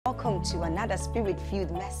Welcome to another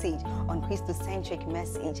spirit-filled message on Christocentric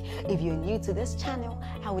Message. If you're new to this channel,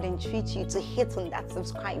 I would entreat you to hit on that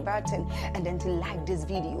subscribe button and then to like this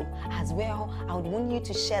video. As well, I would want you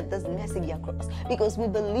to share this message across, because we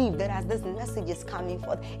believe that as this message is coming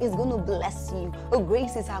forth, it's going to bless you.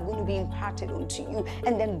 Graces are going to be imparted unto you,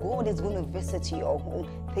 and then God is going to visit your home.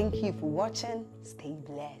 Thank you for watching. Stay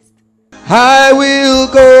blessed. I will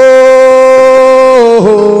go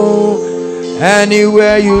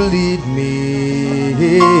anywhere you lead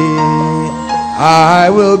me. I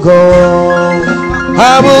will go.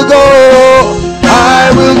 I will go.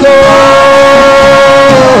 I will go.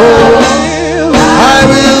 I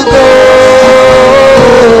will go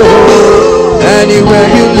anywhere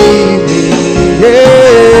you lead me.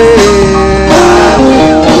 I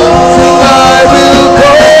will go. I will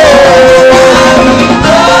go.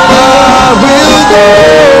 I will go.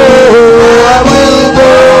 I will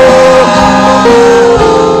go.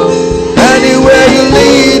 Anywhere you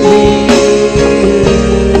lead me,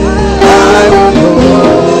 I will go.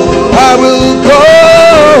 I will go.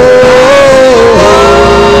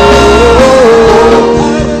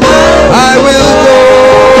 I will go.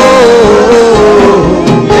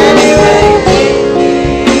 Anywhere you lead me,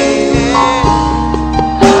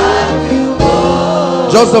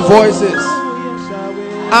 just the voices.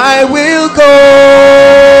 I will go.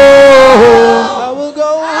 I will go.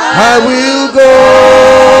 I will go.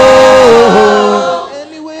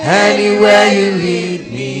 Anywhere you lead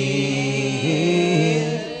me,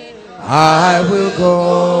 I will go.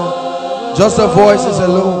 Just the voices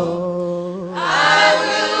alone. I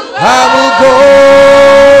will go.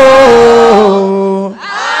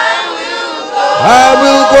 I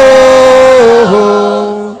will go.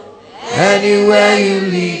 Anywhere you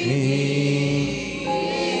lead me,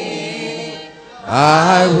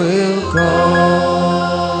 I will go.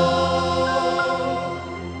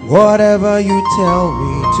 Whatever you tell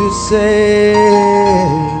me to say,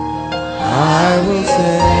 I will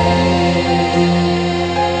say.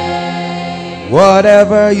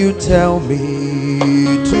 Whatever you tell me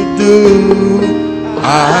to do,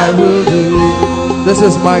 I will do. This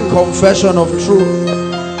is my confession of truth.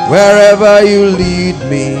 Wherever you lead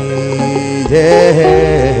me,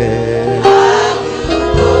 yeah,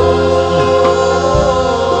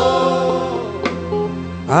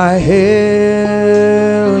 I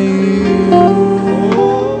hail you,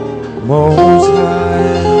 Most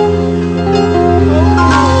High.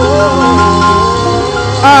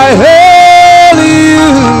 I hail you,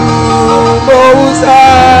 Most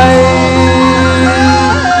High.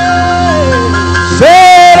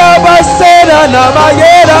 Sera basera na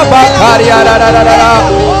mayera bakaria da da da da.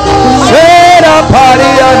 Sera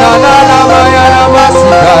paria na na na mayera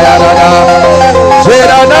masika da da.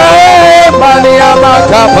 Sera na Mania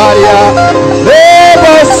Makaparia,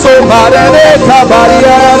 Lebo Somarele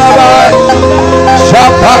Kabaria,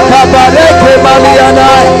 Shapaka Bareke Maliana,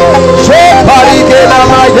 Sheparike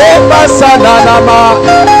Nama, Yebasanama,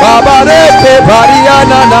 Babareke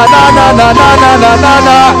Bariana,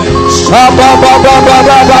 Nana, Shababa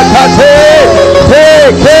Kate,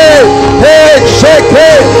 Take, Shake,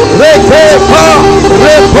 Reke Pa,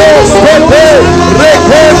 Repos, Reke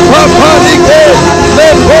Paparike,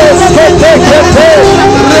 Repos, Rekete,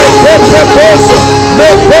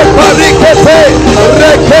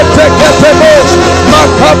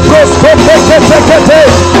 Macapros, Rekete,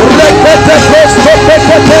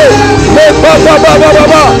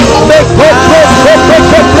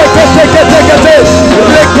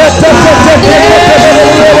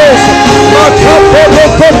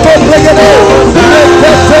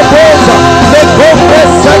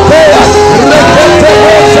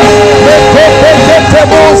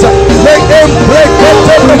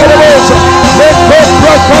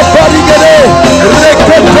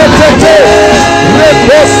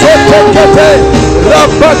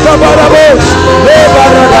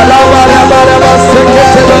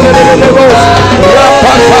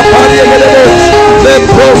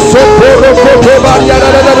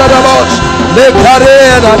 le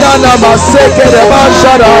carena nana maseke de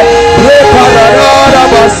bashara le parara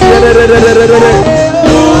basere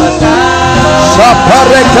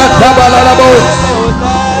shapare katabala la bo.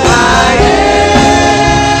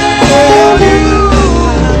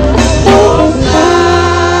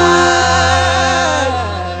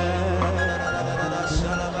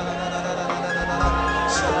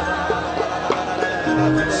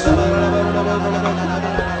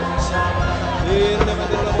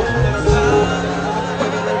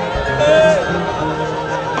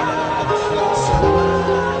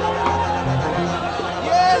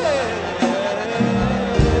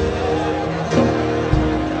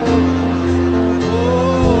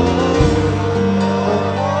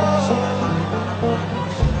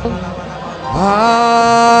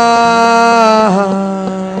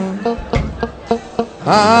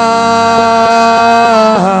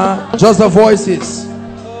 Just the voices.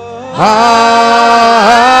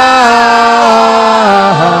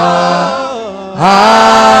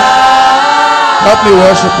 Help me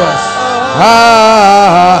worship us.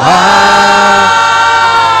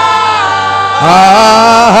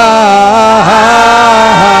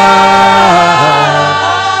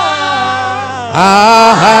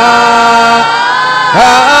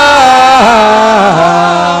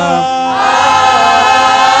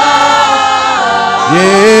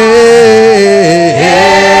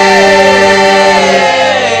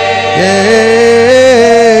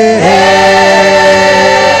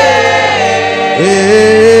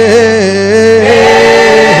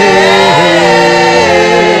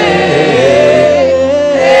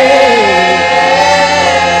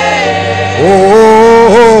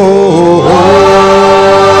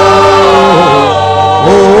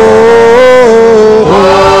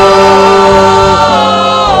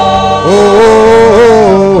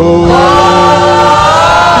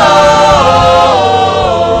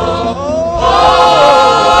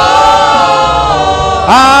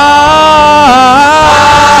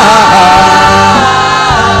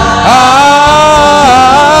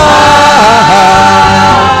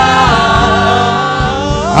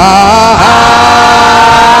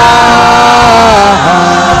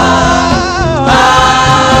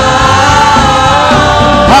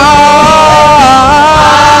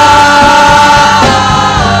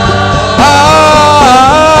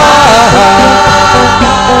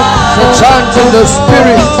 The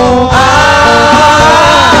Spirit.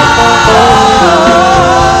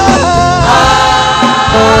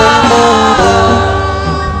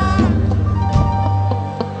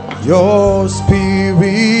 Your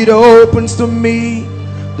Spirit opens to me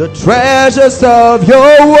the treasures of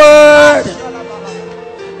your word,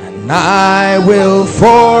 and I will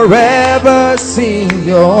forever sing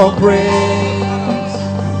your praise.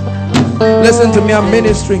 Listen to me, I'm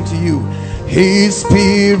ministering to you. His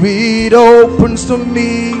Spirit opens to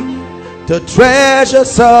me the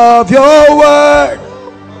treasures of your word.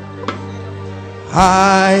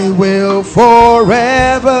 I will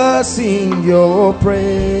forever sing your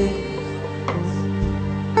praise,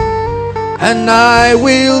 and I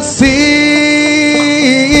will sing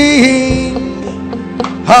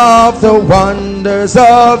of the wonders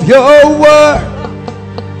of your word.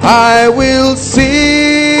 I will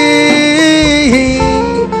sing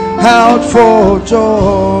out for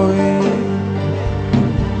joy.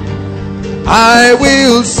 I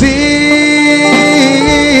will sing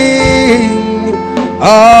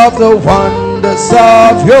of the wonders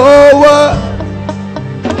of your word,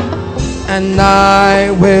 and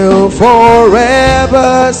I will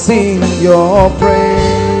forever sing your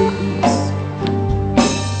praise.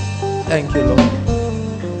 Thank you, Lord.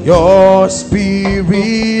 Your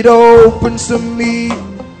Spirit opens to me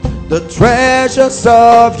the treasures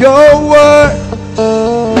of your word.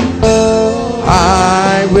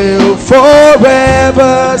 I will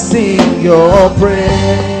forever sing your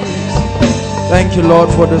praise. Thank you, Lord,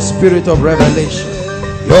 for the spirit of revelation.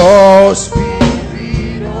 Your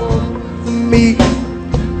Spirit opens to me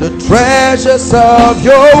the treasures of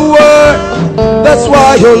your word. That's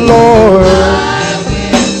why, your Lord, I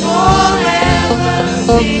will forever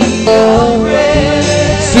sing your praise.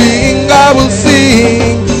 Sing, I will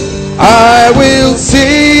sing. I will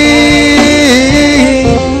sing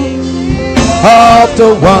of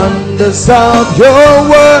the wonders of your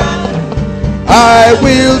word. I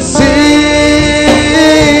will sing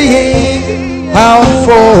out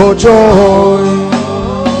for joy.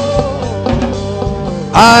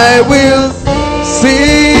 I will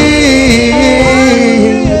sing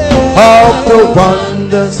of the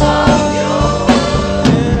wonders,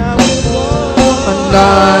 and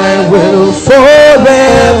I will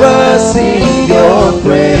forever sing your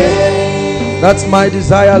praise. That's my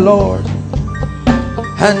desire, Lord.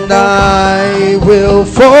 And I will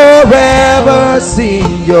forever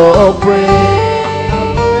sing your praise.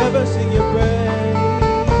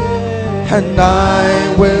 And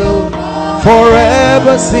I will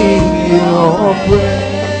forever sing your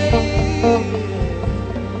praise.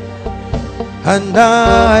 And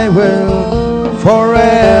I will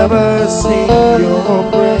forever sing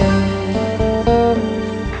your praise.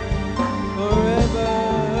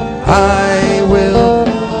 I will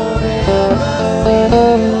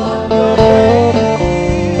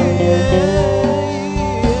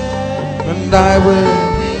and I will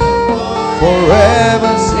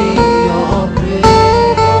forever sing your praise.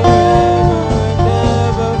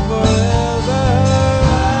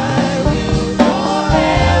 I will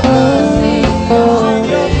forever sing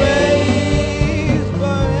your praise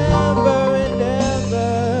forever and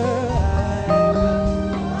ever.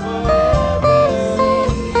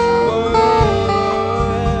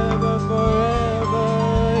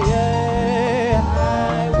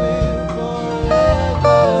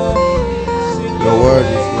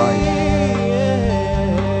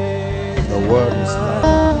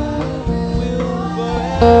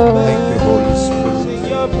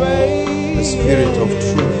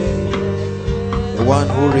 one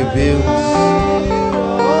who reveals.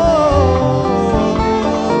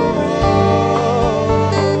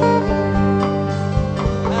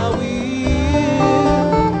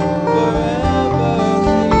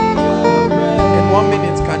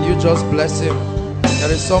 Just bless him.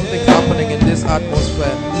 There is something happening in this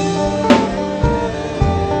atmosphere.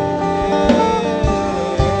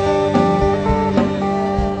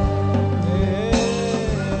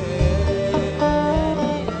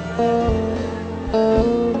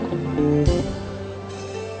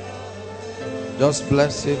 Just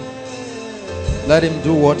bless him. Let him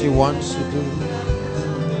do what he wants to do.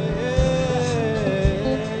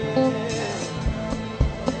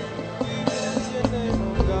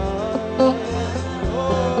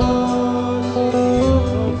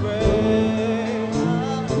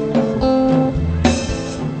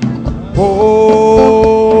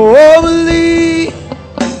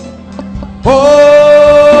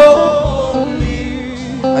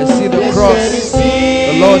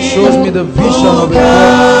 Shows me the vision of it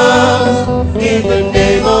in the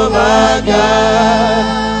name of our God.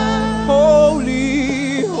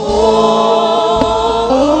 Holy, holy,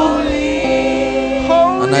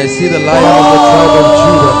 holy. And I see the Lion of the tribe of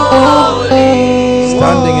Judah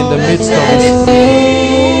standing in the midst of his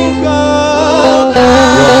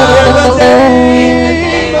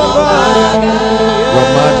Your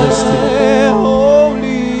Majesty.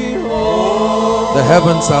 The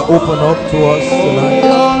heavens are open up to us tonight.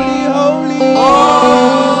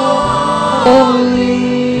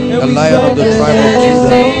 The Lion of the tribe of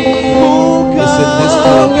Judah is in this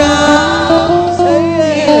place.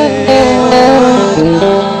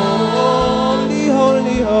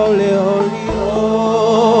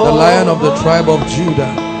 The Lion of the tribe of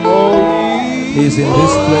Judah is in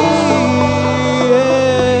this place.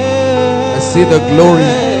 I see the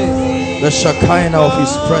glory, the Shekinah of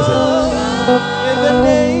his presence.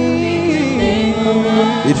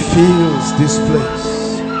 It fills this place.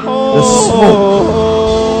 The smoke,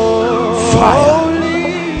 fire.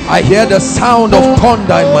 I hear the sound of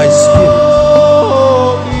thunder in my spirit.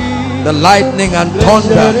 The lightning and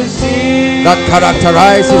thunder that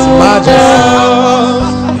characterize his majesty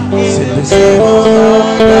is in this place.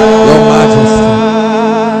 Your majesty,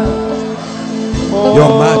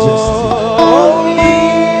 your majesty,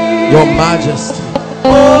 your majesty,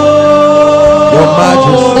 your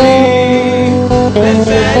majesty,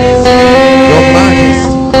 your majesty.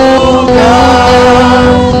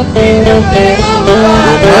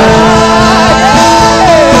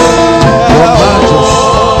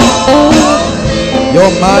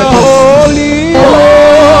 Your majesty,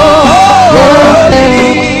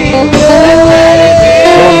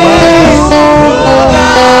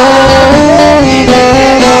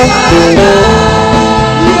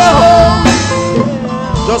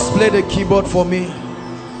 just play the keyboard for me.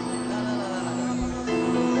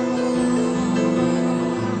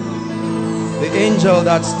 The angel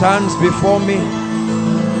that stands before me,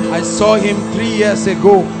 I saw him 3 years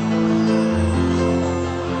ago,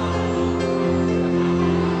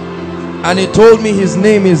 and he told me his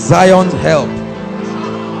name is Zion's Help,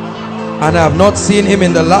 and I have not seen him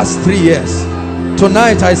in the last 3 years.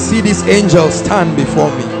 Tonight I see this angel stand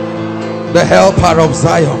before me, the helper of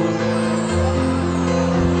Zion.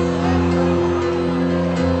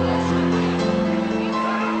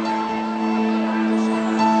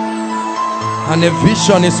 And a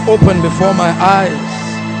vision is open before my eyes.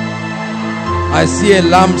 I see a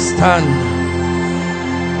lampstand,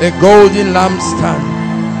 a golden lampstand.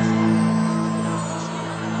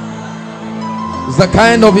 It's the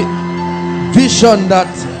kind of vision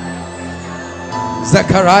that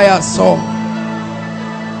Zechariah saw.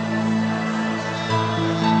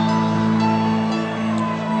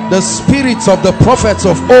 The spirits of the prophets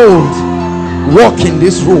of old walk in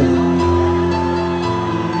this room.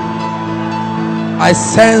 I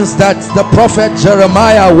sense that the prophet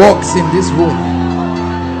Jeremiah walks in this room.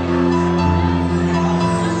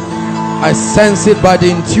 I sense it by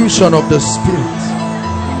the intuition of the Spirit.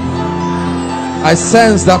 I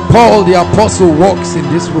sense that Paul the apostle walks in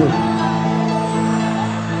this room.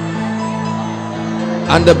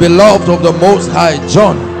 And the beloved of the Most High,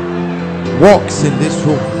 John, walks in this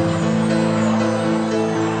room.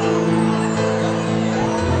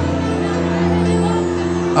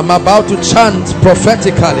 I'm about to chant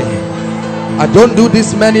prophetically. I don't do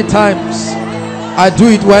this many times. I do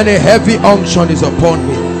it when a heavy unction is upon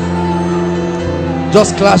me.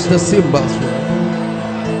 Just clash the cymbals.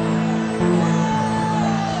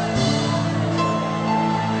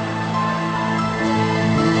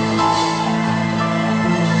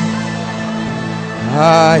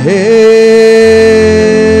 Ah, hey.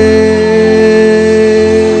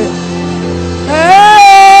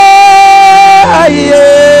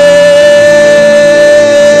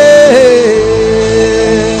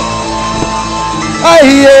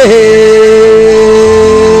 Aye,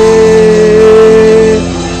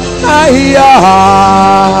 aye,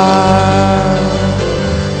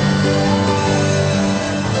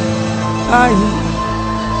 aye.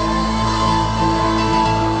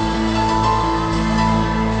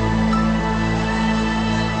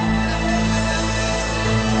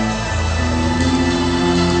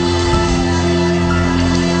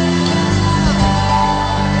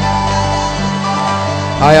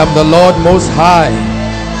 I am the Lord Most High,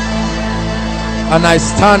 and I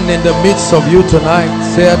stand in the midst of you tonight,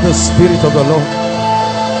 saith the Spirit of the Lord.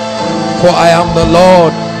 For I am the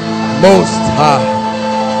Lord Most High,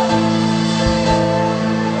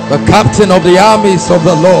 the captain of the armies of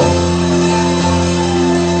the Lord,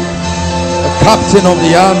 the captain of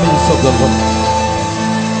the armies of the Lord.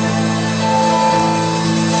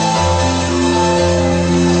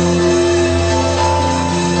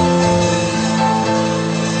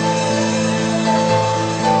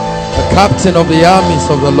 Captain of the armies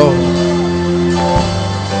of the Lord.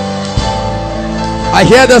 I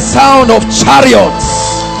hear the sound of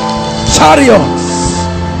chariots, chariots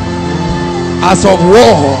as of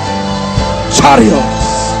war,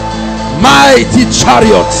 chariots, mighty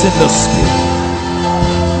chariots in the spirit,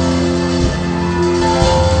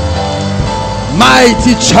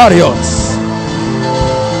 mighty chariots.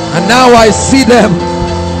 And now I see them,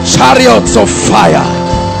 chariots of fire,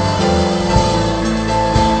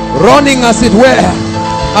 running as it were,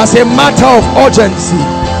 as a matter of urgency.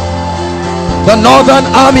 The northern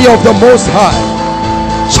army of the Most High,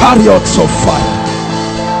 chariots of fire.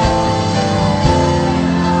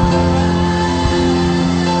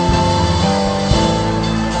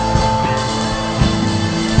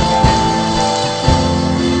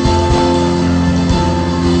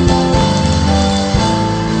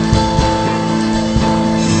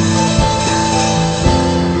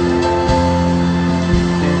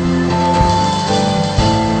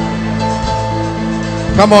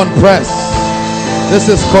 Come on, press. This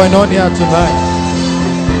is Koinonia tonight.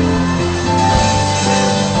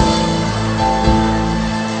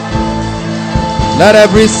 Let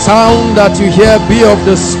every sound that you hear be of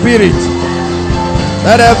the Spirit.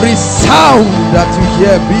 Let every sound that you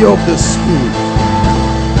hear be of the Spirit.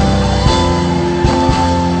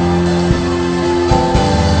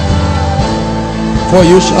 For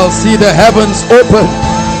you shall see the heavens open,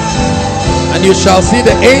 and you shall see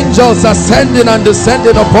the angels ascending and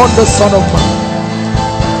descending upon the Son of Man.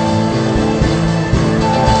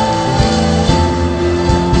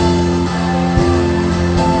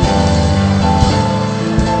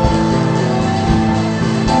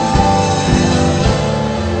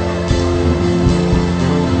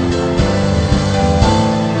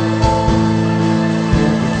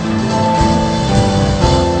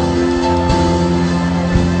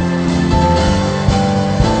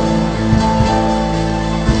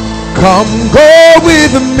 Come go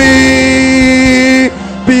with me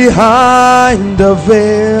behind the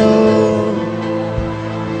veil.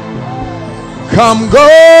 Come go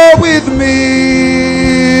with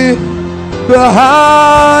me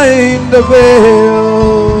behind the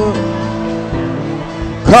veil.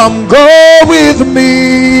 Come go with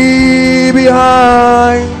me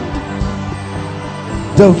behind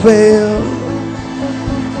the veil.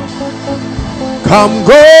 Come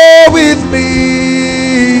go with me.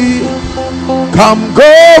 Come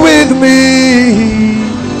go with me.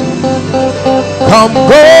 Come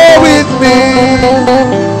go with me.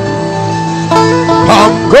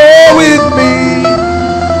 Come go with me.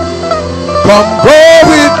 Come go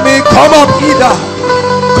with me. Come up hither.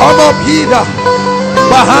 Come up hither.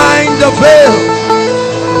 Behind the veil.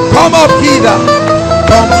 Come up hither.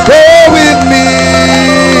 Come go with me.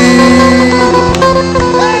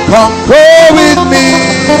 Come go with me.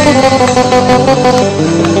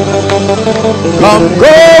 Come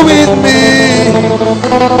go with me.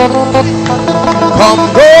 Come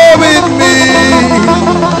go with me.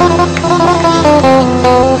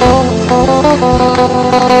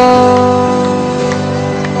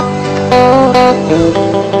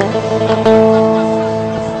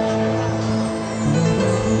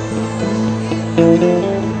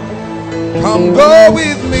 Come go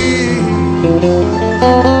with me.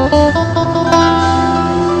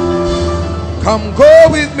 Come go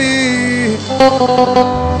with me.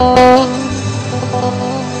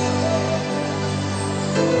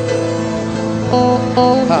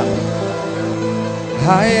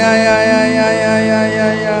 Hi, hi, hi, hi, hi, hi,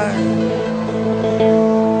 hi, hi.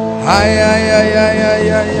 Hi, hi, hi, hi,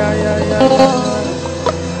 hi, hi, hi, hi.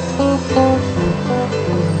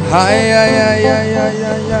 Hi, hi, hi, hi, hi,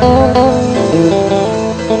 hi, hi.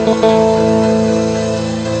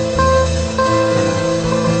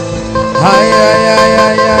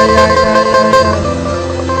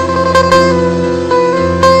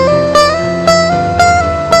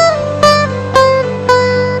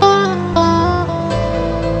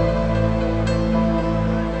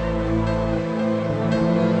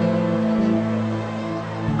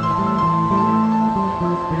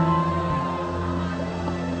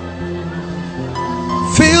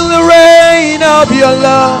 of your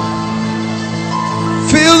love.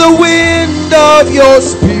 Feel the wind of your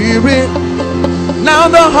spirit. Now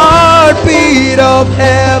the heartbeat of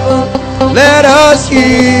heaven, let us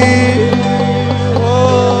hear.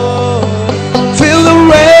 Feel the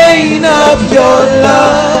rain of your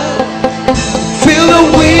love. Feel the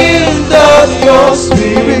wind of your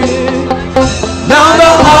spirit. Now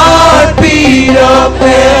the heartbeat of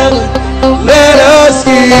heaven, let us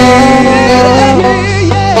hear.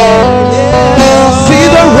 See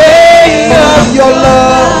the rain of your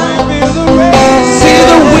love. See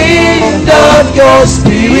the wind of your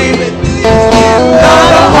spirit. Now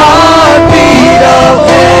the heartbeat of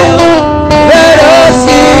heaven, let us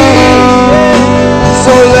hear.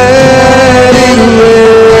 So let it rain.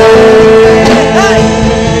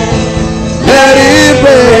 Let it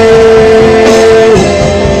rain.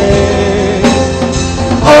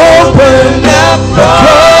 Open up the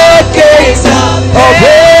floodgates of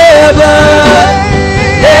heaven.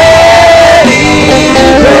 Let it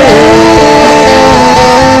rain.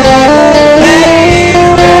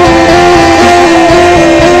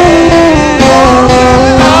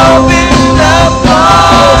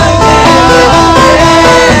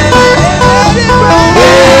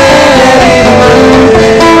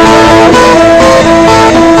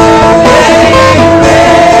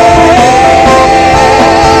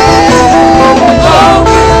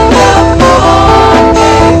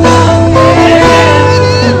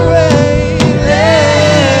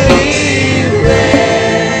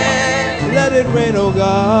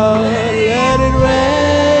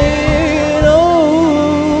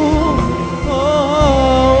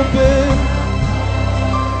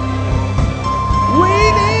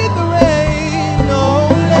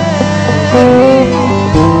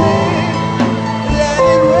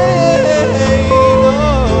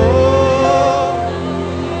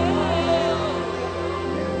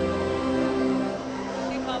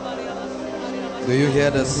 Do you hear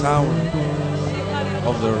the sound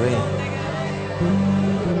of the rain?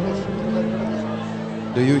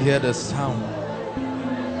 Do you hear the sound?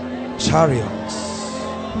 Chariots,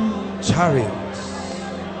 chariots,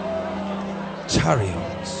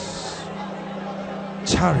 chariots,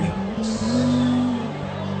 chariots,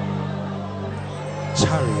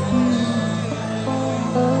 chariots.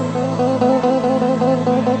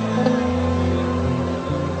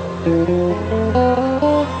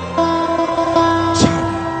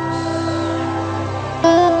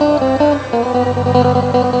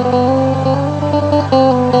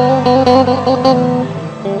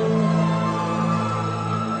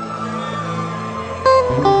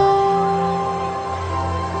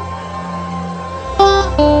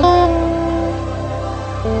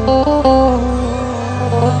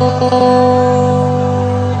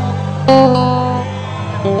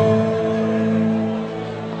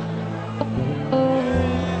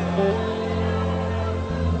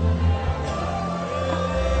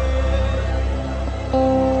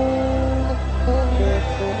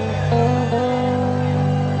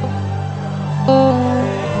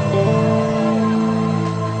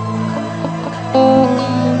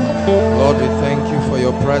 Lord, we thank you for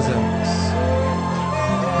your presence,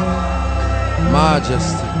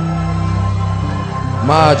 majesty,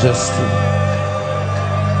 majesty,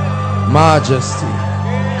 majesty.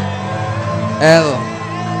 El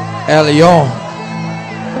Elyon,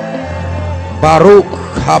 Baruch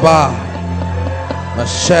Haba,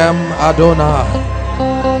 Hashem Adonai.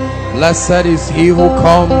 Blessed is he who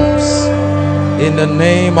comes in the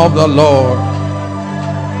name of the Lord.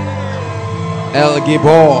 El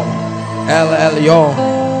Gibor, El Elyon.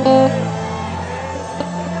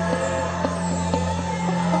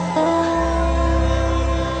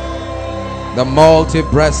 The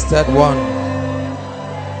multi-breasted one.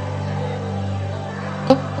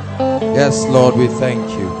 Yes, Lord, we thank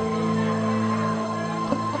you.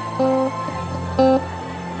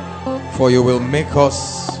 For you will make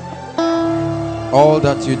us all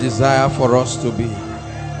that you desire for us to be.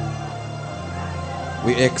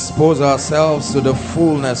 We expose ourselves to the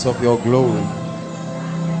fullness of your glory.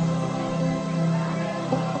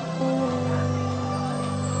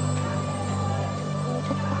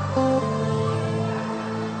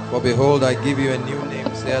 For behold, I give you a new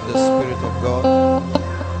name, said the Spirit of God.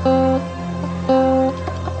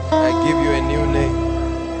 I give you a new name.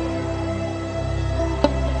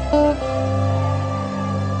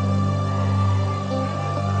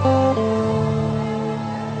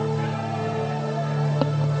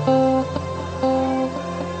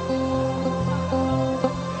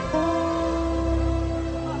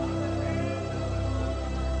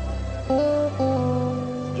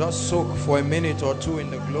 Just soak for a minute or two in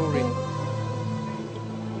the glory.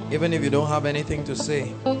 Even if you don't have anything to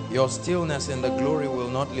say, your stillness in the glory will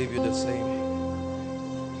not leave you the same.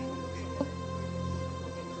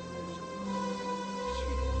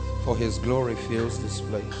 For his glory fills this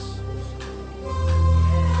place.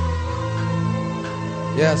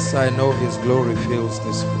 Yes, I know his glory fills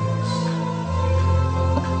this place.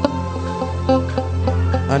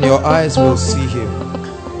 And your eyes will see him.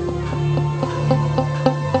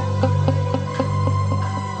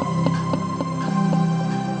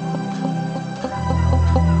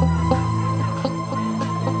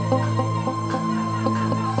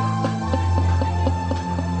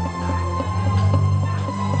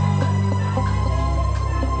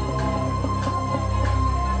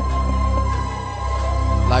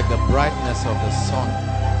 Like the brightness of the sun.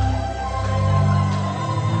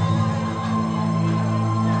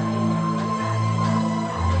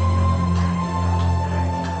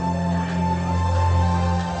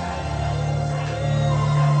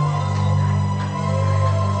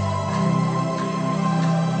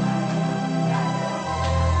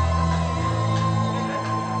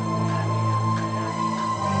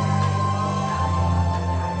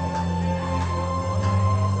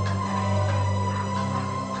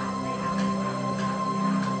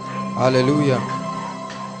 Hallelujah.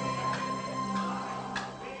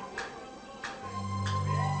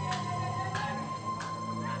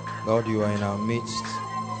 Lord, you are in our midst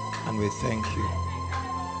and we thank you.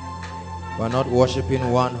 We are not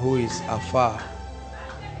worshiping one who is afar.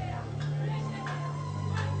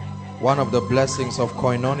 One of the blessings of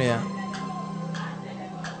koinonia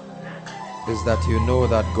is that you know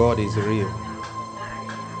that God is real.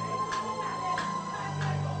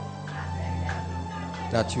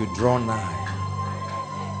 That you draw nigh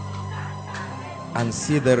and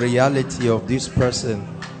see the reality of this person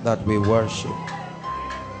that we worship.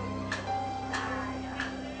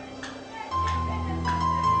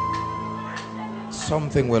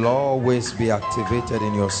 Something will always be activated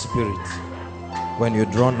in your spirit when you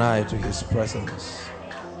draw nigh to his presence.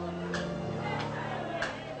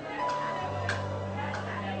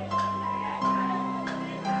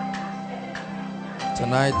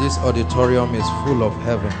 Tonight, this auditorium is full of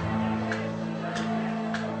heaven.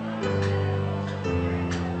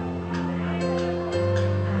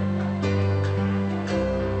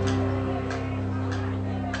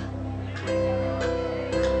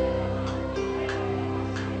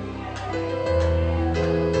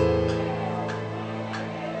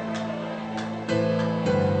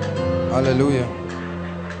 Hallelujah.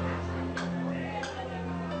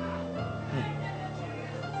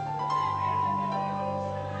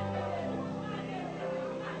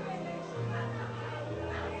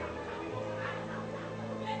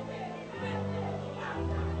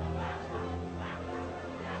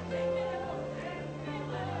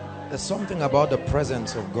 There's something about the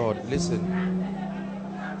presence of God. Listen.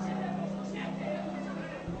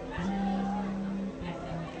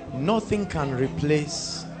 Nothing can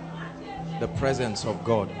replace the presence of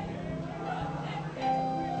God.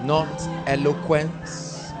 Not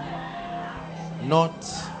eloquence, not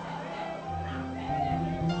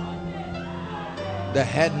the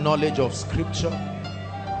head knowledge of scripture.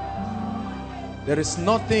 There is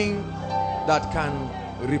nothing that can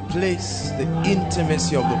replace the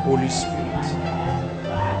intimacy of the Holy Spirit.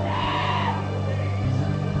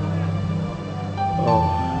 Oh,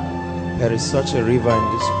 there is such a river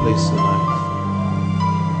in this place tonight.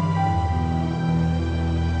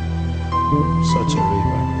 Such a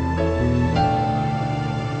river.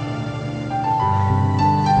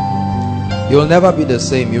 You'll never be the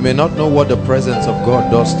same. You may not know what the presence of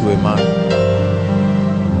God does to a man.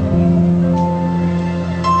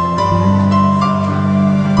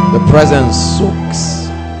 The presence soaks,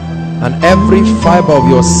 and every fiber of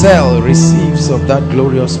your cell receives of that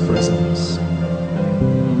glorious presence.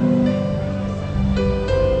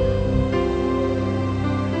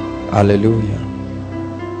 Hallelujah.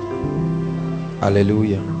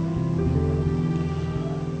 Hallelujah.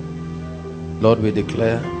 Lord, we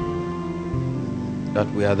declare that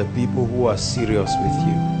we are the people who are serious with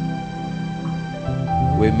you.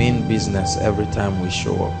 We mean business every time we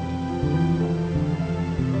show up.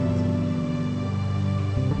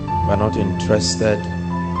 We're not interested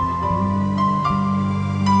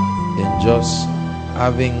in just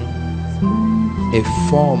having a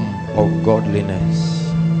form of godliness,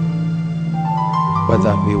 but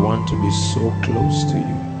that we want to be so close to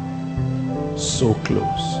you, so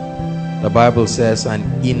close. The Bible says,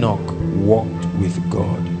 and Enoch walked with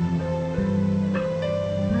God.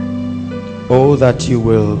 Oh, that you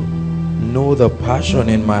will know the passion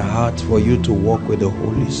in my heart for you to walk with the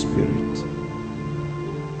Holy Spirit.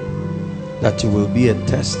 that you will be a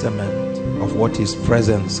testament of what his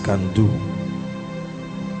presence can do.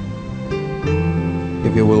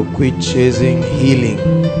 If you will quit chasing healing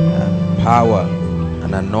and power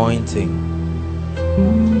and anointing,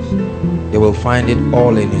 you will find it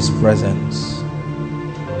all in his presence.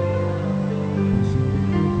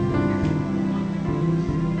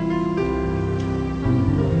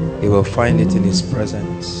 You will find it in his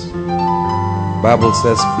presence. Bible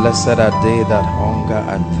says, blessed are they that hunger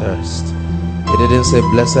and thirst. It didn't say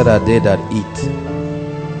blessed are they that eat.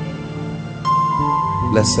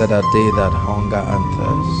 Blessed are they that hunger and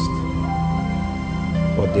thirst,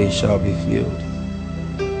 for they shall be filled.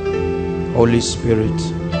 Holy Spirit,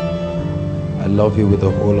 I love you with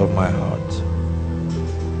the whole of my heart.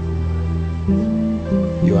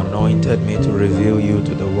 You anointed me to reveal you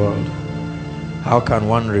to the world. How can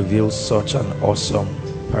one reveal such an awesome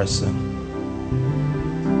person?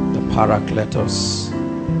 The Paracletos,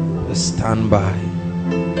 the standby,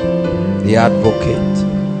 the advocate,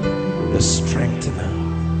 the strengthener,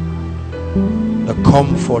 the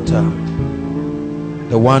comforter,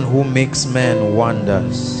 the one who makes men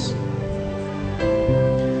wonders,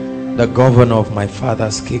 the governor of my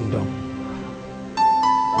Father's kingdom.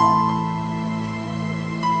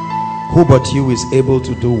 Who but you is able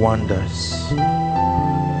to do wonders?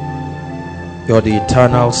 You're the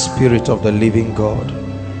eternal Spirit of the living God.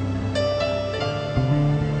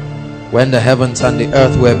 When the heavens and the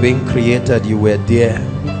earth were being created, you were there.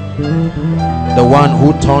 The one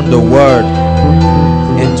who turned the Word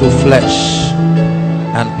into flesh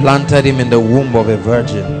and planted him in the womb of a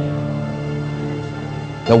virgin.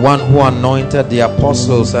 The one who anointed the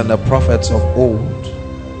apostles and the prophets of old.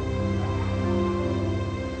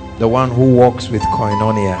 The one who walks with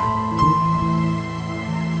koinonia.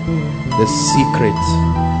 The secret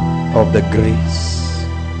of the grace.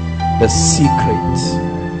 The secret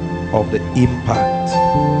of the impact.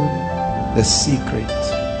 The secret.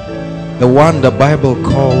 The one the Bible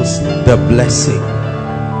calls the blessing.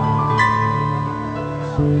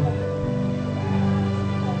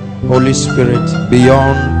 Holy Spirit,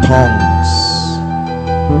 beyond tongues,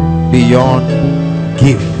 beyond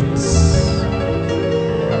gifts,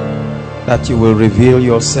 that you will reveal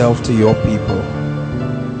yourself to your people.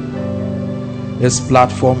 This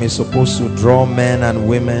platform is supposed to draw men and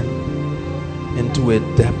women into a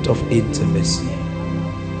depth of intimacy.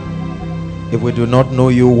 If we do not know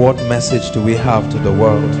you, what message do we have to the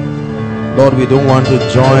world? Lord, we don't want to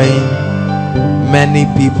join many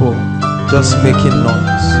people just making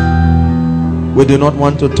noise. We do not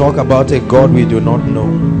want to talk about a God we do not know.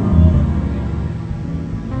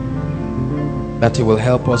 That he will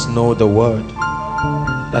help us know the word,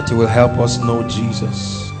 that he will help us know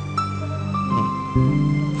Jesus.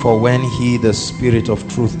 For when he, the Spirit of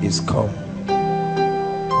truth, is come,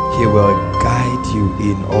 he will guide you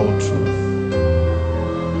in all truth.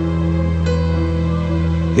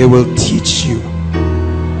 He will teach you.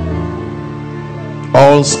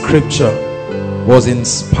 All scripture was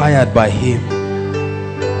inspired by him.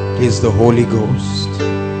 He is the Holy Ghost,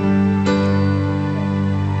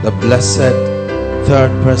 the blessed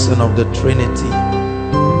third person of the Trinity,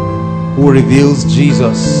 who reveals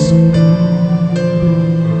Jesus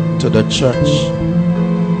to the church.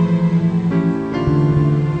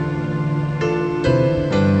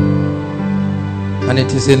 And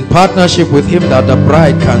it is in partnership with him that the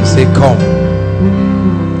bride can say, come.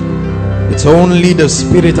 It's only the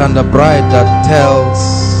Spirit and the bride that tells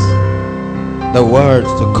the word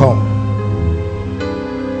to come.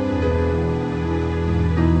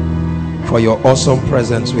 For your awesome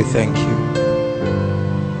presence, we thank you.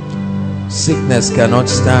 Sickness cannot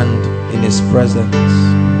stand in his presence.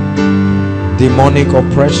 Demonic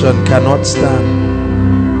oppression cannot stand.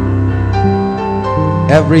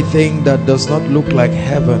 Everything that does not look like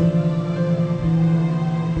heaven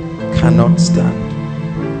cannot stand.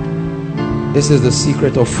 This is the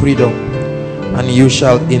secret of freedom. And you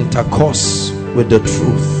shall intercourse with the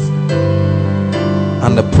truth.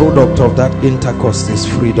 And the product of that intercourse is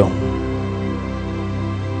freedom.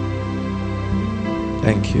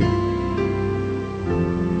 Thank you.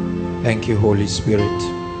 Thank you, Holy Spirit.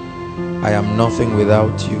 I am nothing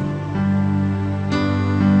without you.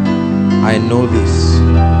 I know this.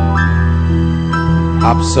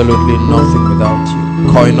 Absolutely nothing without you.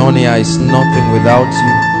 Koinonia is nothing without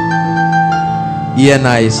you.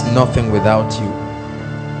 ENI is nothing without you.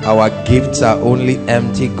 Our gifts are only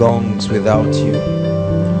empty gongs without you.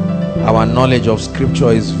 Our knowledge of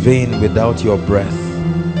scripture is vain without your breath.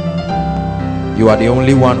 You are the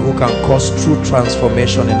only one who can cause true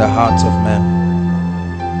transformation in the hearts of men.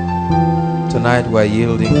 Tonight we're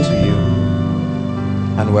yielding to you.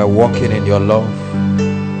 and we're walking in your love.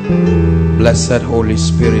 Blessed Holy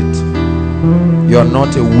Spirit, you're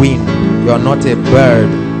not a wind, you're not a bird,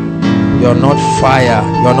 you're not fire,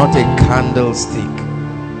 you're not a candlestick.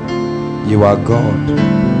 You are God.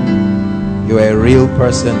 You are a real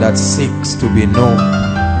person that seeks to be known.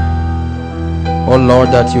 Oh Lord,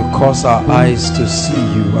 that you cause our eyes to see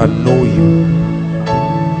you and know you.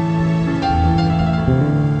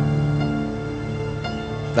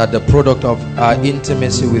 That the product of our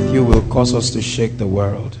intimacy with you will cause us to shake the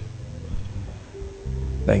world.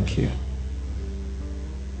 Thank you.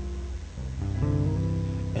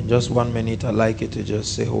 In just 1 minute, I'd like you to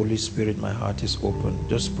just say, Holy Spirit, my heart is open.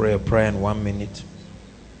 Just pray a prayer in 1 minute.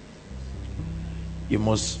 You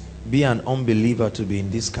must be an unbeliever to be in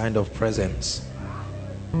this kind of presence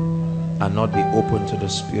and not be open to the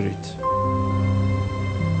Spirit.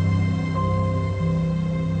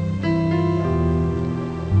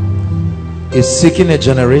 He's seeking a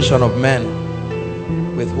generation of men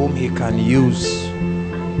with whom he can use.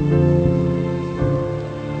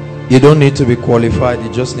 You don't need to be qualified, you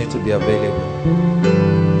just need to be available.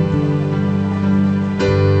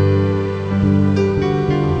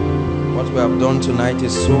 What we have done tonight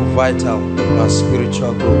is so vital to our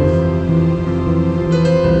spiritual growth.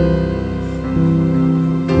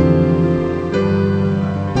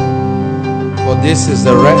 For this is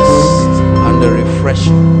the rest and the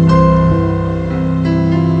refreshing.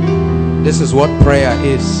 This is what prayer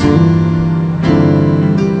is.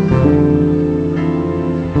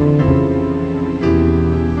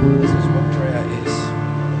 This is what prayer is.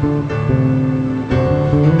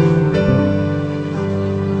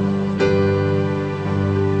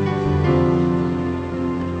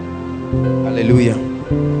 Hallelujah.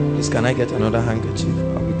 Please, can I get another handkerchief?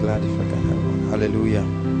 I'll be glad if I can have one. Hallelujah.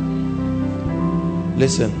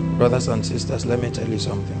 Listen, brothers and sisters, let me tell you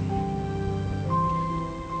something.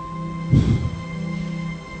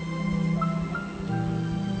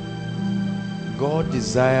 God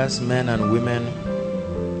desires men and women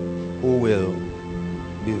who will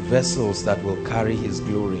be vessels that will carry his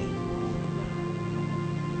glory.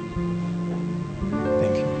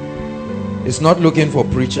 Thank you. It's not looking for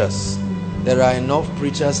preachers. There are enough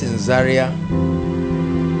preachers in Zaria.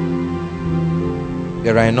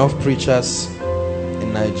 There are enough preachers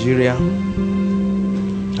in Nigeria.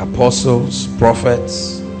 Apostles,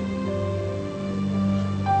 prophets.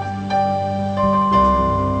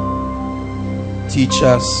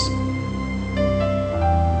 Teachers.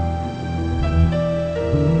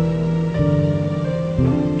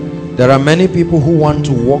 There are many people who want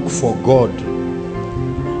to work for God,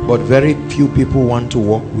 but very few people want to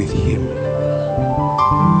work with him.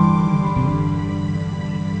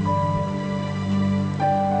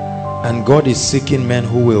 And God is seeking men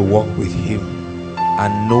who will walk with him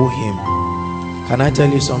and know him. Can I tell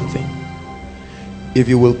you something? If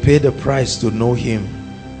you will pay the price to know him,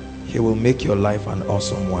 he will make your life an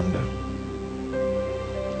awesome wonder.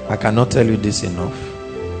 I cannot tell you this enough.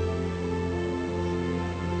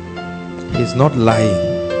 He's not lying.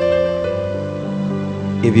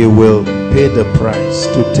 If you will pay the price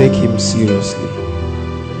to take him seriously.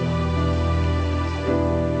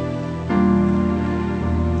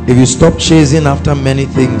 If you stop chasing after many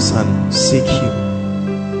things and seek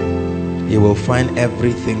him, you will find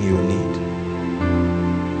everything you need.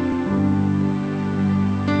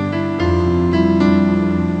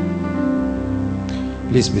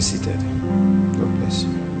 Please be seated. God bless you.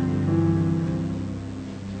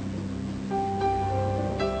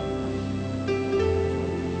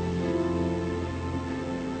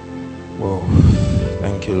 Whoa.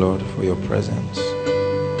 Thank you, Lord, for your presence.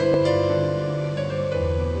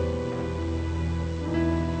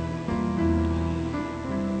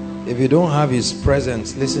 If you don't have his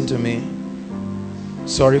presence, listen to me.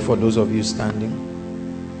 Sorry for those of you standing.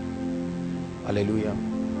 Hallelujah.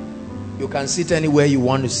 You can sit anywhere you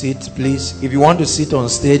want to sit, please. If you want to sit on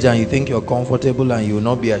stage and you think you're comfortable and you will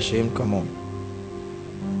not be ashamed, come on.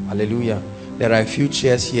 Hallelujah. There are a few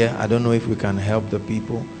chairs here. I don't know if we can help the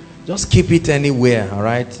people. Just keep it anywhere, all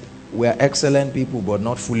right? We are excellent people, but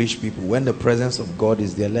not foolish people. When the presence of God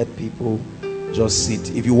is there, let people just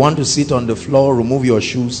sit. If you want to sit on the floor, remove your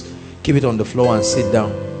shoes, keep it on the floor and sit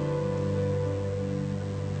down.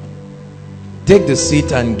 Take the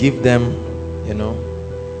seat and give them, you know.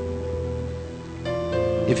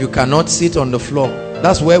 If you cannot sit on the floor,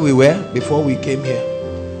 that's where we were before we came here.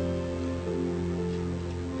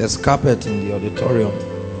 There's carpet in the auditorium.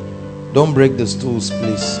 Don't break the stools,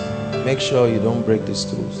 please. Make sure you don't break the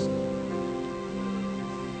stools.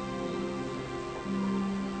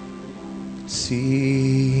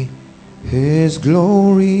 See his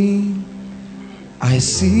glory. I I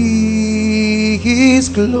see his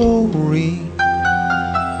glory.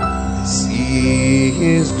 I see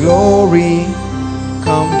his glory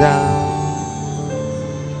come down.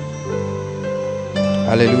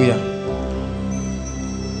 Hallelujah.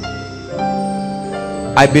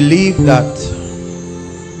 I believe that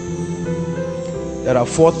there are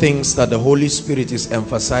 4 things that the Holy Spirit is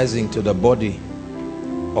emphasizing to the body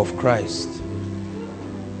of Christ.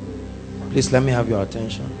 Please let me have your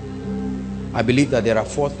attention. I believe that there are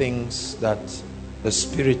 4 things that the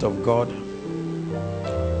Spirit of God.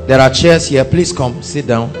 There are chairs here. Please come, sit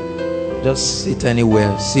down. Just sit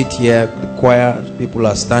anywhere. Sit here. The choir people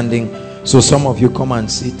are standing. So some of you come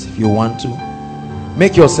and sit if you want to.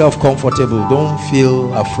 Make yourself comfortable. Don't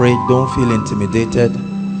feel afraid. Don't feel intimidated.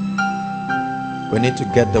 We need to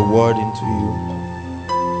get the word into you.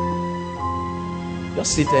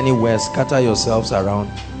 Just sit anywhere. Scatter yourselves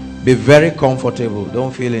around. Be very comfortable.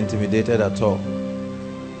 Don't feel intimidated at all.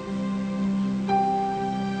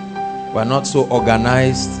 We're not so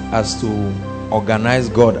organized as to organize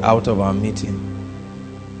God out of our meeting.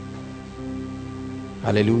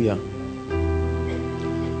 Hallelujah.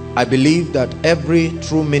 I believe that every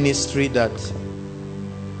true ministry that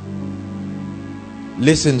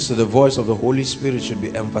listens to the voice of the Holy Spirit should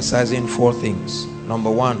be emphasizing 4 things.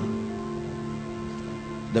 Number 1,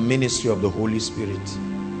 the ministry of the Holy Spirit.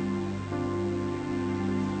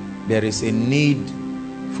 There is a need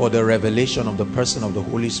for the revelation of the person of the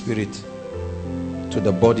Holy Spirit to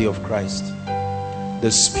the body of Christ.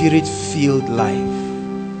 The Spirit-filled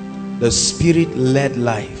life, the Spirit-led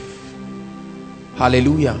life.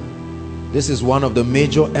 Hallelujah. This is one of the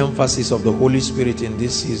major emphasis of the Holy Spirit in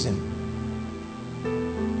this season.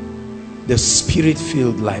 The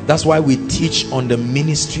Spirit-filled life. That's why we teach on the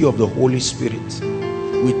ministry of the Holy Spirit.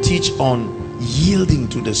 We teach on yielding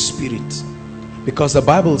to the Spirit, because the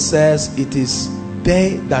Bible says it is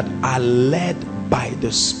they that are led by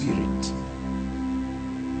the Spirit.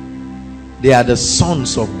 They are the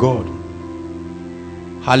sons of God.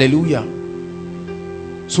 Hallelujah.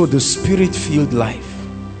 So the Spirit-filled life.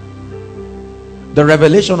 The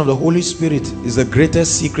revelation of the Holy Spirit is the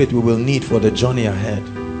greatest secret we will need for the journey ahead.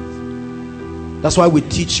 That's why we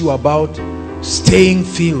teach you about staying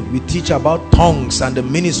filled. We teach about tongues and the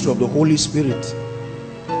ministry of the Holy Spirit.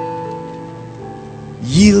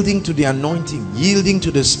 Yielding to the anointing, yielding to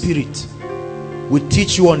the Spirit. We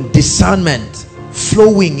teach you on discernment,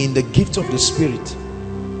 flowing in the gift of the Spirit.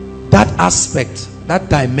 That aspect, that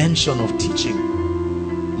dimension of teaching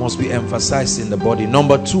must be emphasized in the body.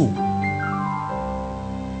 Number 2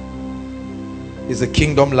 is the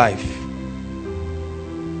kingdom life.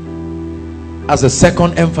 As a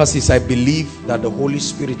second emphasis, I believe that the Holy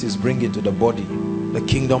Spirit is bringing to the body the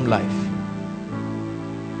kingdom life.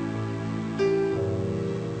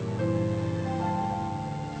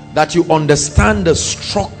 That you understand the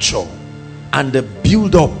structure and the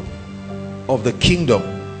build-up of the kingdom.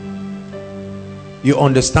 You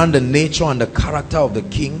understand the nature and the character of the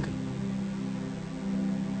king.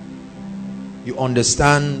 You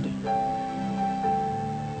understand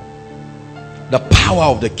the power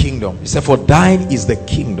of the kingdom. He said, for thine is the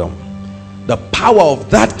kingdom, the power of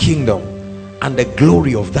that kingdom, and the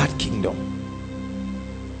glory of that kingdom.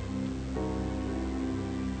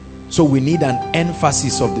 So we need an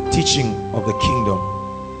emphasis of the teaching of the kingdom.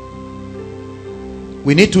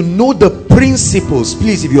 We need to know the principles.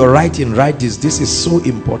 Please, if you're writing, write this. This is so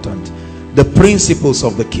important. The principles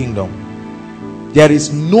of the kingdom. There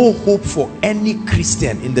is no hope for any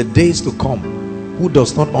Christian in the days to come who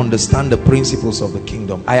does not understand the principles of the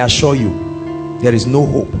kingdom. I assure you, there is no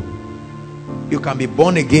hope. You can be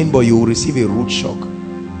born again, but you will receive a root shock.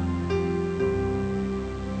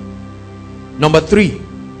 Number 3,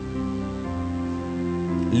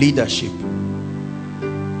 leadership.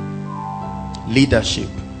 Leadership.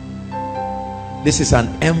 This is an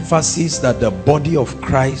emphasis that the body of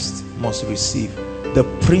Christ must receive. The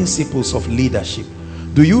principles of leadership.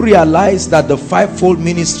 Do you realize that the fivefold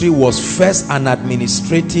ministry was first an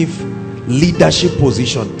administrative leadership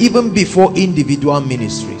position, even before individual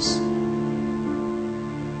ministries?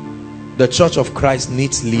 The church of Christ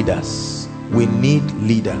needs leaders. We need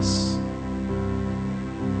leaders.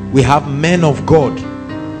 We have men of God.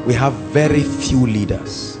 We have very few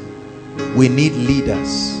leaders. We need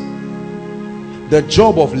leaders. The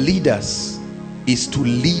job of leaders is to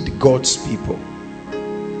lead God's people.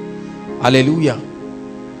 Hallelujah.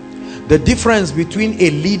 The difference between a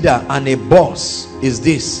leader and a boss is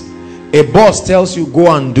this: a boss tells you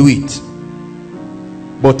go and do it,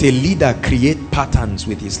 but a leader creates patterns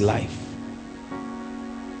with his life.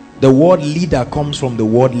 The word leader comes from the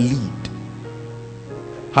word lead.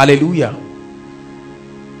 Hallelujah.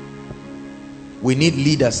 We need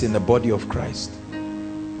leaders in the body of Christ.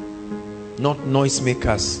 Not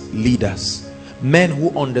noisemakers, leaders. Men who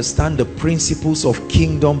understand the principles of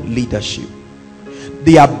kingdom leadership.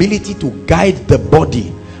 The ability to guide the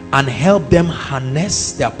body and help them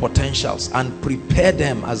harness their potentials and prepare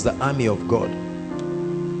them as the army of God.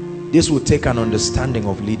 This will take an understanding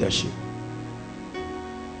of leadership.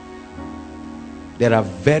 There are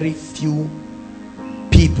very few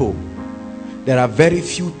people, there are very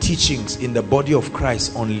few teachings in the body of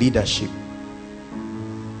Christ on leadership.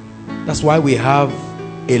 That's why we have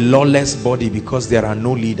a lawless body, because there are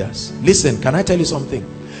no leaders. Listen, can I tell you something?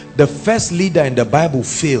 The first leader in the Bible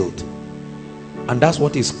failed, and that's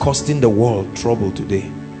what is costing the world trouble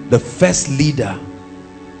today. The first leader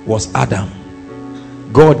was Adam.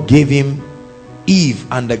 God gave him Eve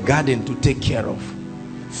and the garden to take care of.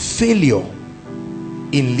 Failure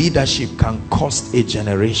in leadership can cost a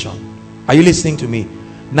generation. Are you listening to me?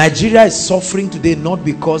 Nigeria is suffering today not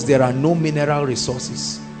because there are no mineral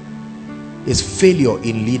resources. It's failure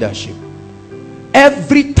in leadership.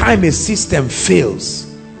 Every time a system fails,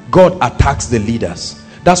 God attacks the leaders.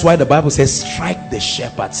 That's why the Bible says, strike the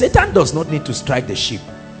shepherd. Satan does not need to strike the sheep.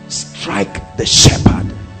 Strike the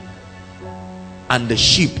shepherd. And the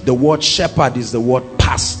sheep, the word shepherd is the word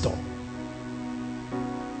pastor.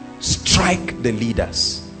 Strike the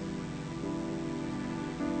leaders.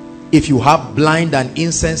 If you have blind and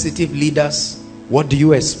insensitive leaders, what do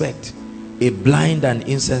you expect? A blind and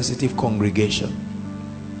insensitive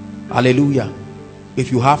congregation. Hallelujah.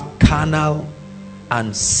 If you have carnal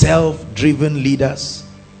and self-driven leaders,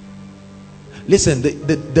 listen,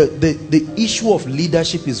 the issue of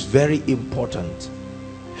leadership is very important,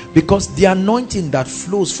 because the anointing that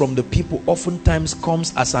flows from the people oftentimes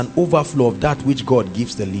comes as an overflow of that which God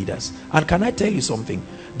gives the leaders. And can I tell you something?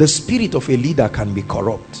 The spirit of a leader can be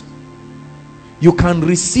corrupt. You can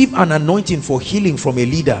receive an anointing for healing from a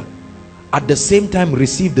leader, at the same time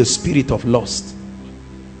receive the spirit of lust.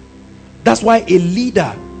 That's why a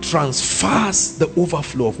leader transfers the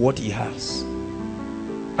overflow of what he has.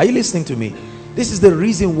 Are you listening to me? This is the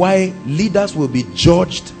reason why leaders will be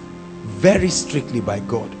judged very strictly by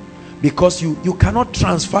God, because you cannot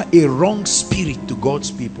transfer a wrong spirit to God's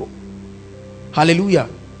people. Hallelujah.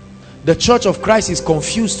 The church of Christ is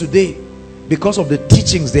confused today because of the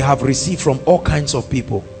teachings they have received from all kinds of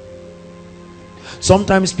people.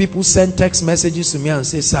 Sometimes people send text messages to me and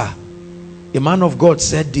say, sir, a man of God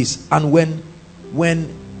said this. And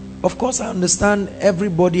when of course I understand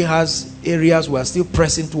everybody has areas we are still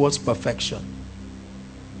pressing towards perfection,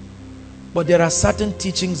 but there are certain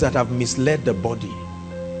teachings that have misled the body.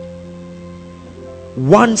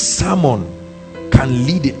 One sermon can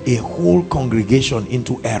lead a whole congregation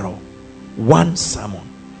into error. One sermon.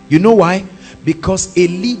 You know why? Because a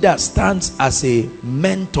leader stands as a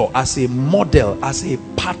mentor, as a model, as a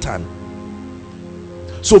pattern.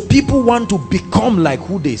 So people want to become like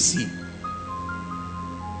who they see.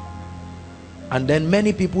 And then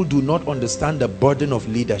many people do not understand the burden of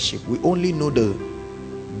leadership. We only know the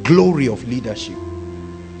glory of leadership.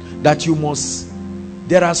 That you must,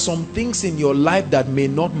 there are some things in your life that may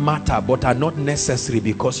not matter but are not necessary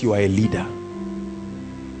because you are a leader.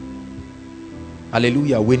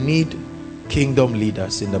 Hallelujah. We need kingdom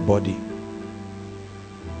leaders in the body.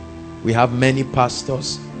 We have many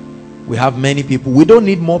pastors. We have many people. We don't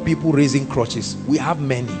need more people raising crutches. We have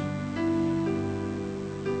many.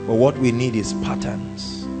 But what we need is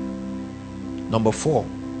patterns. Number 4,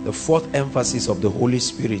 the fourth emphasis of the Holy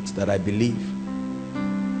Spirit that I believe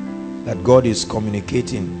that God is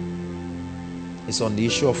communicating is on the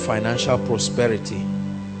issue of financial prosperity.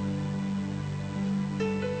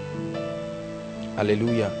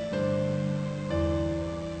 Hallelujah.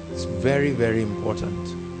 It's very, very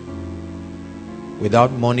important.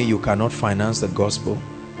 Without money, you cannot finance the gospel.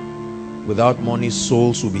 Without money,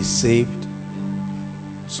 souls will be saved.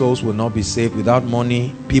 Souls will not be saved. Without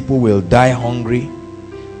money, people will die hungry.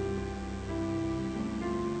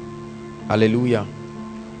 Hallelujah.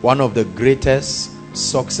 One of the greatest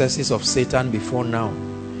successes of Satan before now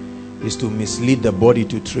is to mislead the body,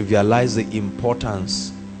 to trivialize the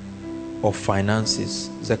importance of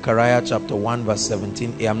finances. Zechariah chapter 1 verse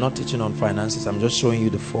 17. I'm not teaching on finances. I'm just showing you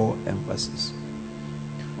the 4 emphases.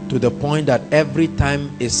 To the point that every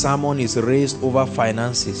time a sermon is raised over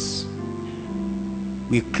finances,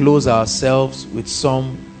 we close ourselves with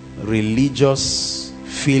some religious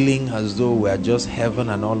feeling as though we are just heaven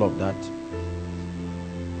and all of that.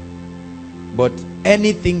 But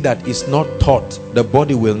anything that is not taught, the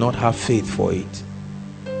body will not have faith for it.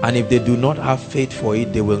 And if they do not have faith for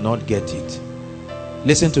it, they will not get it.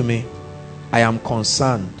 Listen to me. I am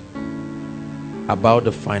concerned about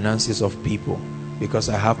the finances of people. because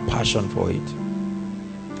I have passion for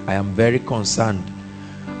it. I am very concerned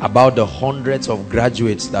about the hundreds of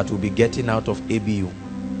graduates that will be getting out of ABU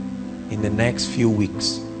in the next few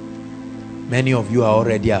weeks. Many of you are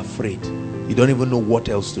already afraid. You don't even know what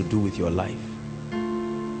else to do with your life.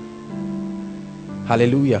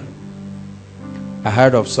 Hallelujah. I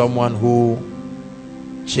heard of someone who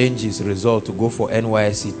changed his result to go for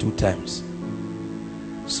NYSC 2 times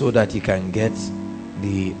so that he can get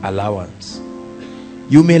the allowance.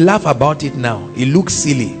 You may laugh about it now. It looks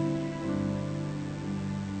silly.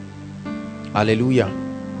 Hallelujah.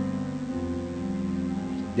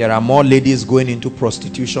 There are more ladies going into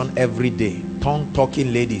prostitution every day.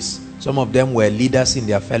 Tongue-talking ladies. Some of them were leaders in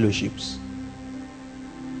their fellowships.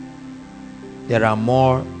 There are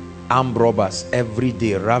more armed robbers every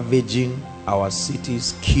day, ravaging our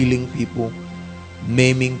cities, killing people,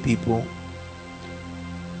 maiming people.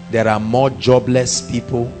 There are more jobless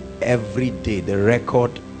people every day. The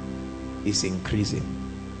record is increasing.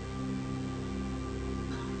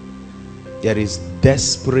 There is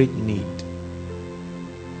desperate need.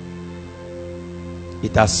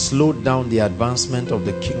 It has slowed down the advancement of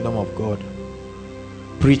the kingdom of God.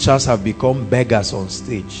 Preachers have become beggars on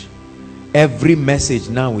stage. Every message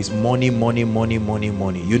now is money, money, money, money,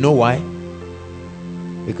 money. You know why?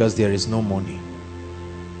 Because there is no money.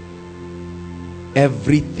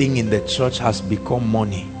 Everything in the church has become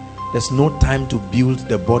money. There's no time to build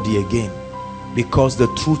the body again, because the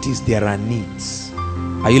truth is there are needs.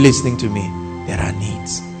 Are you listening to me? There are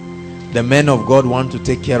needs. The men of God want to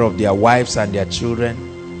take care of their wives and their children.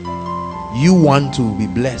 You want to be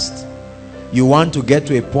blessed. You want to get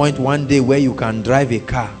to a point one day where you can drive a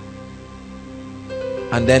car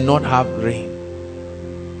and then not have rain.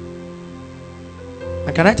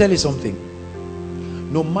 And can I tell you something?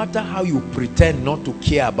 No matter how you pretend not to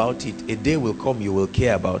care about it, a day will come you will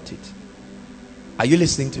care about it. Are you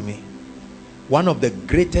listening to me? One of the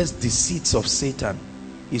greatest deceits of Satan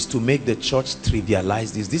is to make the church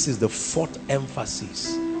trivialize this. This is the fourth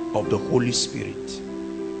emphasis of the Holy Spirit.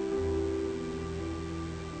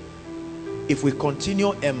 If we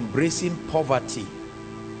continue embracing poverty,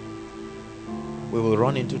 we will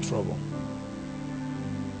run into trouble.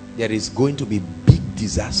 There is going to be big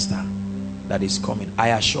disaster that is coming. I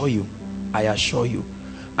assure you. I assure you.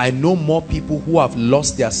 I know more people who have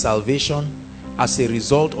lost their salvation as a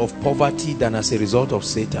result of poverty than as a result of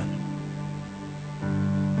Satan.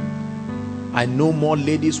 I know more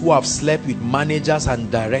ladies who have slept with managers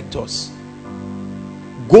and directors.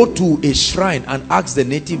 Go to a shrine and ask the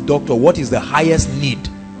native doctor what is the highest need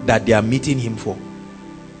that they are meeting him for.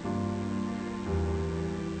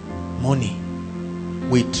 Money.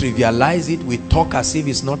 We trivialize it, we talk as if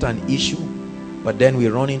it's not an issue, but then we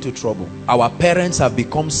run into trouble. Our parents have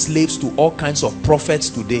become slaves to all kinds of prophets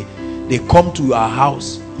today. They come to our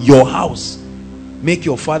house, your house, make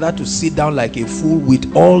your father to sit down like a fool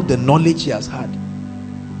with all the knowledge he has had,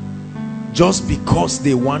 just because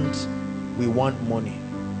we want money.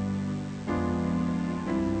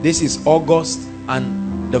 This is August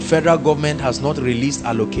and the federal government has not released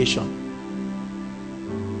allocation,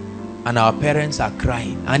 and our parents are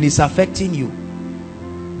crying, and it's affecting you.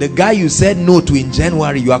 The guy you said no to in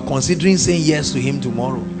January, you are considering saying yes to him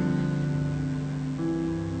tomorrow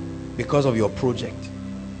because of your project.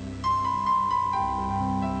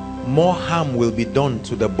 More harm will be done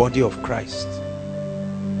to the body of Christ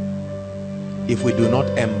if we do not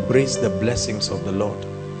embrace the blessings of the Lord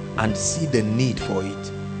and see the need for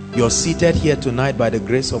it. You're seated here tonight by the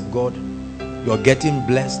grace of God. You're getting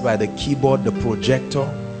blessed by the keyboard, the projector.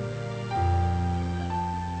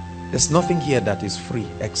 There's nothing here that is free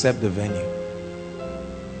except the venue.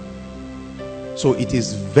 So it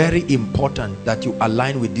is very important that you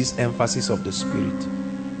align with this emphasis of the Spirit.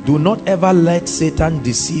 Do not ever let Satan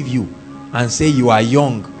deceive you and say you are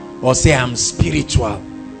young, or say I'm spiritual.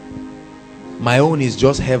 My own is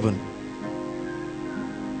just heaven.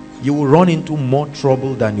 You will run into more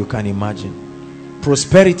trouble than you can imagine.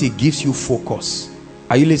 Prosperity gives you focus.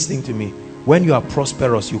 Are you listening to me? When you are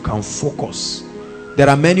prosperous, you can focus. There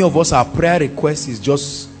are many of us, our prayer request is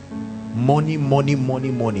just money, money, money,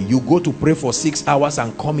 money. You go to pray for 6 hours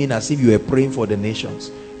and come in as if you were praying for the nations.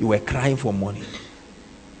 You were crying for money.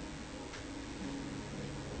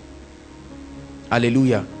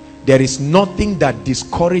 Hallelujah. There is nothing that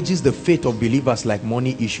discourages the faith of believers like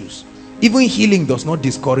money issues. Even healing does not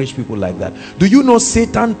discourage people like that. Do you know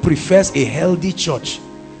Satan prefers a healthy church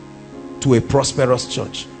to a prosperous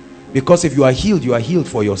church? Because if you are healed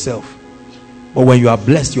for yourself. But when you are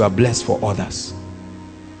blessed for others.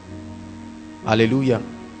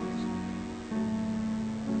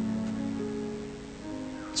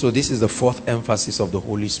 So this is the fourth emphasis of the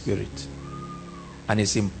Holy Spirit. And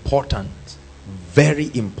it's important, very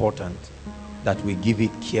important, that we give it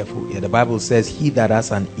careful ear. The Bible says, he that has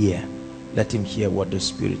an ear, let him hear what the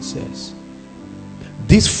Spirit says.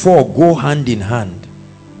 These four go hand in hand.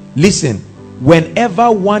 Listen,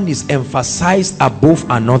 whenever one is emphasized above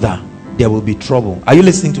another, there will be trouble. Are you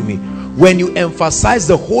listening to me? When you emphasize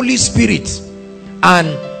the Holy Spirit and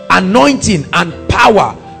anointing and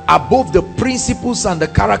power above the principles and the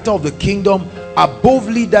character of the kingdom, above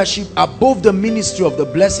leadership, above the ministry of the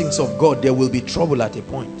blessings of God, there will be trouble at a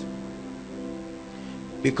point.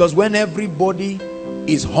 Because when everybody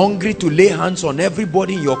is hungry to lay hands on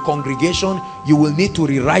everybody in your congregation, you will need to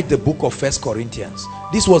rewrite the book of 1 Corinthians.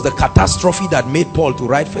 This was the catastrophe that made Paul to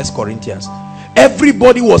write 1 Corinthians.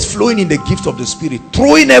 Everybody was flowing in the gifts of the Spirit,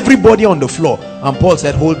 throwing everybody on the floor. And Paul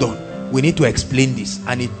said, hold on, we need to explain this.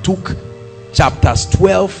 And it took chapters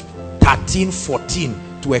 12, 13, 14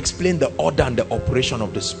 to explain the order and the operation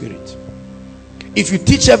of the Spirit. If you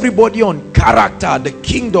teach everybody on character, the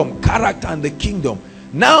kingdom, character and the kingdom,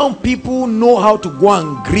 now people know how to go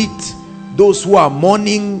and greet those who are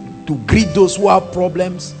mourning, to greet those who have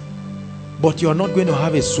problems. But you're not going to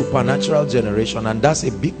have a supernatural generation, and that's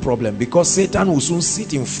a big problem, because Satan will soon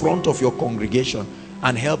sit in front of your congregation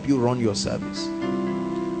and help you run your service.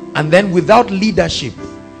 And then without leadership,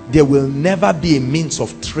 there will never be a means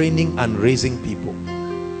of training and raising people.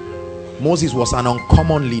 Moses was an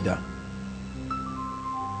uncommon leader.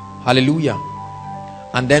 Hallelujah.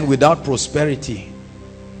 And then without prosperity,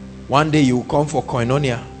 one day you come for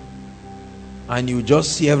koinonia and you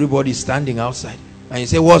just see everybody standing outside, and you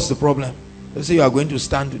say, what's the problem? They say, you are going to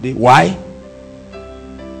stand today. Why?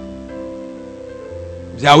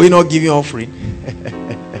 Say, are we not giving offering?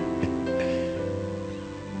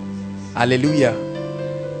 Hallelujah.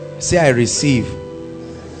 Say, I receive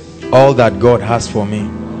all that God has for me.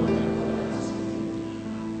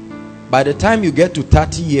 By the time you get to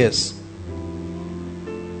 30 years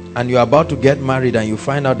and you're about to get married and you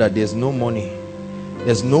find out that there's no money,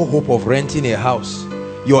 there's no hope of renting a house,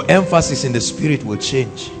 your emphasis in the Spirit will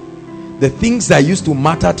change. The things that used to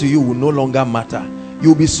matter to you will no longer matter.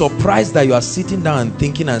 You'll be surprised that you are sitting down and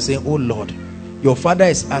thinking and saying, oh Lord, your father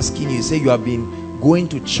is asking you, say you have been going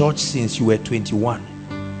to church since you were 21.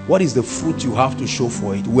 What is the fruit you have to show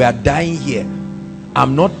for it? We are dying here.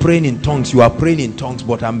 I'm not praying in tongues, you are praying in tongues,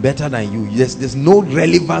 but I'm better than you. Yes, there's no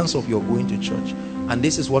relevance of your going to church. And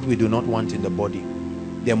this is what we do not want in the body.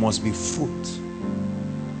 There must be fruit.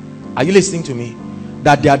 Are you listening to me?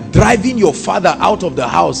 That they are driving your father out of the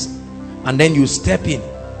house, and then you step in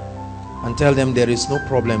and tell them there is no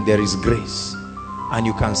problem, there is grace, and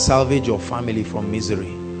you can salvage your family from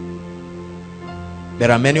misery.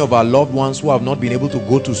 There are many of our loved ones who have not been able to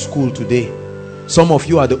go to school today. Some of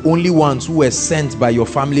you are the only ones who were sent by your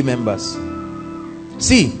family members.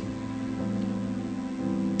 See,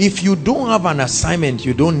 if you don't have an assignment,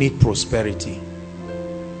 you don't need prosperity.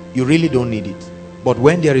 You really don't need it. But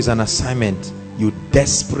when there is an assignment, you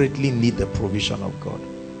desperately need the provision of God.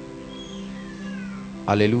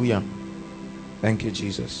 Hallelujah. Thank you,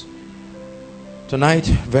 Jesus. Tonight,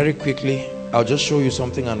 very quickly, I'll just show you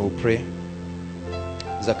something and we'll pray.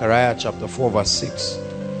 Zechariah chapter 4 verse 6.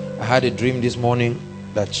 I had a dream this morning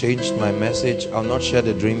that changed my message. I'll not share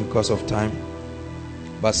the dream because of time.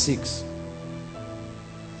 Verse 6.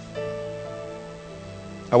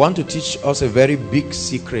 I want to teach us a very big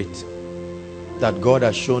secret that God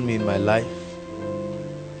has shown me in my life.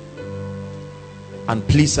 And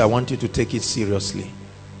please, I want you to take it seriously.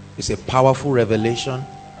 It's a powerful revelation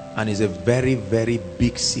and it's a very, very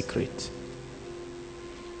big secret.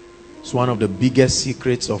 It's one of the biggest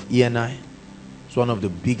secrets of ENI. It's one of the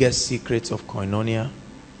biggest secrets of Koinonia.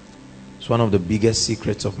 It's one of the biggest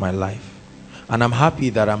secrets of my life. And I'm happy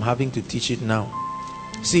that I'm having to teach it now.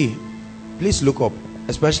 See, please look up,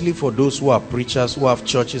 especially for those who are preachers, who have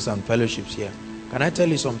churches and fellowships here. Can I tell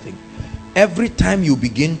you something? Every time you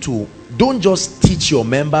begin to, don't just teach your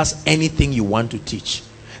members anything you want to teach.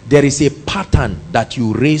 There is a pattern that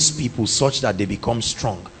you raise people such that they become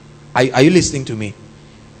strong. Are you listening to me?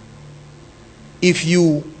 If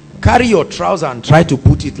you carry your trouser and try to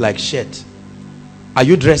put it like shirt, are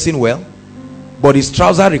you dressing well? But is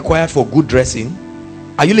trouser required for good dressing?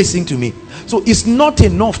 Are you listening to me? So it's not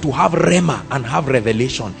enough to have rhema and have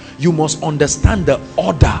revelation. You must understand the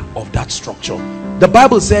order of that structure. The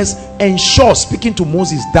Bible says, ensure, speaking to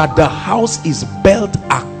Moses, that the house is built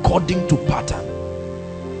according to pattern.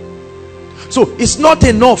 So it's not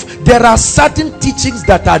enough. There are certain teachings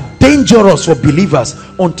that are dangerous for believers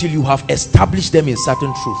until you have established them in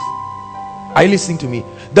certain truth. Are you listening to me?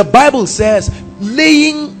 The Bible says,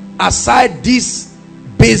 laying aside these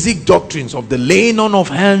basic doctrines of the laying on of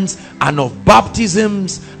hands and of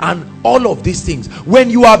baptisms and all of these things.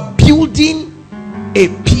 When you are building a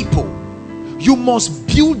people, you must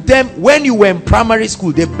build them. When you were in primary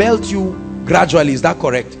school, they built you gradually. Is that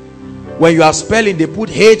correct? When you are spelling, they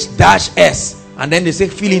put H-S and then they say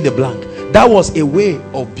fill in the blank. That was a way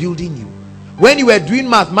of building you. When you were doing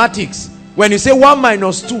mathematics, when you say 1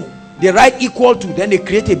 minus 2, they write equal to, then they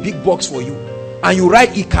create a big box for you and you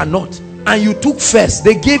write it cannot, and you took first,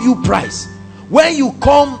 they gave you prize. When you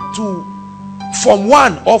come to Form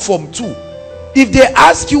 1 or Form 2, if they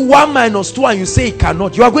ask you 1 minus 2 and you say it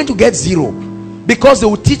cannot, you are going to get 0, because they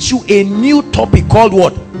will teach you a new topic called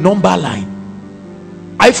what? Number line.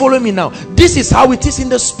 Are you following me now? This is how it is in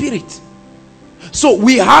the spirit. So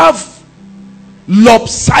we have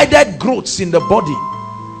lopsided growths in the body.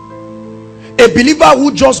 A believer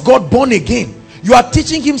who just got born again, you are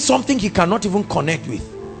teaching him something he cannot even connect with.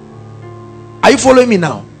 Are you following me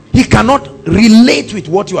now? He cannot relate with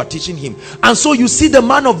what you are teaching him. And so you see the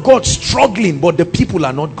man of God struggling, but the people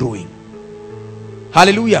are not growing.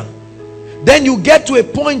 Hallelujah. Then you get to a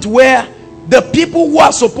point where the people who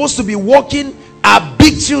are supposed to be walking are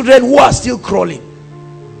big children who are still crawling.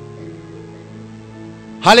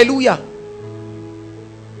 Hallelujah.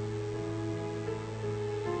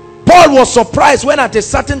 Paul was surprised when at a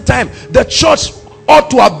certain time the church ought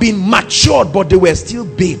to have been matured, but they were still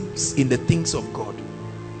babes in the things of God.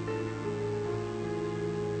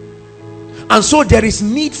 And so there is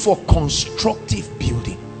need for constructive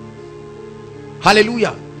building.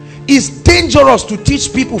 Hallelujah. It's dangerous to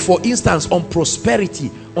teach people, for instance, on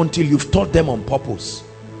prosperity until you've taught them on purpose.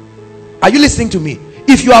 Are you listening to me?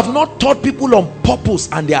 If you have not taught people on purpose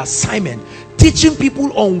and their assignment, teaching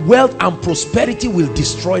people on wealth and prosperity will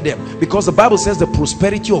destroy them, because the Bible says the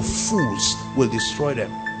prosperity of fools will destroy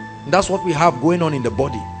them. And that's what we have going on in the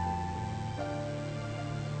body.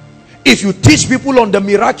 If you teach people on the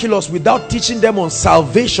miraculous without teaching them on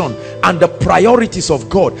salvation and the priorities of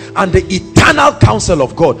God and the eternal counsel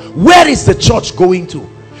of God, where is the church going to?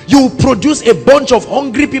 You produce a bunch of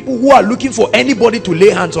hungry people who are looking for anybody to lay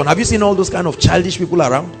hands on. Have you seen all those kind of childish people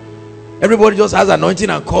around? Everybody just has anointing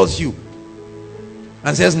and calls you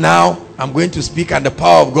and says, now I'm going to speak and the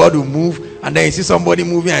power of God will move. And then you see somebody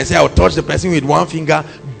moving and you say, I'll touch the person with one finger.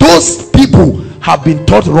 Those people have been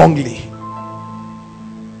taught wrongly.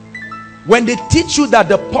 When they teach you that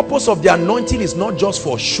the purpose of the anointing is not just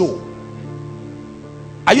for show,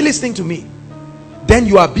 are you listening to me? Then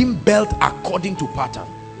you are being built according to pattern.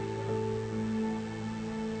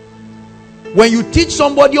 When you teach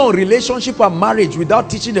somebody on relationship and marriage without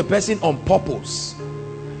teaching the person on purpose,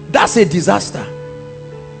 that's a disaster.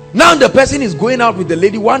 Now the person is going out with the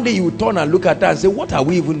lady, one day you will turn and look at her and say, what are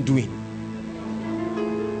we even doing?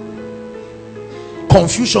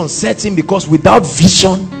 Confusion sets in, because without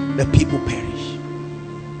vision the people perish.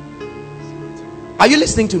 Are you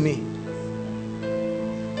listening to me?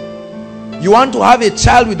 You want to have a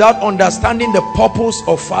child without understanding the purpose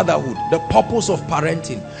of fatherhood, the purpose of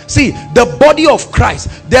parenting. See, the body of Christ,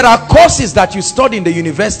 there are courses that you study in the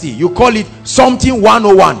university. You call it something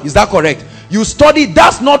 101. Is that correct? You study,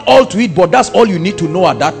 that's not all to it, but that's all you need to know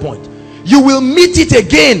at that point. You will meet it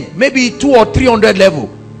again, maybe 200 or 300 level,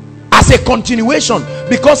 as a continuation,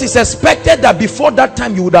 because it's expected that before that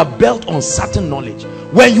time you would have built on certain knowledge.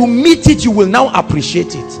 When you meet it, you will now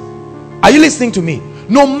appreciate it. Are you listening to me?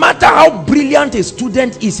 No matter how brilliant a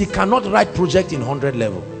student is, he cannot write project in 100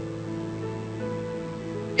 level,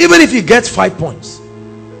 even if he gets 5 points.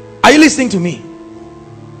 Are you listening to me?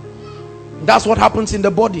 That's what happens in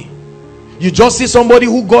the body. You just see somebody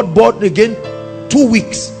who got born again 2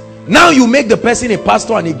 weeks. Now you make the person a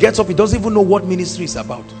pastor and he gets up, he doesn't even know what ministry is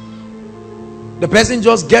about. The person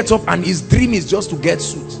just gets up and his dream is just to get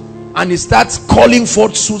suits, and he starts calling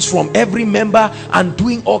forth suits from every member and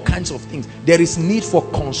doing all kinds of things. There is need for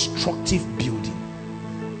constructive building.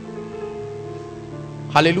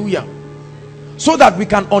 Hallelujah. So that we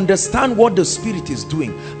can understand what the Spirit is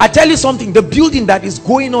doing. I tell you something, the building that is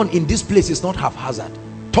going on in this place is not haphazard.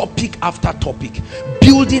 Topic after topic,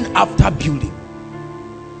 building after building.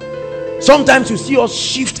 Sometimes you see us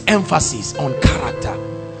shift emphasis on character.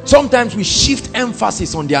 Sometimes we shift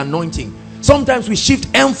emphasis on the anointing. Sometimes we shift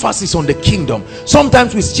emphasis on the kingdom.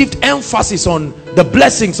 Sometimes we shift emphasis on the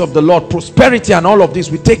blessings of the Lord, prosperity and all of this.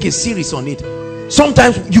 We take a series on it.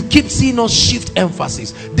 Sometimes you keep seeing us shift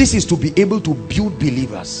emphasis. This is to be able to build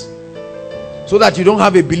believers, so that you don't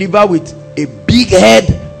have a believer with a big head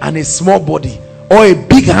and a small body, or a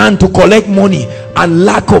big hand to collect money and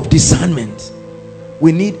lack of discernment.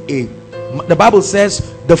 We need the Bible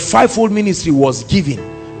says the fivefold ministry was given,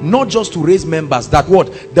 not just to raise members, that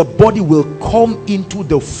what? The body will come into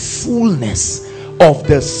the fullness of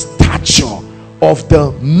the stature of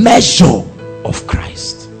the measure of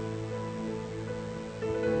Christ.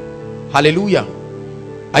 Hallelujah.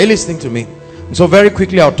 Are you listening to me? So very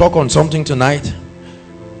quickly, I'll talk on something tonight.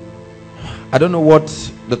 I don't know what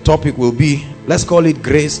the topic will be. Let's call it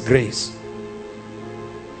grace, grace.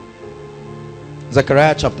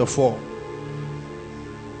 Zechariah chapter 4.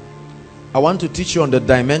 I want to teach you on the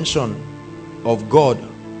dimension of God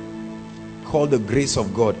called the grace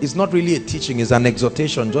of God. It's not really a teaching, it's an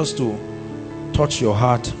exhortation just to touch your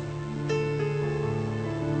heart.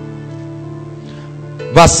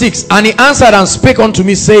 Verse 6. And he answered and spake unto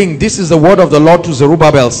me, saying, this is the word of the Lord to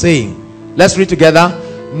Zerubbabel, saying, let's read together.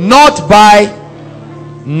 Not by,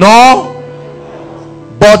 nor,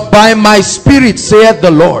 but by my spirit, saith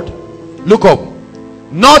the Lord. Look up.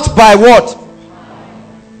 Not by what?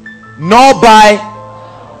 Nor by,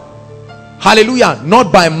 hallelujah,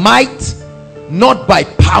 not by might, not by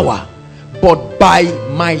power, but by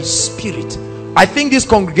my spirit. I think this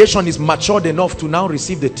congregation is matured enough to now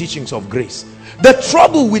receive the teachings of grace. The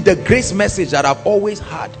trouble with the grace message that I've always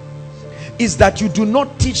had is that you do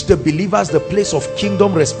not teach the believers the place of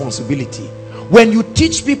kingdom responsibility. When you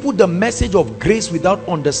teach people the message of grace without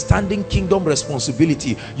understanding kingdom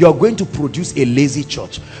responsibility, you are going to produce a lazy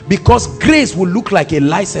church, because grace will look like a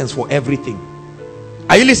license for everything.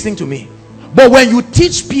 Are you listening to me? But when you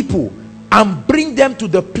teach people and bring them to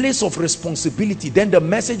the place of responsibility, then the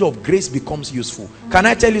message of grace becomes useful. Can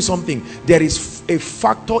I tell you something? There is a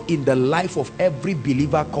factor in the life of every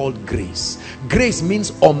believer called grace. Grace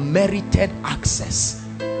means unmerited access,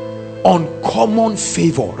 uncommon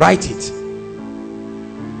favor. Write it.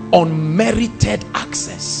 Unmerited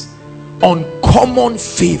access, uncommon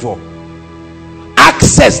favor,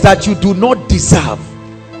 access that you do not deserve,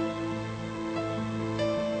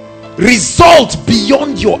 result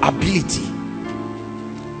beyond your ability,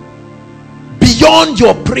 beyond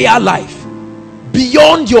your prayer life,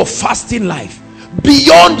 beyond your fasting life,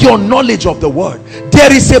 beyond your knowledge of the word.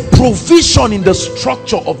 There is a provision in the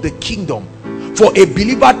structure of the kingdom for a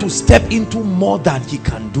believer to step into more than he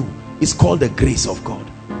can do. It's called the grace of God.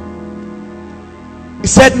 He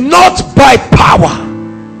said, not by power,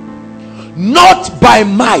 not by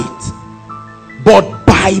might, but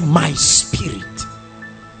by my spirit.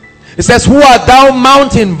 It says, who art thou,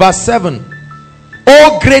 mountain? Verse 7.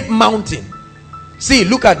 O great mountain. See,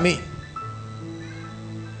 look at me.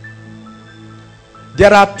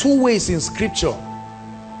 There are two ways in scripture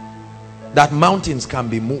that mountains can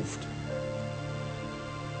be moved.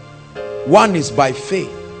 One is by faith.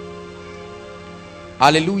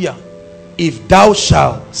 Hallelujah. If thou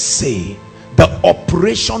shalt say, the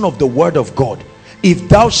operation of the word of God, if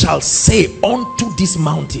thou shalt say unto this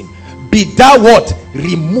mountain, be thou what?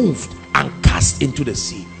 Removed and cast into the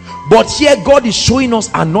sea. But here God is showing us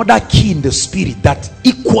another key in the spirit that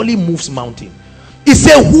equally moves mountain. He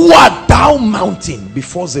said, who art thou, mountain?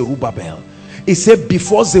 Before Zerubbabel. He said,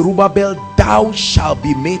 before Zerubbabel thou shalt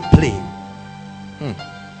be made plain.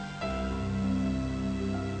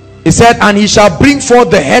 He said, and he shall bring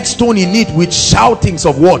forth the headstone in it with shoutings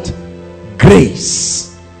of what?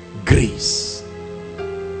 Grace. Grace.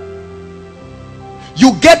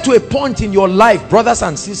 You get to a point in your life, brothers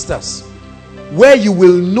and sisters, where you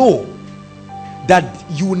will know that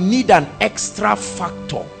you need an extra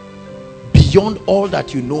factor beyond all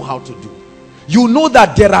that you know how to do. You know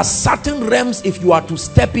that there are certain realms, if you are to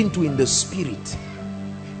step into in the spirit,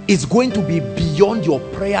 it's going to be beyond your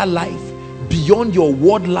prayer life, beyond your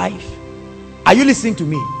word life. Are you listening to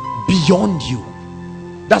me? Beyond you.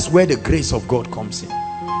 That's where the grace of God comes in.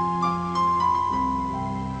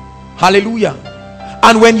 Hallelujah.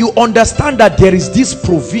 And when you understand that there is this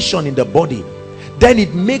provision in the body, then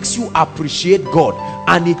it makes you appreciate God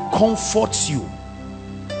and it comforts you.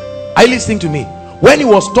 Are you listening to me? When he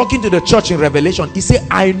was talking to the church in Revelation, he said,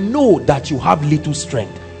 I know that you have little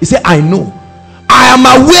strength. He said, I know. I am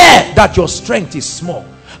aware that your strength is small.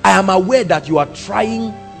 I am aware that you are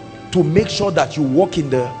trying to make sure that you walk in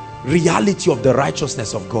the reality of the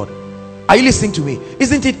righteousness of God. Are you listening to me?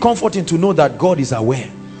 Isn't it comforting to know that God is aware?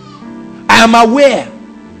 I am aware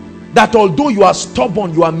that although you are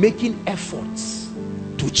stubborn, you are making efforts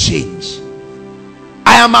to change.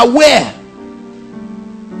 I am aware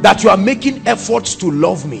that you are making efforts to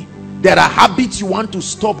love me. There are habits you want to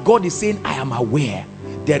stop. God is saying, I am aware.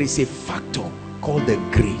 There is a factor called the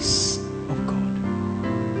grace of God.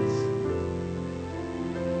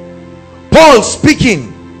 Paul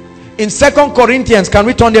speaking in 2 Corinthians, can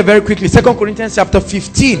we turn there very quickly? 2 Corinthians chapter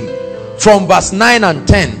 15 from verse 9 and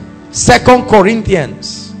 10. 2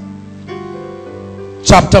 Corinthians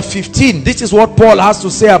chapter 15. This is what Paul has to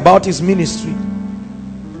say about his ministry.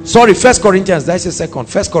 Sorry, 1 Corinthians, that's a second.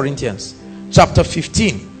 1 Corinthians chapter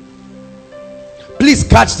 15. Please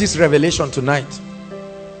catch this revelation tonight.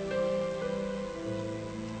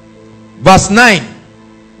 Verse 9.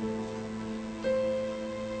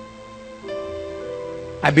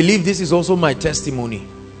 I believe this is also my testimony.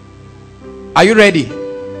 Are you ready?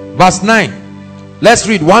 Verse 9. Let's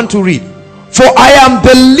read. 1 to read. For I am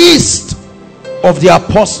the least of the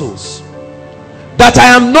apostles, that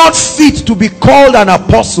I am not fit to be called an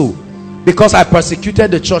apostle, because I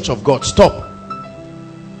persecuted the church of God. Stop.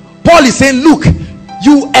 Paul is saying, look,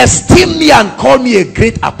 you esteem me and call me a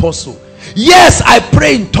great apostle. Yes, I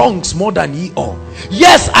pray in tongues more than ye all.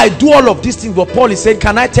 Yes, I do all of these things. But Paul is saying,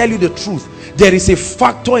 can I tell you the truth? There is a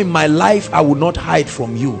factor in my life I will not hide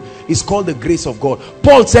from you. It's called the grace of God.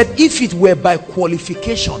 Paul said, if it were by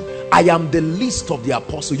qualification, I am the least of the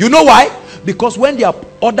apostles. You know why? Because when the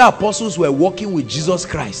other apostles were walking with Jesus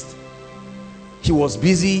Christ, he was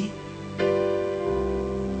busy.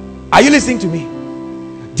 Are you listening to me?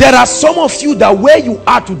 There are some of you that where you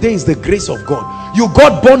are today is the grace of God. You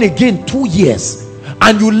got born again 2 years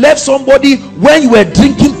and you left somebody when you were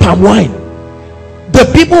drinking palm wine. The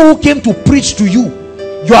people who came to preach to you,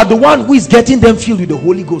 you are the one who is getting them filled with the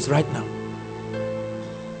Holy Ghost right now.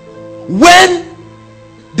 When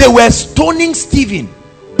they were stoning Stephen,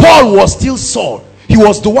 Paul was still Saul. He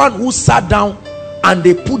was the one who sat down and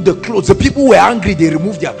they put the clothes. The people were angry, they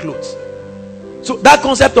removed their clothes. So that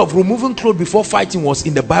concept of removing clothes before fighting was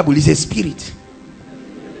in the Bible. It's a spirit.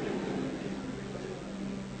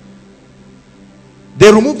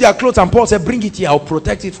 They removed their clothes and Paul said, bring it here, I'll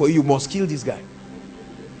protect it for you. You must kill this guy.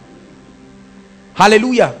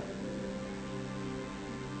 Hallelujah.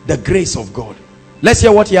 The grace of God. Let's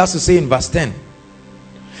hear what he has to say in verse 10.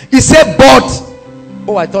 He said, but,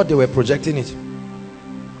 oh, I thought they were projecting it.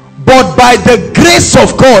 But by the grace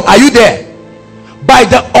of God, are you there? By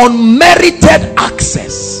the unmerited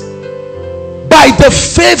access, by the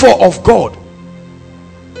favor of God,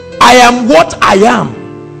 I am what I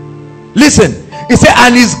am. Listen, he said,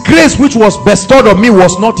 and his grace which was bestowed on me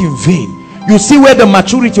was not in vain. You see where the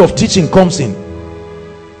maturity of teaching comes in.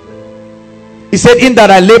 He said, in that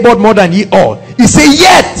I labored more than ye all. He said,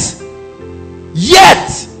 yet,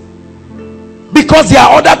 because there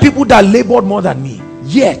are other people that labored more than me,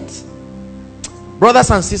 yet.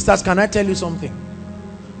 Brothers and sisters, can I tell you something?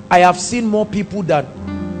 I have seen more people that,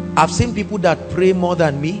 I've seen people that pray more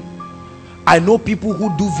than me. I know people who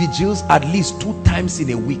do vigils at least 2 times in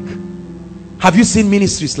a week. Have you seen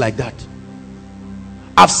ministries like that?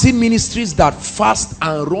 I've seen ministries that fast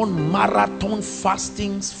and run marathon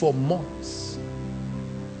fastings for months.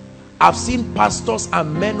 I've seen pastors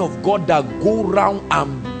and men of God that go around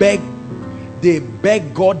and beg. They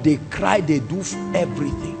beg God, they cry, they do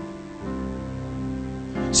everything.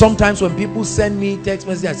 Sometimes when people send me text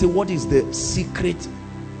messages, I say, what is the secret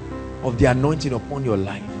of the anointing upon your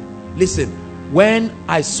life? Listen, when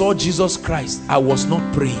I saw Jesus Christ, I was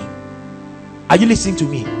not praying. Are you listening to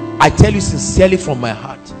me? I tell you sincerely from my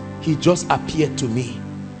heart, he just appeared to me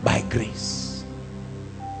by grace.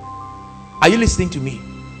 Are you listening to me?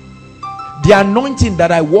 The anointing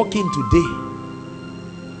that I walk in today,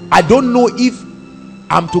 I don't know if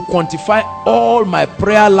I'm to quantify all my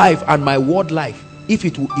prayer life and my word life, if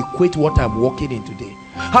it will equate what I'm walking in today.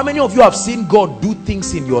 How many of you have seen God do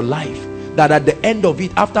things in your life that at the end of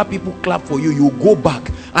it, after people clap for you, you go back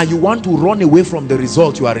and you want to run away from the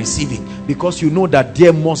result you are receiving, because you know that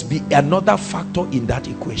there must be another factor in that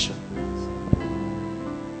equation?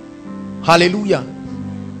 Hallelujah.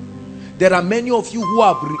 There are many of you who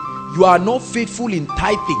you are not faithful in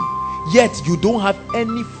tithing, yet you don't have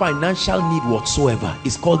any financial need whatsoever.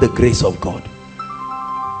 It's called the grace of God.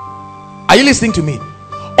 Are you listening to me?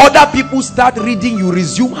 Other people start reading, you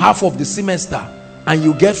resume half of the semester and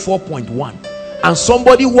you get 4.1. And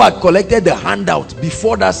somebody who had collected the handout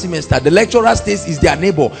before that semester, the lecturer says is their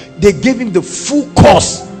neighbor, they gave him the full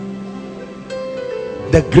course.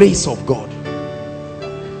 The grace of God.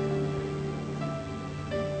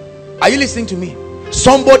 Are you listening to me?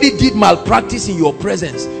 Somebody did malpractice in your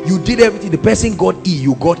presence, you did everything, the person got E,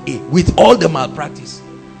 you got A, with all the malpractice.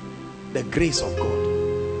 The grace of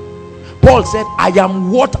God. Paul said, I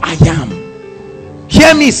am what I am.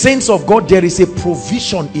 Hear me, saints of God, there is a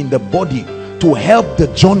provision in the body to help the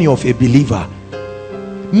journey of a believer,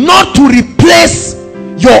 not to replace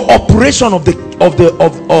your operation of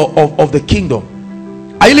the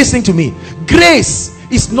kingdom. Are you listening to me? Grace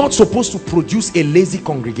is not supposed to produce a lazy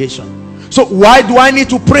congregation. So why do I need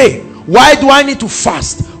to pray? Why do I need to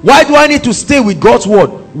fast? Why do I need to stay with God's word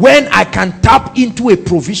when I can tap into a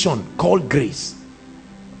provision called grace?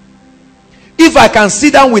 If I can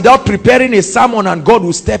sit down without preparing a sermon and God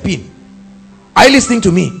will step in. Are you listening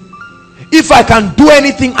to me? If I can do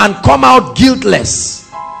anything and come out guiltless,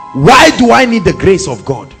 why do I need the grace of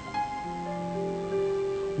God?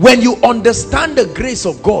 When you understand the grace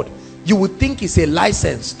of God, you would think it's a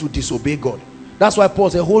license to disobey God. That's why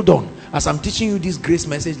Paul said, hold on, as I'm teaching you this grace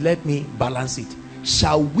message, let me balance it.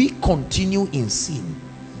 Shall we continue in sin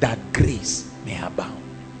that grace may abound?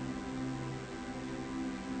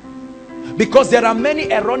 Because there are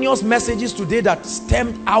many erroneous messages today that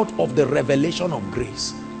stemmed out of the revelation of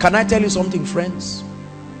grace. Can I tell you something, friends?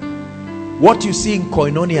 What you see in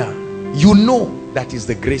Koinonia, you know that is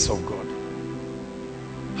the grace of God.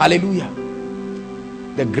 Hallelujah.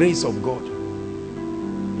 The grace of God.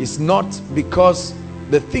 It's not because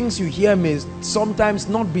the things you hear may sometimes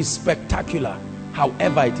not be spectacular.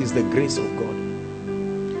 However, it is the grace of God.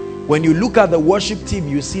 When you look at the worship team,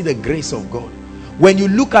 you see the grace of God. When you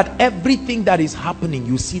look at everything that is happening,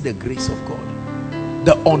 you see the grace of God.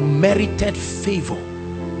 The unmerited favor,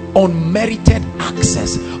 unmerited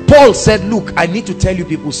access. Paul said, look, I need to tell you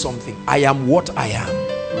people something. I am what I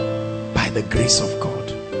am by the grace of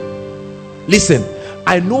God. Listen,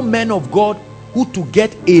 I know men of God who, to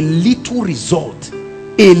get a little result,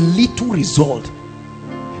 they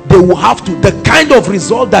will have to, the kind of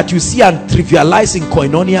result that you see and trivialize in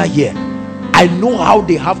Koinonia here, I know how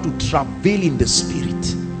they have to travail in the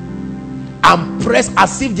spirit and press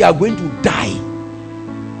as if they are going to die,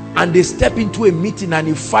 and they step into a meeting, and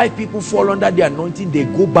if 5 people fall under the anointing, they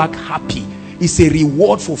go back happy. It's a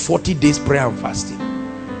reward for 40 days prayer and fasting.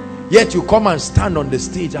 Yet you come and stand on the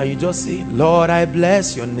stage and you just say, Lord, I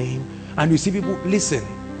bless your name. And you see people, listen,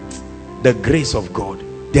 the grace of God,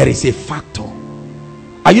 there is a factor.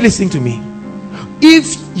 Are you listening to me?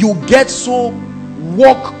 If you get so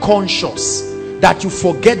work conscious that you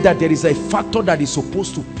forget that there is a factor that is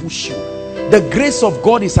supposed to push you, the grace of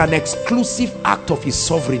God is an exclusive act of his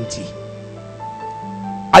sovereignty.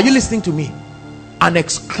 Are you listening to me? An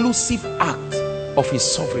exclusive act of his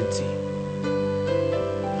sovereignty.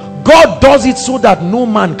 God does it so that no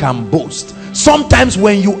man can boast. Sometimes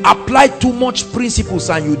when you apply too much principles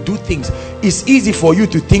and you do things, it's easy for you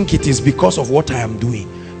to think it is because of what I am doing.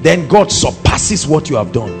 Then God surpasses what you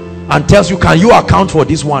have done and tells you, can you account for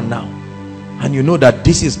this one now? And you know that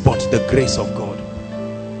this is but the grace of God.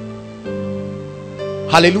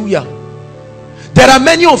 Hallelujah. There are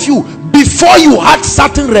many of you, before you had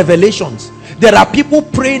certain revelations, there are people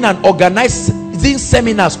praying and organizing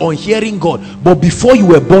seminars on hearing God, but before you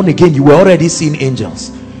were born again, you were already seeing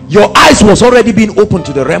angels. Your eyes was already being opened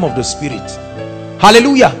to the realm of the spirit.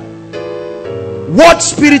 Hallelujah. What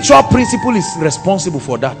spiritual principle is responsible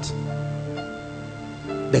for that?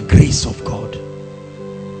 The grace of God.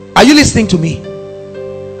 Are you listening to me?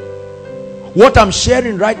 What I'm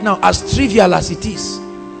sharing right now, as trivial as it is,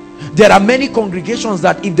 there are many congregations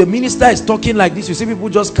that if the minister is talking like this, you see people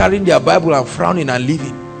just carrying their Bible and frowning and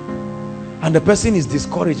leaving, and the person is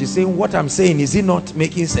discouraged. He's saying, what I'm saying, is it not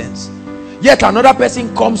making sense? Yet another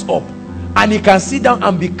person comes up and he can sit down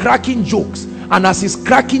and be cracking jokes, and as he's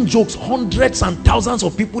cracking jokes, hundreds and thousands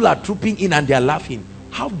of people are trooping in and they're laughing.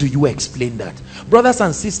 How do you explain that? Brothers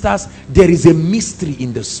and sisters, there is a mystery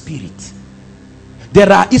in the spirit.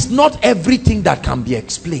 It's not everything that can be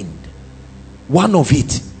explained. One of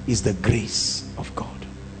it is the grace of God.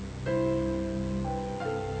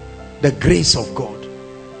 The grace of God.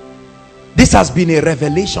 This has been a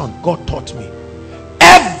revelation God taught me.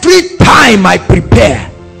 Every time I prepare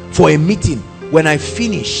for a meeting, when I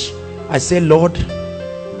finish, I say, Lord,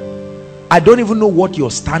 I don't even know what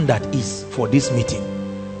your standard is for this meeting.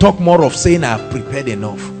 Talk more of saying I have prepared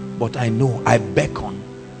enough, but I know, I beckon.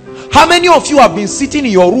 How many of you have been sitting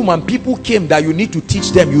in your room and people came that you need to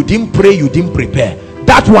teach them? You didn't pray, you didn't prepare.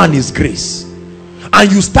 That one is grace.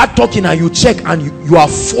 And you start talking and you check and you are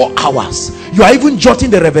 4 hours. You are even jotting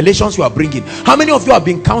the revelations you are bringing. How many of you have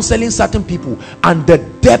been counseling certain people, and the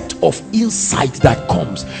depth of insight that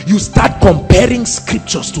comes, you start comparing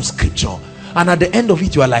scriptures to scripture, and at the end of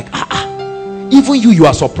it you are like, even you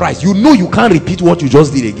are surprised. You know you can't repeat what you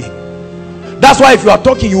just did again. That's why if you are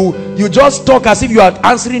talking, you just talk as if you are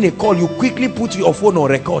answering a call. You quickly put your phone on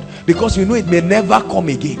record because you know it may never come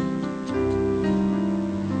again.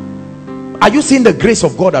 Are you seeing the grace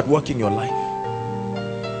of God at work in your life?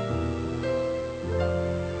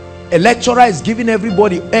 A lecturer is giving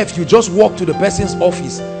everybody F. You just walk to the person's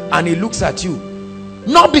office and he looks at you,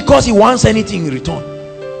 not because he wants anything in return.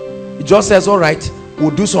 He just says, all right,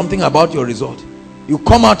 we'll do something about your result. You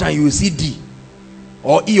come out and you will see D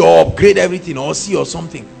or E, or upgrade everything, or C or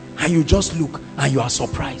something, and you just look and you are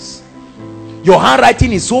surprised. Your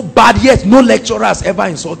handwriting is so bad, yet no lecturer has ever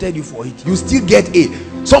insulted you for it. You still get A.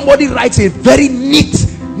 Somebody writes a very neat,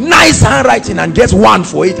 nice handwriting and gets 1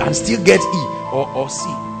 for it and still gets E or C.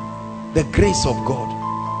 The grace of God.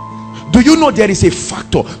 Do you know there is a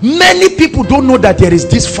factor? Many people don't know that there is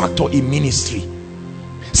this factor in ministry.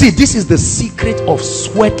 See, this is the secret of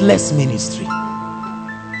sweatless ministry.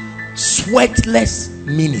 Sweatless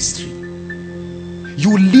ministry.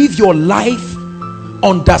 You live your life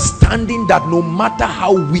understanding that no matter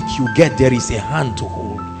how weak you get, there is a hand to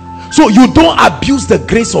hold. So you don't abuse the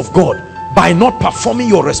grace of God by not performing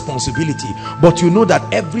your responsibility, but you know that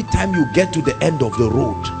every time you get to the end of the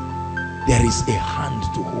road, there is a hand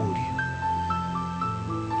to hold you.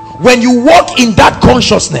 When you walk in that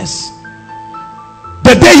consciousness,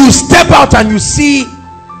 the day you step out and you see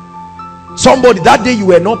somebody, that day you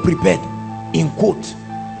were not prepared, in quote,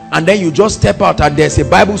 and then you just step out and there's a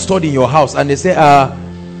Bible study in your house and they say,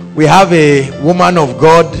 we have a woman of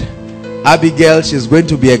God, Abigail, she's going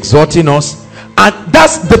to be exhorting us, and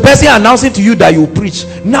that's the person announcing to you that you preach.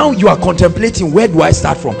 Now you are contemplating, where do I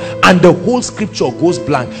start from? And the whole scripture goes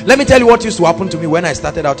blank. Let me tell you what used to happen to me when I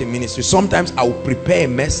started out in ministry. Sometimes I would prepare a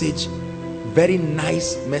message, very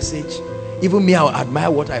nice message. Even me, I would admire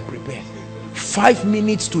what I prepared. 5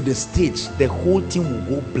 minutes to the stage, the whole thing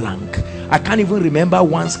will go blank. I can't even remember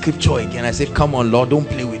one scripture again. I said, come on Lord, don't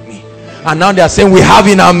play with me. And now they are saying, we have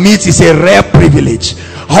in our midst, is a rare privilege,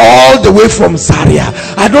 all the way from Zaria.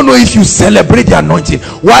 I don't know if you celebrate the anointing.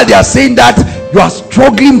 While they are saying that, you are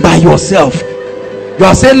struggling by yourself. You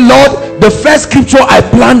are saying, Lord, the first scripture I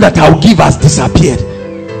planned that I'll give has disappeared.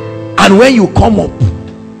 And when you come up,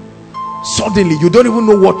 suddenly you don't even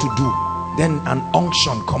know what to do. Then an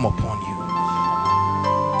unction come upon you.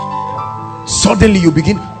 Suddenly you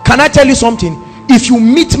begin. Can I tell you something? If you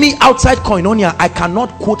meet me outside Koinonia, I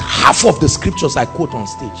cannot quote half of the scriptures I quote on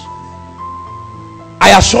stage.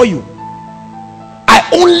 I assure you, I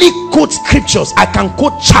only quote scriptures. I can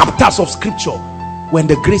quote chapters of scripture when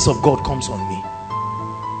the grace of God comes on me.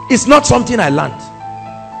 It's not something I learned.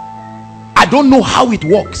 I don't know how it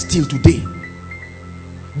works till today.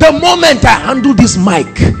 The moment I handle this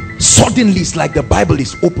mic, suddenly it's like the Bible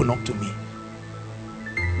is open up to me.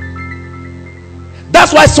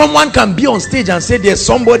 That's why someone can be on stage and say, there's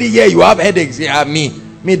somebody here, you have headaches. Yeah, me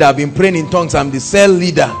that have been praying in tongues, I'm the cell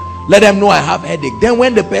leader. Let them know I have headache. Then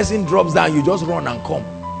when the person drops down, you just run and come.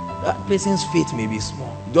 That person's faith may be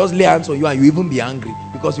small. Just lay hands on you and you even be angry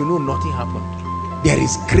because you know nothing happened. There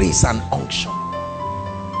is grace and unction.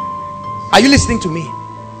 Are you listening to me?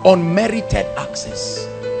 Unmerited access.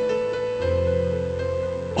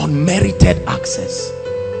 Unmerited access.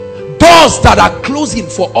 Doors that are closing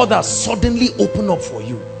for others suddenly open up for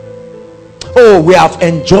you. Oh, we have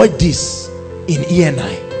enjoyed this in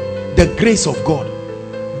ENI. The grace of God.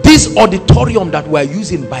 This auditorium that we are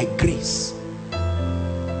using by grace,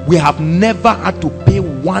 we have never had to pay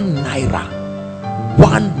 1 naira.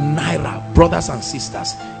 1 naira, brothers and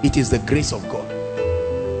sisters. It is the grace of God.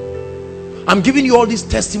 I'm giving you all these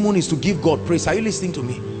testimonies to give God praise. Are you listening to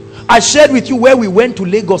me? I shared with you where we went to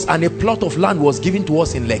Lagos and a plot of land was given to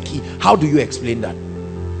us in Lekki. How do you explain that?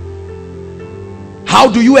 How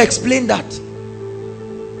do you explain that?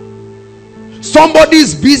 Somebody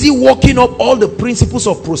is busy working up all the principles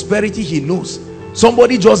of prosperity he knows.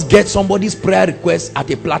 Somebody just gets somebody's prayer request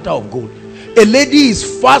at a platter of gold. A lady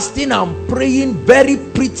is fasting and praying, very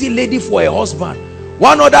pretty lady, for a husband.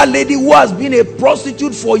 One other lady who has been a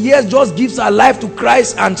prostitute for years just gives her life to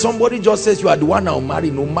Christ, and somebody just says, you are the one I'll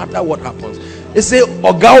marry no matter what happens. They say,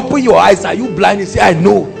 Oga, open your eyes. Are you blind? You say, I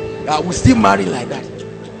know. I will still marry like that.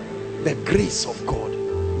 The grace of God.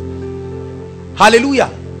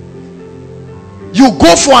 Hallelujah. You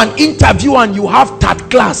go for an interview and you have third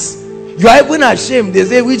class. You are even ashamed. They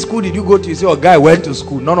say, which school did you go to? You say, oh, guy, I went to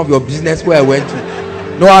school. None of your business where I went to.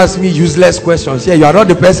 Don't ask me useless questions. Yeah, you are not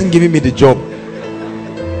the person giving me the job.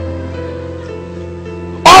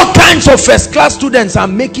 All kinds of first class students are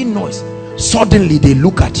making noise. Suddenly they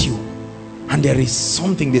look at you and there is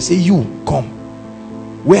something. They say, you come.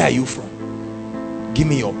 Where are you from? Give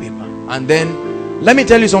me your paper. And then let me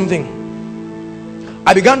tell you something.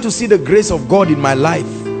 I began to see the grace of God in my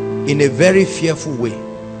life in a very fearful way.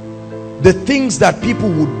 The things that people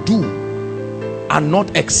would do and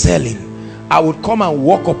not excelling, I would come and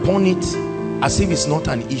walk upon it as if it's not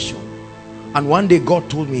an issue. And one day God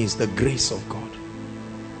told me it's the grace of God.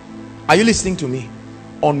 Are you listening to me?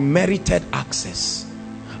 Unmerited access.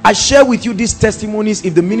 I share with you these testimonies.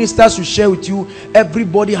 If the ministers should share with you,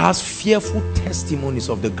 everybody has fearful testimonies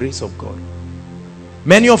of the grace of God.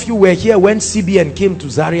 Many of you were here when CBN came to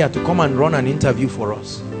Zaria to come and run an interview for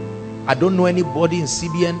us. I don't know anybody in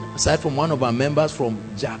CBN aside from one of our members from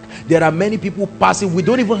Jack. There are many people passing. We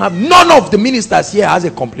don't even have, none of the ministers here has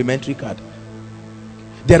a complimentary card.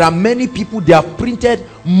 There are many people, they have printed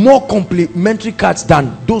more complimentary cards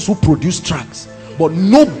than those who produce tracts, but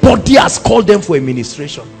nobody has called them for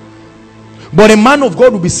administration. But a man of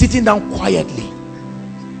God will be sitting down quietly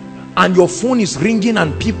and your phone is ringing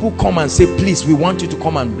and people come and say, please, we want you to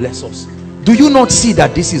come and bless us. Do you not see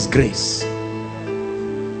that this is grace?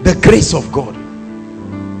 The grace of God.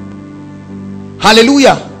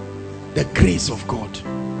 Hallelujah. The grace of God.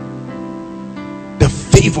 The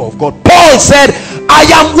favor of God. Paul said, I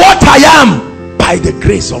am what I am by the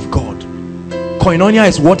grace of God. Koinonia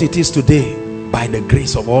is what it is today by the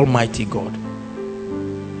grace of Almighty God.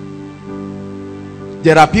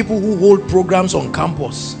 There are people who hold programs on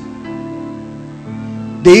campus.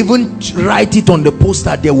 They even write it on the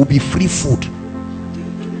poster, there will be free food.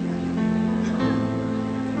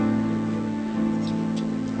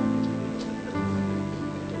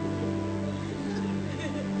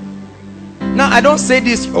 Now, I don't say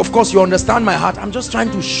this, of course you understand my heart. I'm just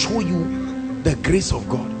trying to show you the grace of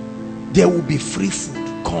God. There will be free food.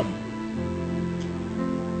 Come.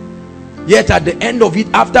 Yet at the end of it,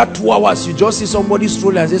 after 2 hours, you just see somebody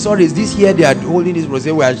strolling and say, sorry, is this here? They are holding this.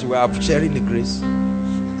 We are sharing the grace.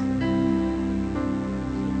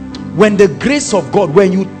 When the grace of God,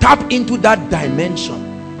 when you tap into that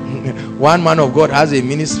dimension, one man of God has a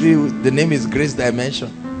ministry, the name is Grace Dimension.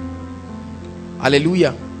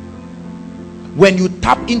 Hallelujah. When you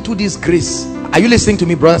tap into this grace, are you listening to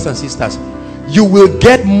me, brothers and sisters? You will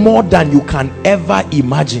get more than you can ever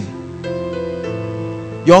imagine.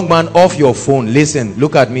 Young man, off your phone. Listen,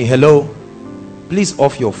 look at me. Hello, please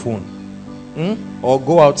off your phone, or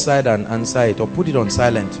go outside and answer it, or put it on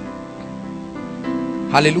silent.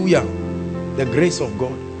 Hallelujah. The grace of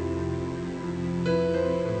God.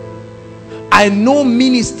 I know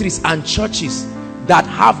ministries and churches that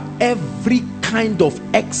have every kind of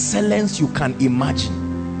excellence you can imagine.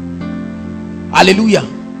 Hallelujah.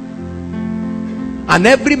 And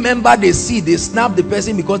every member they see, they snap the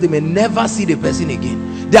person because they may never see the person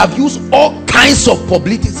again. They have used all kinds of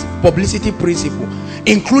publicity principle,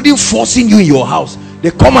 including forcing you in your house.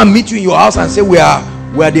 They come and meet you in your house and say, we are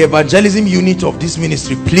the evangelism unit of this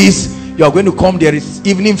ministry. Please, you are going to come. There is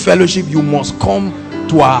evening fellowship. You must come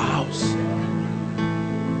to our house.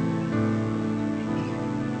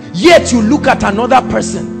 Yet you look at another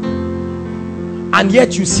person and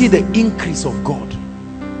yet you see the increase of God.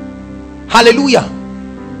 Hallelujah.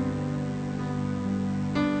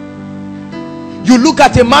 You look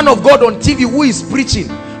at a man of God on TV who is preaching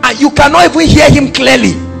and you cannot even hear him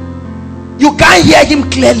clearly. You can't hear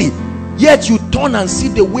him clearly. Yet you turn and see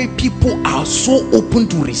the way people are so open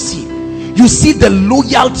to receive. You see the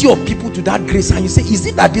loyalty of people to that grace and you say, is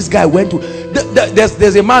it that this guy went to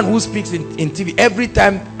there's a man who speaks in TV every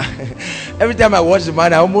time I watch the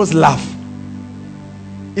man, I almost laugh.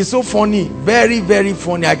 It's so funny, very, very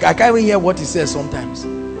funny. I can't even hear what he says sometimes.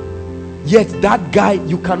 Yet that guy,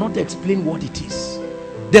 you cannot explain what it is.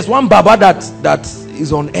 There's one Baba that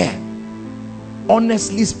is on air.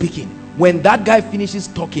 Honestly speaking, when that guy finishes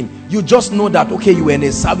talking, you just know that, okay, you were in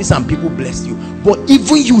a service and people blessed you. But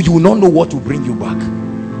even you will not know what will bring you back.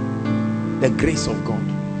 The grace of God.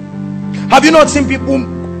 Have you not seen people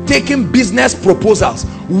taking business proposals,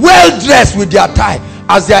 well dressed with their tie?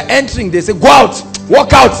 As they are entering, they say, go out,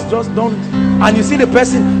 walk out, just don't. And you see the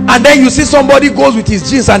person, and then you see somebody goes with his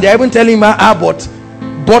jeans and they're even telling him, but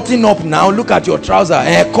button up now, look at your trouser,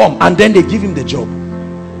 come, and then they give him the job.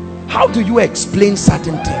 How do you explain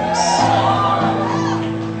certain things?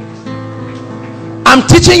 I'm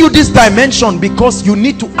teaching you this dimension because you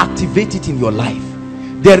need to activate it in your life.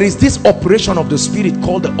 There is this operation of the Spirit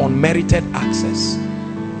called the unmerited access.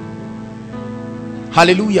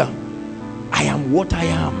 Hallelujah. I am what I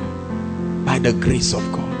am by the grace of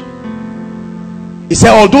God. He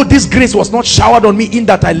said, although this grace was not showered on me in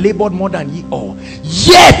that I labored more than ye all,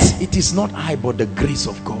 yet it is not I but the grace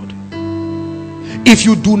of God. If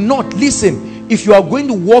you do not listen, if you are going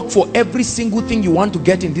to work for every single thing you want to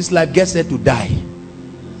get in this life, get set to die.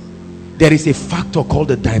 There is a factor called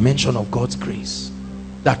the dimension of God's grace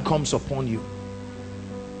that comes upon you.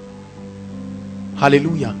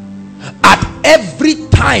 Hallelujah. At every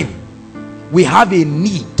time we have a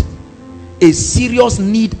need, a serious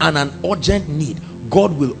need and an urgent need,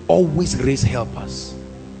 God will always raise helpers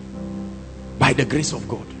by the grace of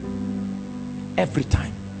God. Every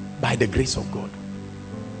time, by the grace of God.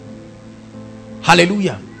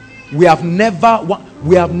 Hallelujah. I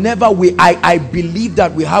believe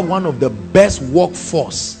that we have one of the best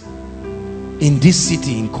workforce in this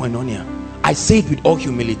city, in Koinonia. I say it with all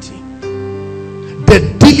humility. the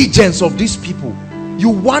diligence of these people, you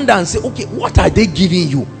wonder and say, okay, what are they giving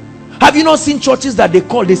you? Have you not seen churches that they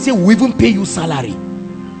call, they say, we even pay you salary,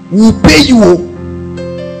 we'll pay you.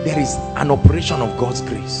 There is an operation of God's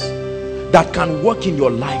grace that can work in your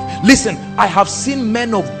life. Listen, I have seen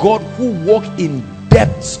men of God who walk in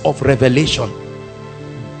depths of revelation,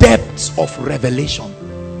 depths of revelation,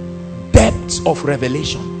 depths of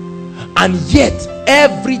revelation, and yet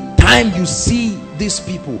every time you see these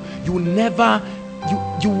people, you never,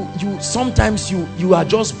 sometimes you are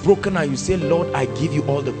just broken and you say, Lord, I give you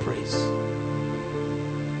all the praise.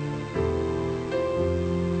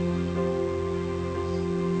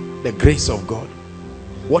 The grace of God,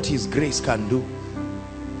 what his grace can do.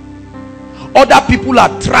 Other people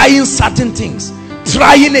are trying certain things,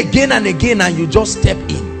 trying again and again, and you just step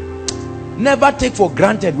in. Never take for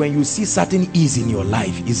granted when you see certain ease in your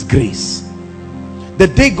life is grace. The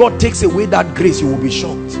day God takes away that grace, you will be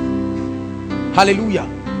shocked. Hallelujah.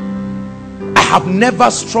 I have never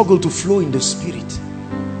struggled to flow in the spirit.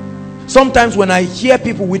 Sometimes when I hear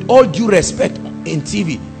people, with all due respect, in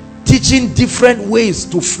TV teaching different ways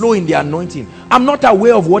to flow in the anointing, I'm not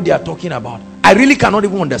aware of what they are talking about. I really cannot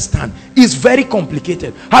even understand. It's very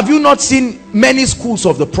complicated. Have you not seen many schools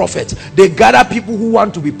of the prophets? They gather people who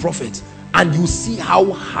want to be prophets, and you see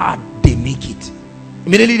how hard they make it.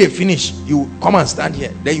 Immediately they finish, you come and stand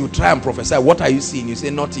here, then you try and prophesy. What are you seeing? You say,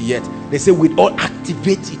 not yet. They say, with all,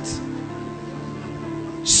 activate it.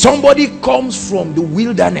 Somebody comes from the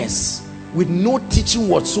wilderness with no teaching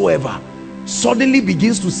whatsoever, suddenly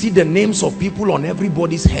begins to see the names of people on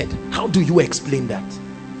everybody's head. How do you explain that?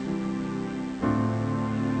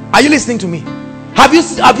 Are you listening to me? Have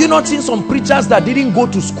you not seen some preachers that didn't go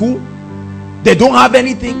to school? They don't have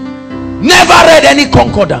anything, never read any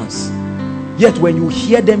concordance, yet when you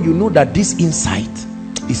hear them, you know that this insight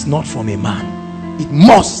is not from a man. It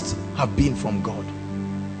must have been from God.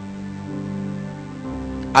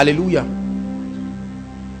 Hallelujah.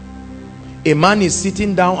 A man is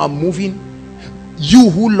sitting down and moving.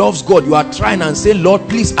 You who loves God, you are trying and say, Lord,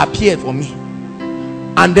 please appear for me.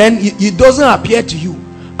 And then it doesn't appear to you.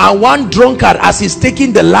 And one drunkard, as he's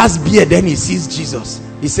taking the last beer, then he sees Jesus.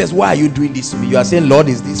 He says, why are you doing this to me? You are saying, Lord,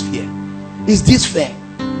 is this fair? Is this fair?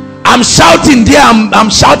 I'm shouting there, I'm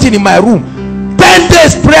shouting in my room. 10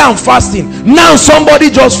 days prayer and fasting. Now somebody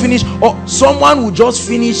just finished, or someone who just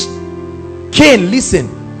finished. Cain, listen,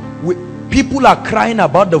 people are crying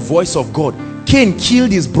about the voice of God. Cain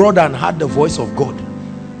killed his brother and had the voice of God.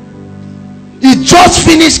 He just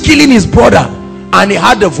finished killing his brother and he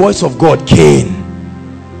had the voice of God. Cain,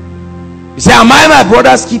 you say, am I my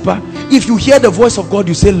brother's keeper? If you hear the voice of God,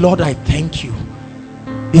 you say, Lord, I thank you.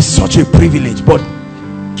 It's such a privilege. But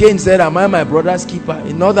Cain said, am I my brother's keeper?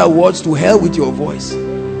 In other words, to hell with your voice.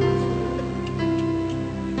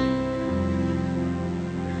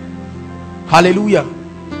 Hallelujah.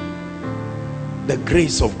 The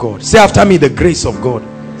grace of God. Say after me, the grace of God.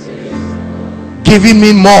 Giving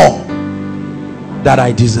me more that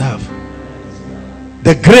I deserve.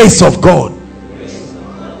 The grace of God.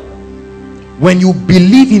 When you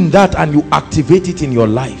believe in that and you activate it in your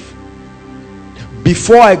life.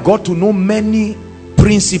 Before I got to know many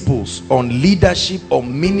principles on leadership,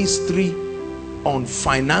 on ministry, on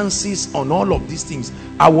finances, on all of these things,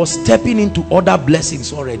 I was stepping into other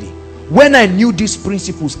blessings already. When I knew these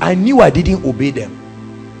principles, I knew I didn't obey them.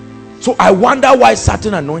 So I wonder why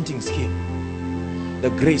certain anointings came. The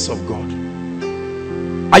grace of God.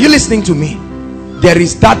 Are you listening to me? There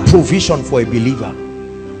is that provision for a believer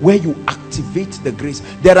where you activate the grace.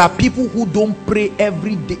 There are people who don't pray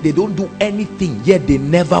every day. They don't do anything, yet they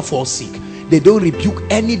never fall sick. They don't rebuke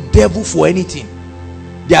any devil for anything.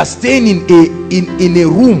 They are staying in a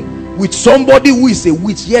room with somebody who is a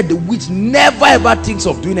witch, yet the witch never ever thinks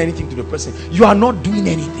of doing anything to the person. You are not doing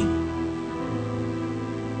anything.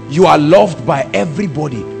 You are loved by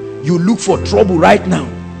everybody. You look for trouble right now.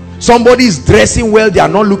 Somebody is dressing well, they are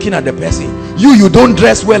not looking at the person. You don't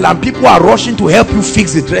dress well and people are rushing to help you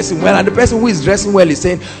fix the dressing well, and the person who is dressing well is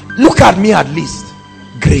saying, look at me at least.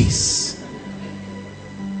 Grace.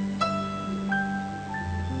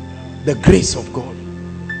 The grace of God.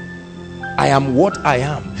 I am what I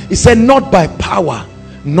am. He said, not by power,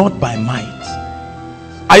 not by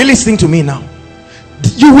might. Are you listening to me now?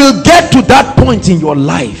 You will get to that point in your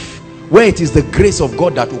life where it is the grace of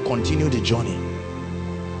God that will continue the journey.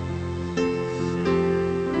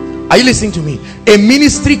 Are you listening to me? A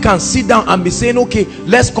ministry can sit down and be saying, okay,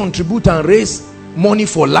 let's contribute and raise money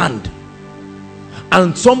for land.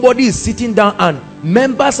 And somebody is sitting down and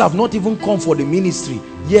members have not even come for the ministry,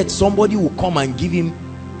 yet somebody will come and give him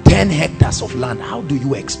 10 hectares of land. How do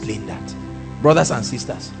you explain that, brothers and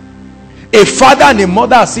sisters? A father and a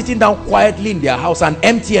mother are sitting down quietly in their house, and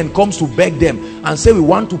MTN comes to beg them and say, we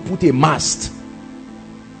want to put a mast.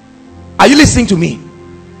 Are you listening to me?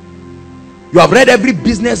 You have read every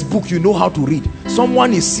business book you know how to read.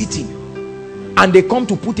 Someone is sitting and they come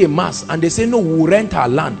to put a mast and they say, no, we'll rent our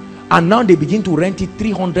land. And now they begin to rent it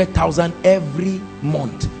 300,000 every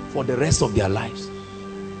month for the rest of their lives.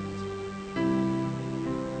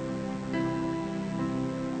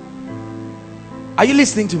 Are you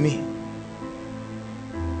listening to me?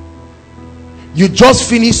 You just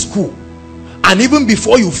finished school, and even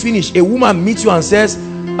before you finish, a woman meets you and says,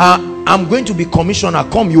 I'm going to be commissioner,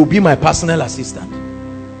 come, you'll be my personal assistant.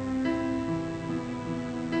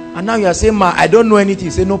 And now you are saying, ma, I don't know anything.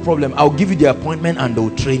 You say, no problem, I'll give you the appointment and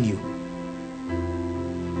they'll train you.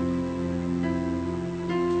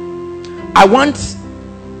 I want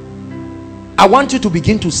you to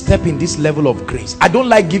begin to step in this level of grace. I don't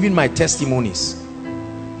like giving my testimonies,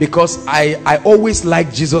 because I always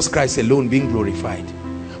like Jesus Christ alone being glorified.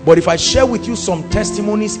 But if I share with you some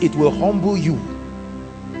testimonies, it will humble you.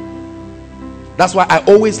 That's why I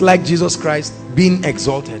always like Jesus Christ being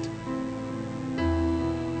exalted.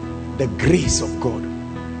 The grace of God.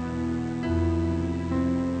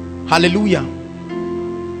 Hallelujah.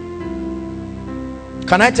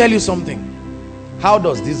 Can I tell you something? How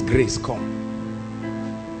does this grace come?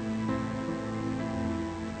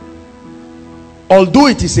 Although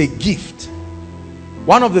it is a gift,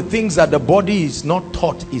 one of the things that the body is not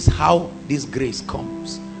taught is how this grace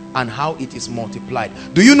comes and how it is multiplied.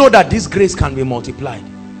 Do you know that this grace can be multiplied?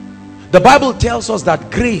 The Bible tells us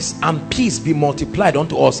that grace and peace be multiplied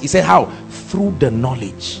unto us. He said how? Through the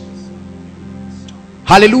knowledge.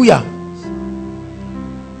 Hallelujah.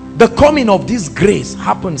 The coming of this grace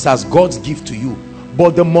happens as God's gift to you,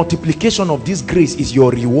 but the multiplication of this grace is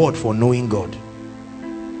your reward for knowing God.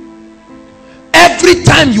 Every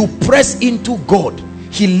time you press into God,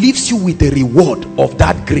 he leaves you with the reward of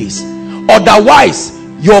that grace. Otherwise,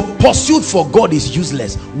 your pursuit for God is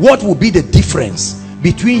useless. What will be the difference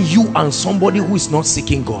between you and somebody who is not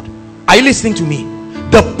seeking God? Are you listening to me?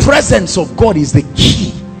 The presence of God is the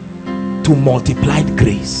key to multiplied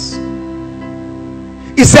grace.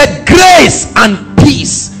 He said, grace and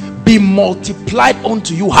peace be multiplied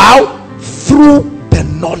unto you. How? Through the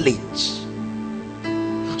knowledge.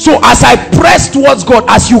 So as I press towards God,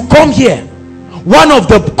 as you come here, one of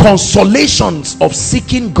the consolations of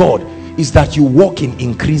seeking God is that you walk in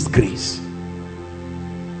increased grace.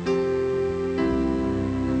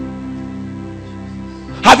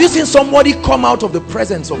 Have you seen somebody come out of the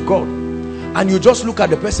presence of God and you just look at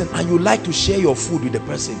the person and you like to share your food with the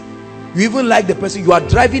person? You even like the person, you are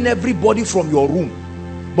driving everybody from your room,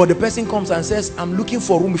 but the person comes and says, I'm looking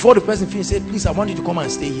for a room. Before the person finishes, say, please, I want you to come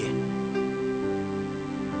and stay here.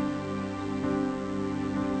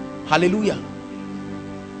 Hallelujah.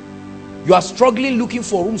 You are struggling looking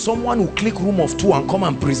for a room. Someone will click room of 2 and come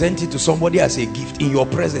and present it to somebody as a gift in your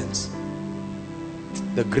presence.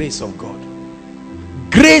 The grace of God.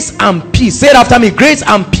 Grace and peace. Say it after me. Grace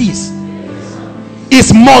and peace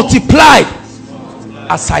is multiplied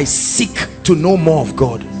as I seek to know more of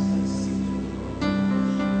God.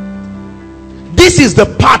 This is the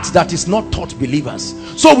part that is not taught believers.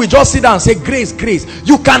 So we just sit down and say grace, grace.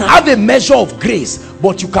 You can have a measure of grace,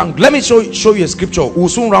 but you can, let me show you a scripture. We'll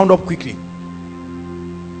soon round up quickly.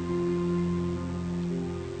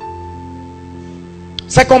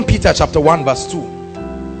 Second Peter chapter 1 verse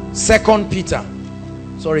 2. Second Peter.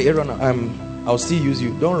 Sorry, Aaron, I'll still use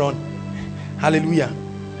you. Don't run. Hallelujah.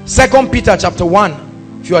 Second Peter chapter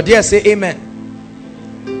 1. If you are there, say amen.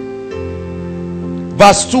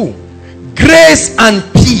 Verse 2. Grace and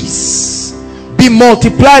peace be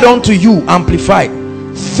multiplied unto you, amplified,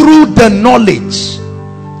 through the knowledge.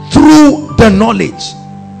 Through the knowledge.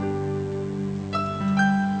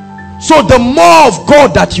 So the more of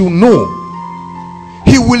God that you know,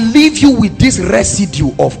 he will leave you with this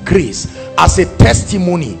residue of grace as a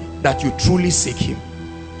testimony that you truly seek him.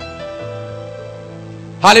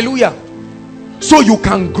 Hallelujah. So you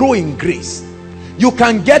can grow in grace. You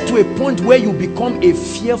can get to a point where you become a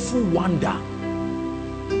fearful wonder.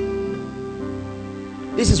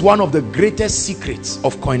 This is one of the greatest secrets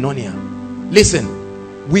of koinonia. Listen,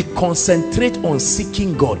 we concentrate on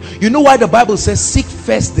seeking God. You know why the Bible says seek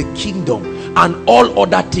first the kingdom and all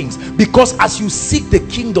other things? Because as you seek the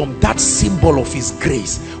kingdom, that symbol of his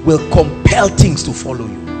grace will compel things to follow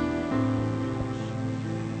you.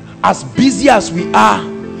 As busy as we are,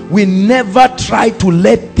 we never try to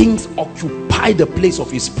let things occupy the place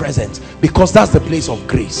of his presence, because that's the place of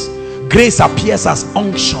grace. Grace appears as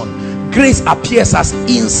unction. Grace appears as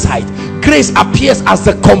insight. Grace appears as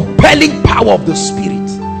the compelling power of the Spirit.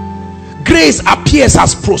 Grace appears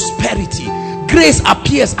as prosperity. Grace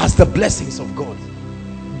appears as the blessings of God.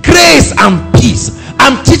 Grace and peace.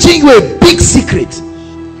 I'm teaching you a big secret.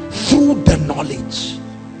 Through the knowledge,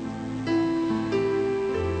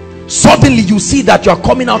 suddenly you see that you are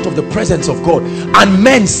coming out of the presence of God, and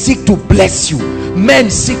men seek to bless you. Men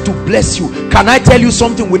seek to bless you. Can I tell you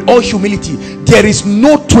something with all humility? There is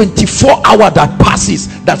no 24-hour that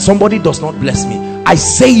passes that somebody does not bless me. I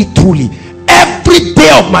say it truly. Every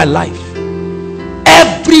day of my life,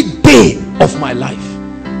 every day of my life,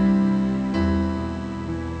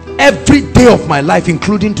 every day of my life,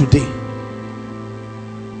 including today,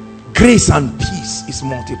 grace and peace is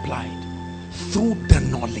multiplied through the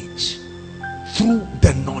knowledge, through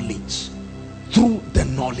the knowledge, through the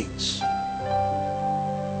knowledge.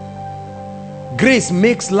 Grace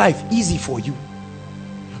makes life easy for you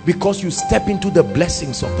because you step into the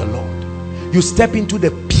blessings of the Lord. You step into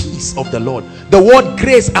the peace of the Lord. The word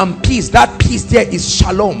grace and peace, that peace there is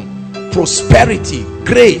shalom, prosperity,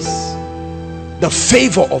 grace, the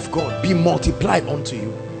favor of God be multiplied unto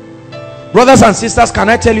you. Brothers and sisters, can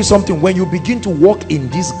I tell you something? When you begin to walk in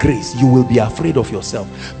this grace, you will be afraid of yourself,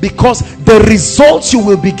 because the results you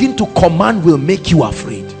will begin to command will make you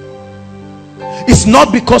afraid. It's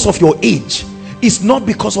not because of your age. It's not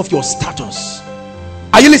because of your status.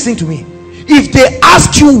 Are you listening to me? If they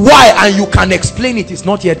ask you why and you can explain it, it's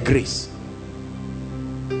not yet grace.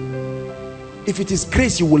 If it is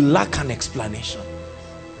grace, you will lack an explanation.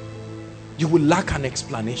 You will lack an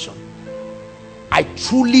explanation. I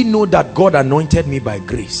truly know that God anointed me by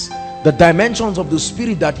grace. The dimensions of the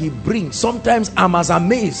Spirit that He brings, sometimes I'm as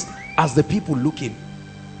amazed as the people looking.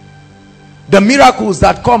 The miracles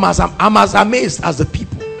that come, I'm as amazed as the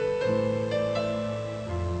people.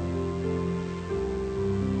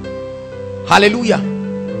 Hallelujah.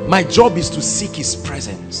 My job is to seek His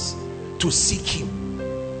presence, to seek Him.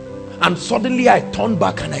 And suddenly I turn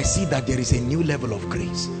back and I see that there is a new level of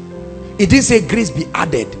grace. It didn't say grace be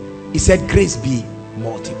added. He said grace be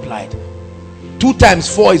multiplied. 2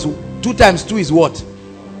 times 4 is 2 times 2 is what?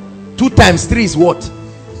 2 times 3 is what?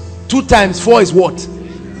 2 times 4 is what?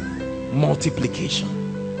 Multiplication.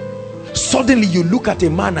 Suddenly you look at a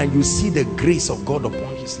man and you see the grace of God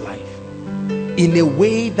upon his life in a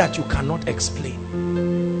way that you cannot explain.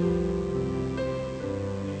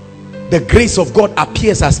 The grace of God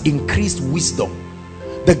appears as increased wisdom.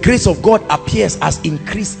 The grace of God appears as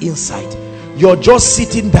increased insight. You're just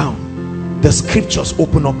sitting down, the scriptures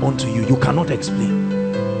open up unto you. You cannot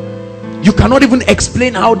explain. You cannot even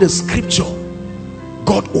explain how the scripture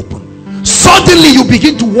God opened. Suddenly you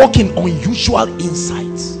begin to walk in unusual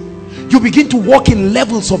insights. You begin to walk in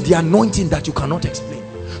levels of the anointing that you cannot explain.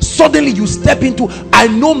 Suddenly you step into, I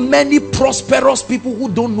know many prosperous people who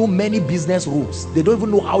don't know many business rules. They don't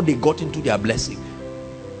even know how they got into their blessing.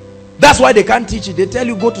 That's why they can't teach it. They tell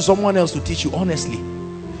you go to someone else to teach you. Honestly,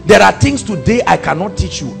 there are things today I cannot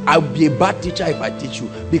teach you. I'll be a bad teacher if I teach you,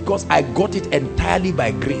 because I got it entirely by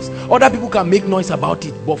grace. Other people can make noise about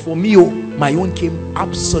it, but for me, my own came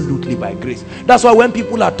absolutely by grace. That's why when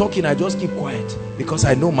people are talking, I just keep quiet, because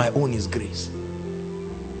I know my own is grace.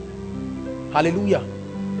 Hallelujah.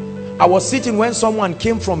 I was sitting when someone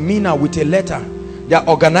came from Mina with a letter. They are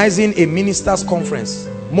organizing a ministers conference.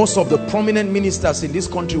 Most of the prominent ministers in this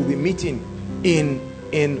country will be meeting in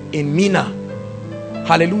Mina.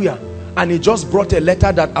 Hallelujah. And he just brought a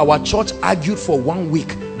letter that our church argued for 1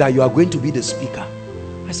 week that you are going to be the speaker.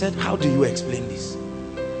 I said, how do you explain this?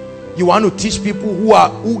 You want to teach people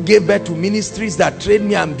who gave birth to ministries that trained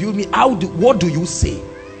me and built me? What do you say?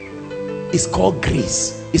 It's called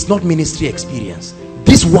grace. It's not ministry experience.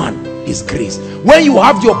 This one is grace. When you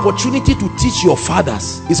have the opportunity to teach your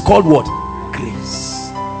fathers, it's called what? Grace.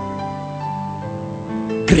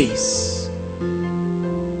 Grace.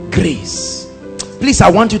 Grace. Please, I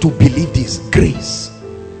want you to believe this. Grace.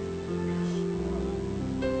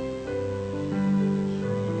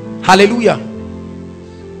 Hallelujah.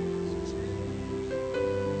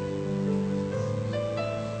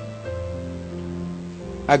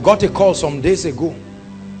 I got a call some days ago,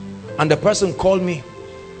 and the person called me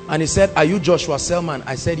and he said, are you Joshua Selman?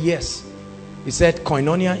 I said, yes. He said,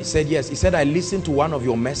 Koinonia? He said, yes. He said, I listened to one of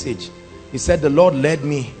your message. He said, the Lord led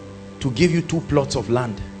me to give you 2 plots of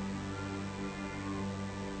land.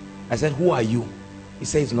 I said, who are you? He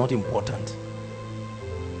said, it's not important.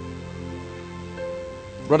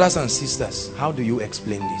 Brothers and sisters, how do you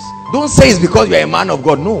explain this? Don't say it's because you're a man of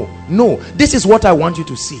God. No, no. This is what I want you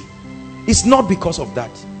to see. It's not because of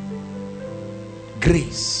that.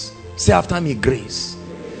 Grace. Say after me, grace.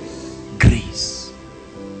 Grace.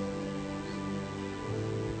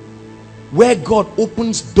 Where God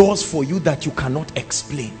opens doors for you that you cannot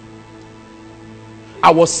explain.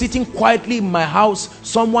 I was sitting quietly in my house.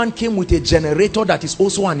 Someone came with a generator that is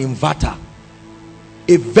also an inverter,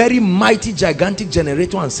 a very mighty, gigantic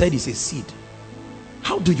generator, and said it's a seed.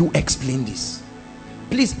 How do you explain this?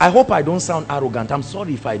 Please, I hope I don't sound arrogant. I'm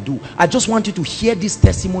sorry if I do. I just want you to hear these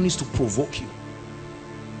testimonies to provoke you,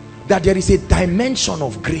 that there is a dimension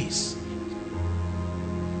of grace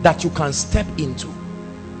that you can step into.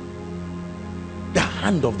 The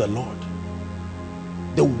hand of the Lord,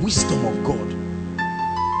 the wisdom of God,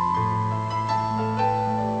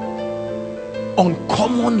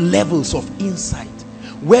 uncommon levels of insight,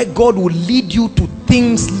 where God will lead you to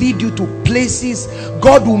things, lead you to places.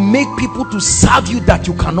 God will make people to serve you that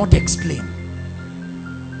you cannot explain.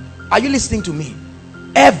 Are you listening to me?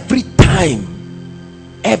 Every time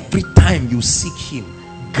you seek him,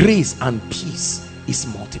 grace and peace is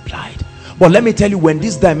multiplied. But let me tell you, when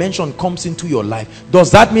this dimension comes into your life, does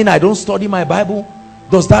that mean I don't study my Bible?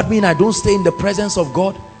 Does that mean I don't stay in the presence of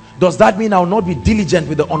God? Does that mean I will not be diligent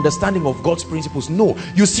with the understanding of God's principles? No.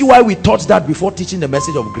 You see why we taught that before teaching the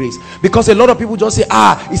message of grace? Because a lot of people just say,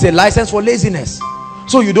 it's a license for laziness.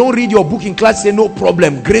 So you don't read your book in class, say no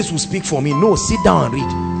problem, grace will speak for me. No, sit down and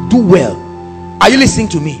read. Do well. Are you listening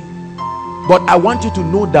to me? But I want you to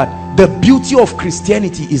know that the beauty of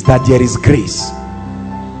Christianity is that there is grace.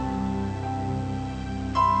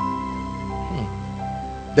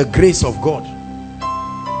 The grace of God,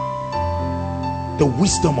 the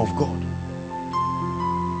wisdom of God.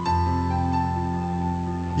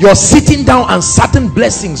 You're sitting down and certain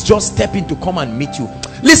blessings just step in to come and meet you.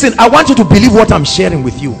 Listen, I want you to believe what I'm sharing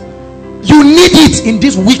with you. You need it in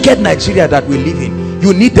this wicked Nigeria that we live in.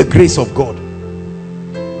 You need the grace of God.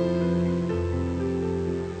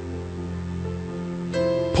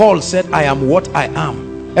 Paul said, I am what I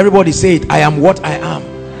am. Everybody say it. I am what I am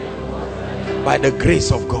by the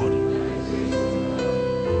grace of God.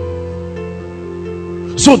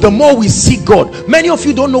 So the more we seek God, many of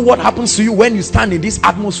you don't know what happens to you when you stand in this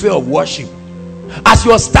atmosphere of worship. As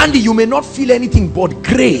you are standing, you may not feel anything, but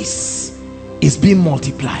grace is being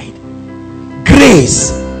multiplied.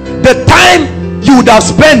 Grace, the time you would have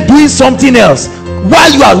spent doing something else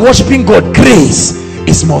while you are worshiping God, grace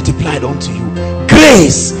is multiplied unto you.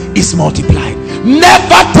 Grace is multiplied.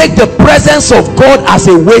 Never take the presence of God as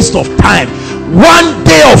a waste of time. One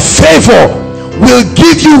day of favor will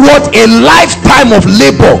give you what a lifetime of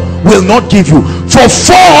labor will not give you. For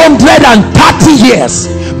 430 years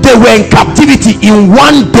they were in captivity. In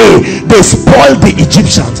one day they spoiled the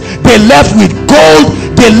Egyptians. They left with gold,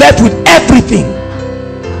 they left with everything.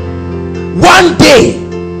 One day.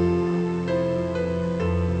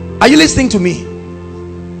 Are you listening to me?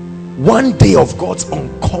 One day of God's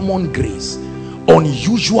uncommon grace,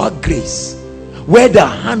 unusual grace, where the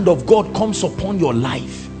hand of God comes upon your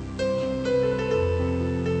life.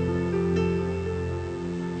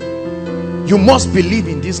 You must believe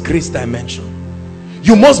in this grace dimension.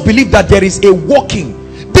 You must believe that there is a walking.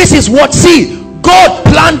 This is what, see, God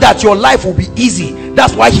planned that your life will be easy.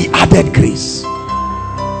 That's why he added grace.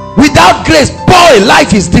 Without grace, boy,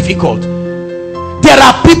 life is difficult. There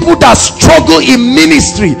are people that struggle in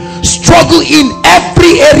ministry, struggle in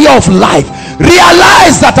every area of life.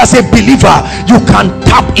 Realize that as a believer, you can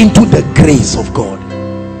tap into the grace of God.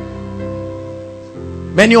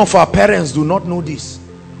 Many of our parents do not know this.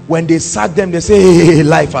 When they sack them, they say, hey,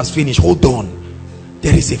 life has finished. Hold on.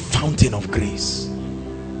 There is a fountain of grace.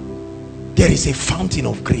 There is a fountain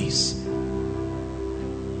of grace.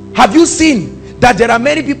 Have you seen that there are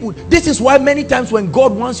many people? This is why many times when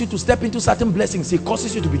God wants you to step into certain blessings, he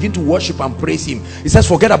causes you to begin to worship and praise him. He says,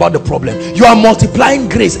 forget about the problem. You are multiplying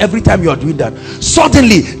grace every time you are doing that.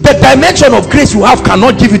 Suddenly the dimension of grace you have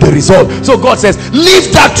cannot give you the result. So God says,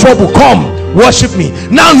 leave that trouble, come worship me.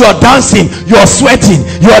 Now you are dancing, you are sweating,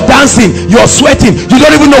 you are dancing, you are sweating, you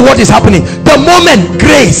don't even know what is happening. The moment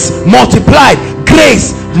grace multiplied,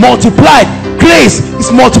 grace multiplied, grace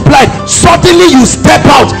is multiplied, suddenly you step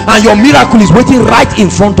out and your miracle is waiting right in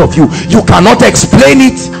front of you. You cannot explain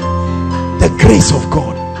it. The grace of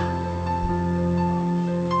God.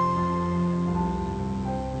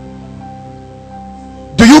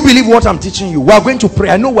 Do you believe what I'm teaching you? We are going to pray.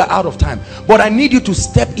 I know we're out of time, but I need you to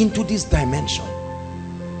step into this dimension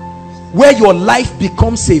where your life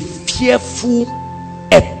becomes a fearful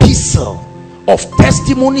epistle of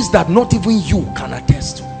testimonies that not even you can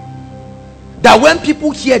attest to. That when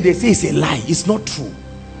people hear, they say it's a lie. It's not true.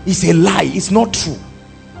 It's a lie. It's not true.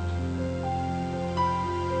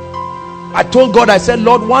 I told God, I said,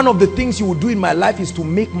 Lord, one of the things you will do in my life is to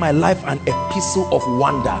make my life an epistle of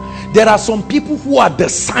wonder. There are some people who are the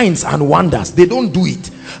signs and wonders. They don't do it.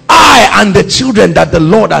 I and the children that the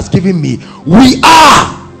Lord has given me, we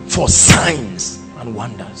are for signs and wonders.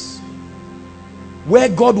 wonders, where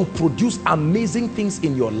God will produce amazing things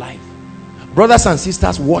in your life. Brothers and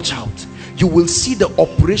sisters, watch out. You will see the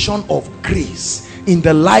operation of grace in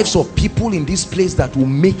the lives of people in this place that will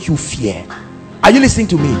make you fear. Are you listening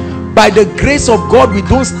to me? By the grace of God, we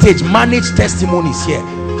don't stage manage testimonies here.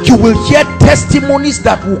 You will hear testimonies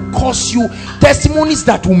that will cause you, testimonies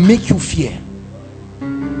that will make you fear.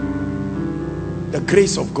 The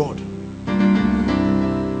grace of God.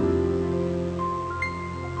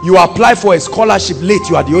 You apply for a scholarship late,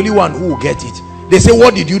 you are the only one who will get it. They say,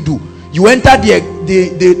 what did you do? You entered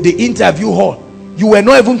the interview hall, you were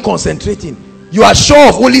not even concentrating. You are sure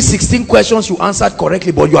of only 16 questions you answered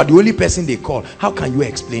correctly, but you are the only person they call. How can you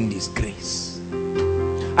explain this grace?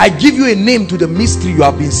 I give you a name to the mystery you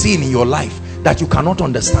have been seeing in your life that you cannot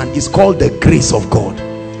understand. It's called the grace of God.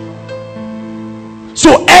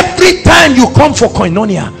 So every time you come for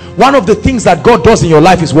koinonia, one of the things that God does in your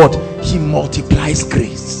life is what? He multiplies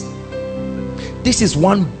grace. This is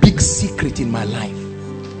one big secret in my life.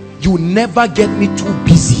 You never get me too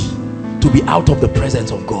busy to be out of the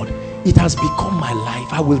presence of God. It has become my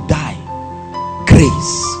life. I will die.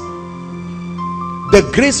 Grace. The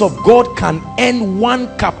grace of God can end one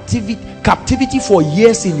captivity for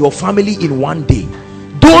years in your family in one day.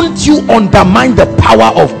 Don't you undermine the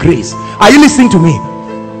power of grace. Are you listening to me?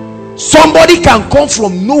 Somebody can come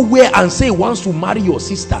from nowhere and say he wants to marry your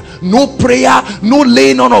sister. No prayer, no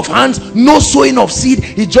laying on of hands, no sowing of seed.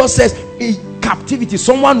 He just says, in captivity,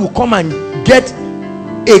 someone will come and get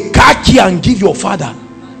a car key and give your father.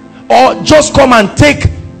 Or just come and take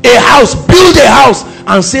a house, build a house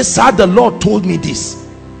and say, sir, the Lord told me this,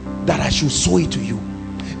 that I should sow it to you.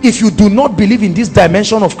 If you do not believe in this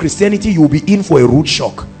dimension of Christianity, you will be in for a rude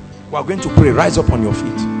shock. We are going to pray. Rise up on your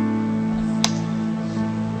feet.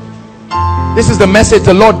 This is the message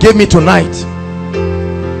the Lord gave me tonight.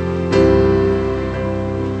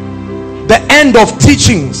 The end of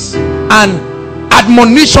teachings and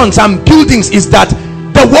admonitions and buildings is that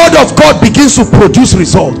the word of God begins to produce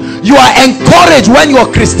result. You are encouraged when your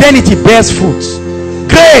Christianity bears fruits.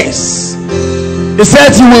 Grace. It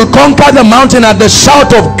says you will conquer the mountain at the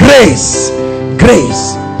shout of grace.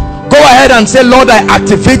 Grace. Go ahead and say, Lord, I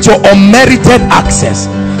activate your unmerited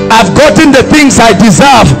access. I've gotten the things I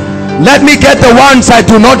deserve. Let me get the ones I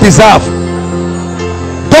do not deserve.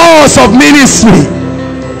 Doors of ministry,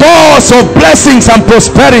 doors of blessings and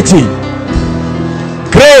prosperity,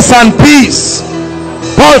 grace and peace.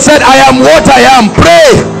 Paul said, I am what I am.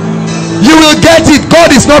 Pray. You will get it. God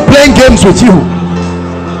is not playing games with you.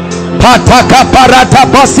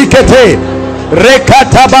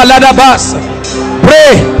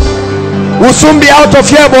 Pray. We'll soon be out of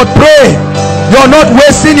here, but pray. You're not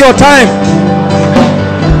wasting your time.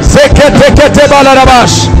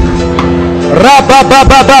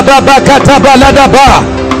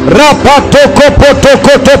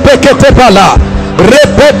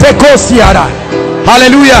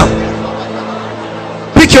 Hallelujah.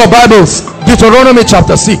 Pick your Bibles. Deuteronomy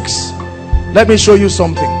chapter 6. Let me show you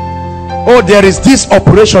something. Oh, there is this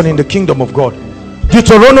operation in the kingdom of God.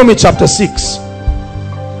 Deuteronomy chapter 6.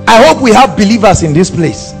 I hope we have believers in this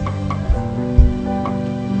place.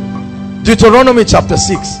 Deuteronomy chapter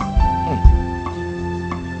 6.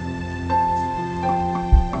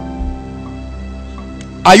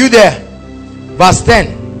 Are you there? Verse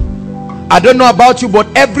 10. I don't know about you, but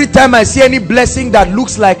every time I see any blessing that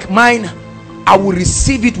looks like mine, I will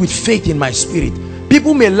receive it with faith in my spirit.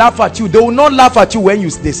 People may laugh at you. They will not laugh at you when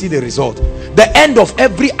they see the result. The end of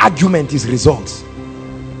every argument is results.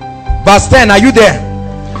 Verse 10. Are you there?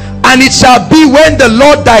 And it shall be when the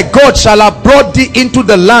Lord thy God shall have brought thee into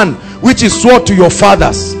the land which is swore to your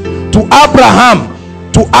fathers, to Abraham,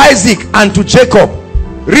 to Isaac, and to Jacob.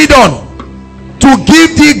 Read on. To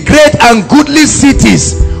give thee great and goodly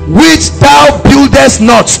cities which thou buildest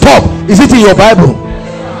not. Stop. Is it in your Bible?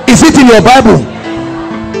 Is it in your Bible?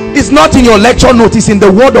 It's not in your lecture note. It's in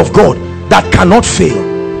the word of God that cannot fail.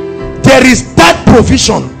 There is that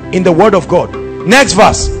provision in the word of God. Next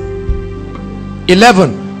verse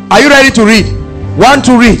 11. Are you ready to read? One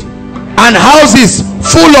to read. And houses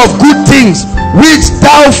full of good things which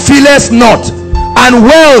thou fillest not, and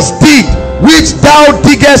wells dig which thou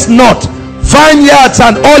diggest not, vineyards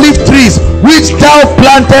and olive trees which thou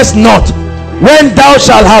plantest not. When thou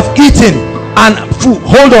shalt have eaten and food.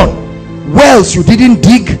 Hold on. Wells you didn't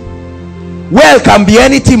dig. Well can be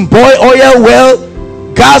anything. Boil oil well,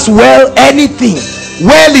 gas well, anything.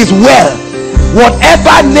 Well is well.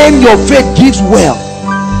 Whatever name your faith gives well.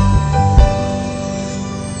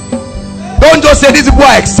 Don't just say these people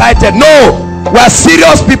are excited. No, we are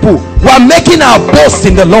serious people. We are making our boast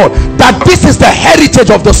in the Lord that this is the heritage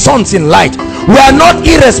of the sons in light. We are not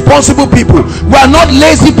irresponsible people. We are not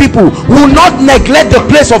lazy people. We will not neglect the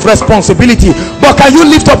place of responsibility. But can you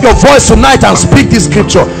lift up your voice tonight and speak this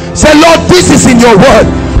scripture? Say, Lord, this is in your word.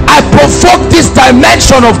 I provoke this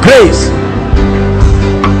dimension of grace.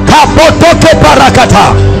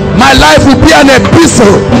 My life will be an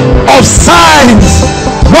epistle of signs,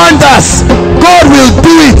 wonders. God will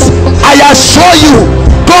do it. I assure you,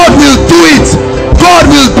 God will do it. God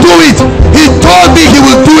will do it. He told me he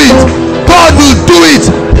will do it. God will do it.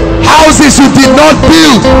 Houses you did not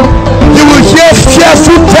build, you will hear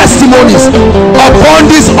fearful testimonies upon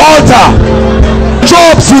this altar.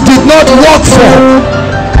 Jobs you did not work for,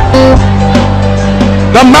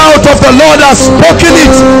 the mouth of the Lord has spoken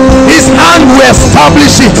it. His hand will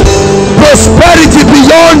establish it. Prosperity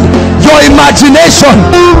beyond your imagination.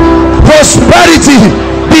 Prosperity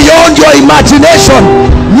beyond your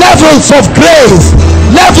imagination. Levels of grace,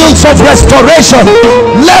 levels of restoration,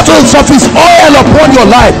 levels of his oil upon your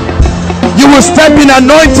life. You will step in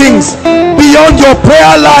anointings beyond your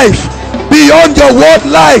prayer life, beyond your word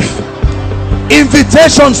life.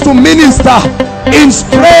 Invitations to minister in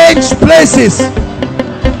strange places.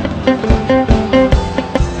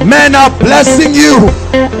 Men are blessing you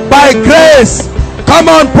by grace. Come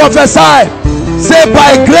on, prophesy. Say,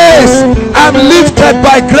 by grace, I'm lifted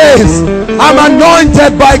by grace. I'm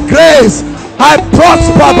anointed by grace. I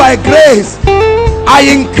prosper by grace. I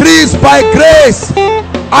increase by grace.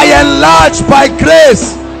 I enlarge by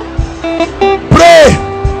grace. Pray.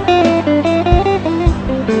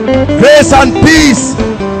 Grace and peace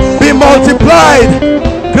be multiplied.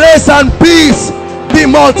 Grace and peace be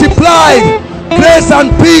multiplied. Grace and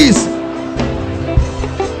peace.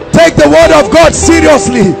 Take the word of God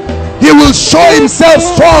seriously. He will show himself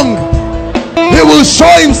strong. He will show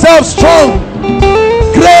himself strong.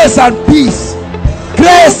 Grace and peace.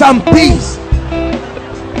 Grace and peace.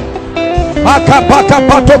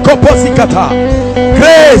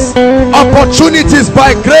 Grace. Opportunities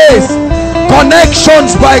by grace.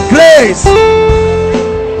 Connections by grace.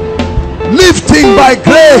 Lifting by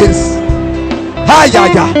grace.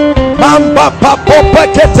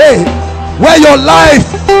 Where your life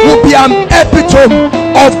will be an epitome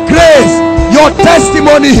of grace. Your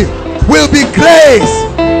testimony will be grace,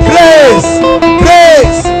 grace,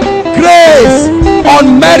 grace, grace.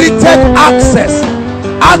 Unmerited access,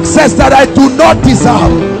 access that I do not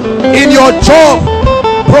deserve. In your job,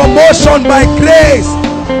 promotion by grace.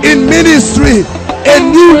 In ministry, a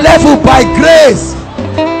new level by grace.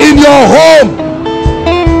 In your home.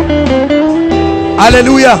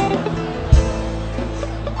 Hallelujah.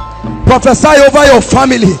 Prophesy over your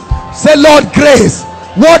family. Say, Lord, grace,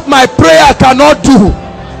 what my prayer cannot do.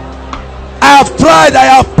 I have tried, I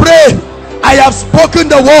have prayed, I have spoken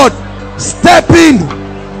the word. Step in.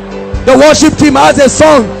 The worship team has a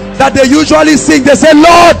song that they usually sing. They say,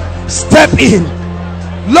 Lord, step in.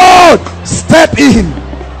 Lord, step in.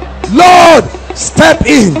 Lord, step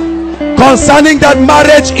in. Concerning that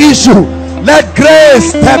marriage issue, let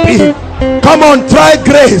grace step in. Come on, try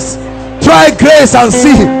grace. Try grace and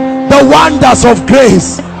see the wonders of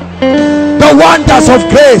grace. The wonders of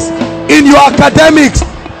grace. In your academics,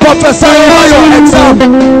 prophesy over your exam.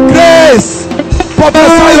 Grace.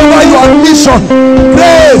 Prophesy over your admission.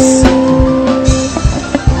 Grace.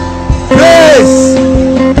 Grace.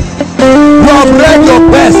 You have read your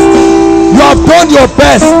best. You have done your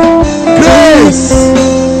best. Grace.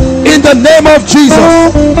 In the name of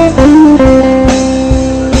Jesus.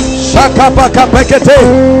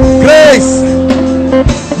 Grace.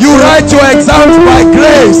 You write your exams by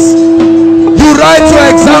grace. You write your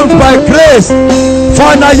exams by grace.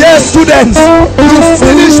 Final year students, you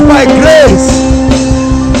finish by grace.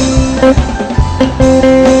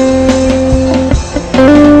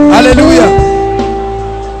 Hallelujah.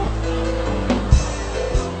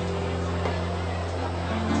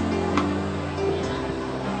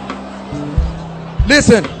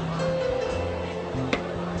 Listen.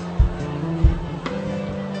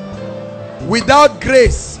 Without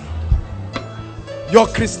grace, your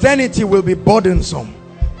Christianity will be burdensome.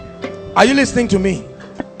 Are you listening to me?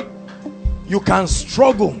 You can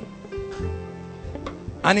struggle,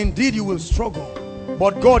 and indeed you will struggle,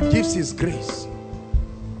 but God gives his grace.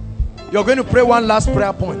 You're going to pray one last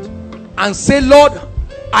prayer point and say, Lord,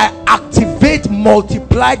 I activate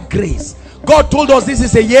multiplied grace. God told us this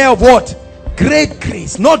is a year of what? Great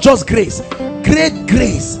grace. Not just grace, great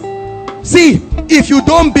grace. See, if you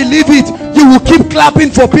don't believe it, you will keep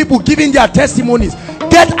clapping for people giving their testimonies.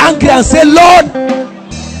 Get angry and say, Lord,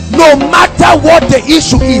 no matter what the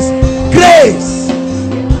issue is, grace.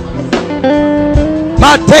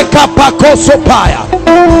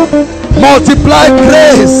 Multiplied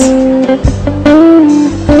grace.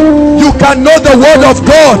 You can know the word of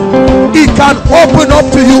God. It can open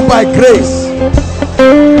up to you by grace.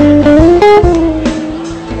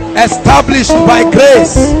 Established by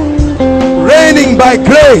grace. Reigning by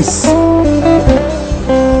grace.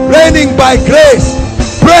 Reigning by grace.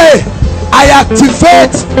 Pray. I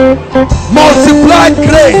activate multiplied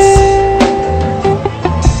grace.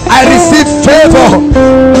 I receive favor.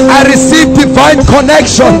 I receive divine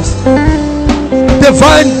connections,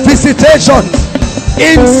 divine visitations,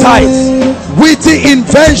 insights, witty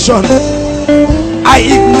invention. I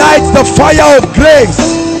ignite the fire of grace,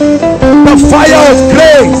 the fire of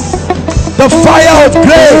grace, the fire of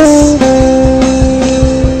grace.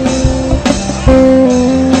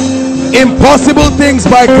 Impossible things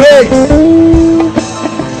by grace.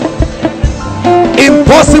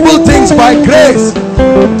 Impossible things by grace.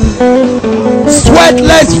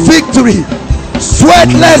 Sweatless victory.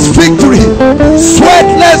 Sweatless victory.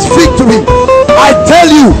 Sweatless victory. I tell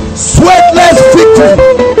you, sweatless victory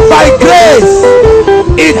by grace.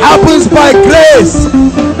 It happens by grace.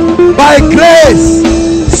 By grace.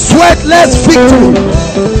 Sweatless victory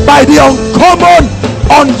by the uncommon,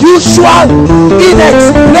 unusual,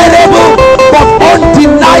 inexplainable, but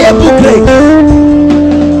undeniable grace.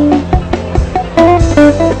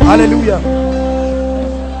 Hallelujah.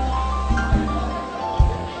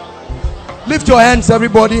 Lift your hands,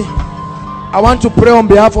 everybody. I want to pray on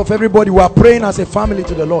behalf of everybody. We are praying as a family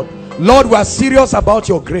to the Lord. Lord, we are serious about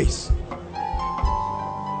your grace.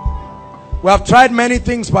 We have tried many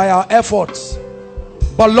things by our efforts,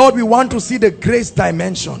 but Lord, we want to see the grace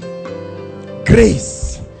dimension.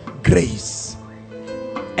 Grace, grace.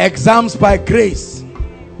 Exams by grace.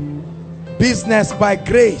 Business by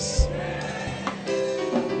grace.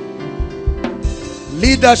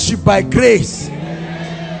 Leadership by grace.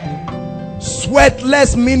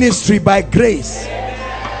 Sweatless ministry by grace.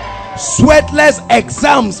 Sweatless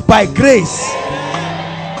exams by grace.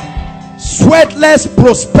 Sweatless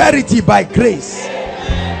prosperity by grace.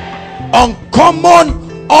 Uncommon,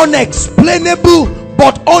 unexplainable,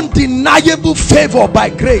 but undeniable favor by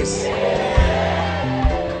grace.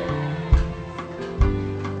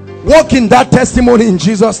 Walk in that testimony in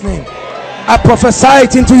Jesus' name. I prophesy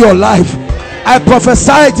it into your life. I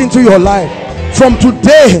prophesy it into your life. From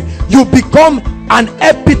today, you become an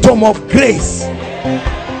epitome of grace.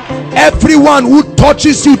 Everyone who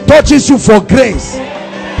touches you for grace.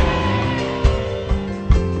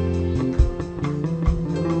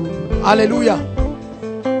 Hallelujah.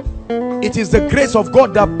 It is the grace of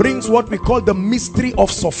God that brings what we call the mystery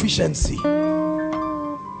of sufficiency.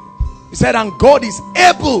 He said, and God is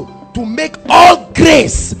able to make all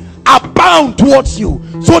grace abound towards you,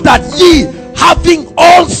 so that ye, having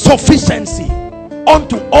all sufficiency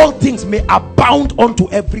unto all things, may abound unto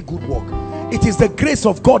every good work. It is the grace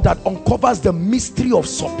of God that uncovers the mystery of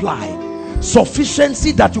supply,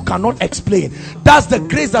 sufficiency that you cannot explain. That's the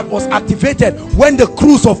grace that was activated when the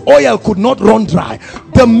cruise of oil could not run dry.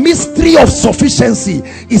 The mystery of sufficiency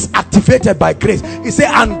is activated by grace. He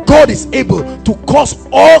said, and God is able to cause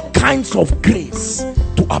all kinds of grace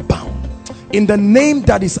to abound. In the name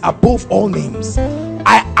that is above all names,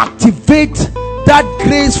 I activate that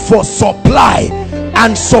grace for supply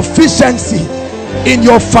and sufficiency in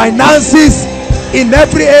your finances, in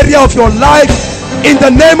every area of your life, in the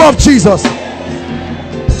name of Jesus.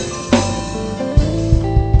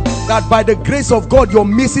 That by the grace of God, your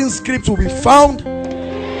missing scripts will be found.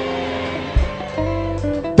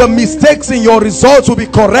 The mistakes in your results will be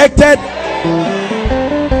corrected.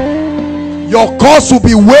 Your course will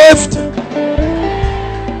be waived.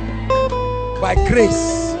 By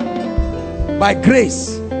grace. By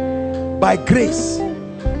grace. By grace.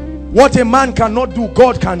 What a man cannot do,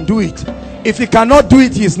 God can do it. If he cannot do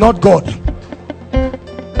it, he is not God.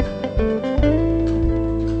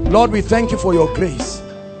 Lord, we thank you for your grace.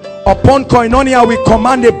 Upon Koinonia, we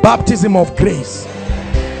command a baptism of grace.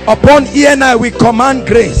 Upon ENI, we command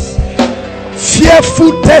grace.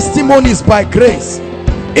 Fearful testimonies by grace.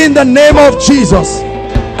 In the name of Jesus.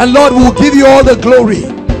 And Lord, we will give you all the glory.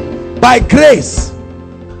 By grace.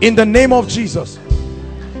 In the name of Jesus.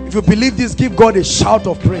 If you believe this, give God a shout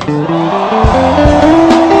of praise.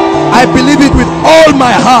 I believe it with all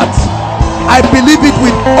my heart. I believe it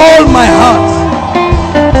with all my heart.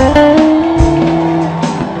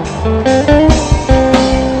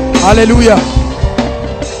 Hallelujah.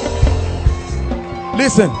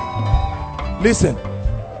 Listen.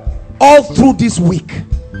 All through this week,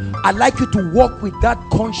 I'd like you to walk with that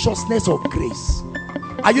consciousness of grace.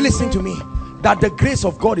 Are you listening to me? That the grace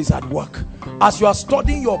of God is at work. As you are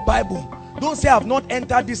studying your Bible, don't say, I've not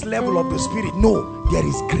entered this level of the Spirit. No, there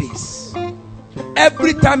is grace.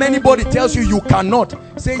 Every time anybody tells you you cannot,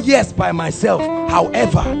 say yes by myself.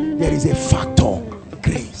 However, there is a factor,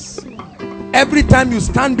 grace. Every time you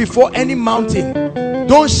stand before any mountain,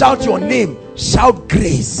 don't shout your name, shout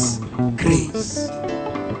grace. Grace.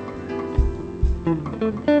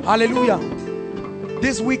 Hallelujah.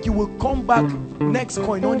 This week you will come back next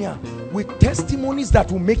Koinonia with testimonies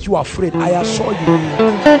that will make you afraid. I assure you.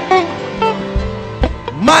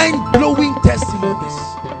 Mind-blowing testimonies.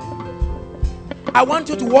 I want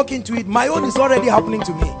you to walk into it. My own is already happening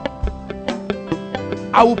to me.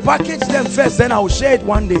 I will package them first, then I will share it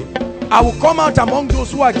one day. I will come out among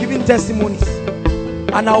those who are giving testimonies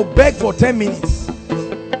and I will beg for 10 minutes.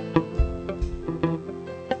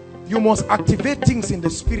 You must activate things in the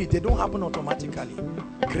spirit. They don't happen automatically.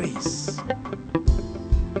 Grace.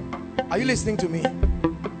 Are you listening to me?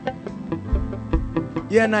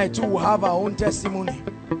 You and I too will have our own testimony.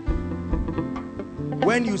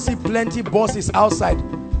 When you see plenty buses outside,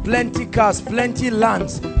 plenty cars, plenty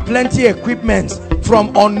lands, plenty equipment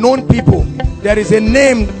from unknown people, there is a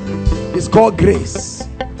name. It's called grace.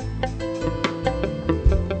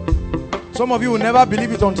 Some of you will never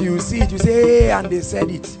believe it until you see it. You say, hey, and they said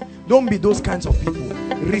it. Don't be those kinds of people.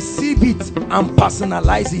 Receive it and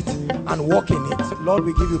personalize it and walk in it. Lord,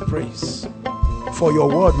 we give you praise for your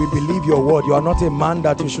word. We believe your word. You are not a man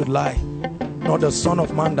that you should lie, nor the son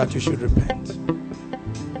of man that you should repent.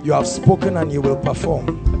 You have spoken and you will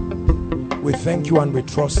perform. We thank you and we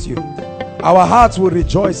trust you. Our hearts will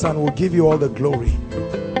rejoice and will give you all the glory.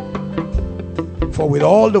 For with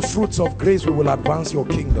all the fruits of grace we will advance your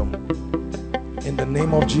kingdom. In the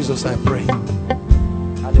name of Jesus I pray.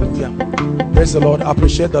 Hallelujah. Praise the Lord.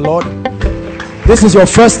 Appreciate the Lord. This is your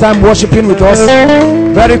first time worshiping with us.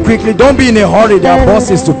 Very quickly, don't be in a hurry. There are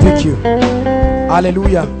buses to pick you.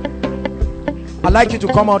 Hallelujah. I'd like you to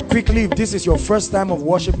come out quickly. If this is your first time of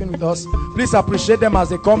worshiping with us, please appreciate them as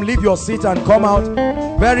they come. Leave your seat and come out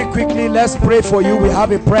very quickly. Let's pray for you. We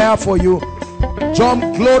have a prayer for you.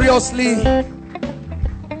 Jump gloriously.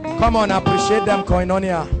 Come on, appreciate them,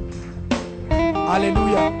 Koinonia.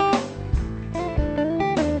 Hallelujah.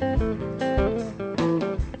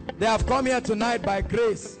 They have come here tonight by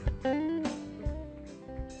grace.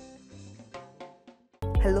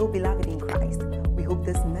 Hello, beloved in Christ. We hope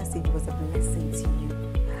this message was a blessing to you.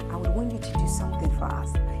 I would want you to do something for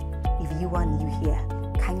us. If you are new here,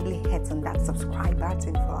 kindly hit on that subscribe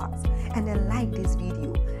button for us and then like this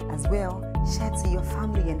video as well. Share to your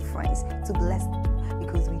family and friends to bless them,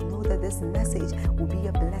 because we know that this message will be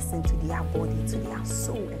a blessing to their body, to their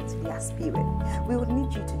soul, and to their spirit. We would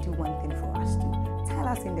need you to do one thing for us too. Tell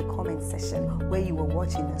us in the comment section where you were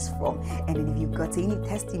watching us from, and then if you've got any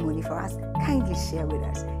testimony for us, kindly share with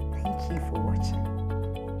us. Thank you for watching.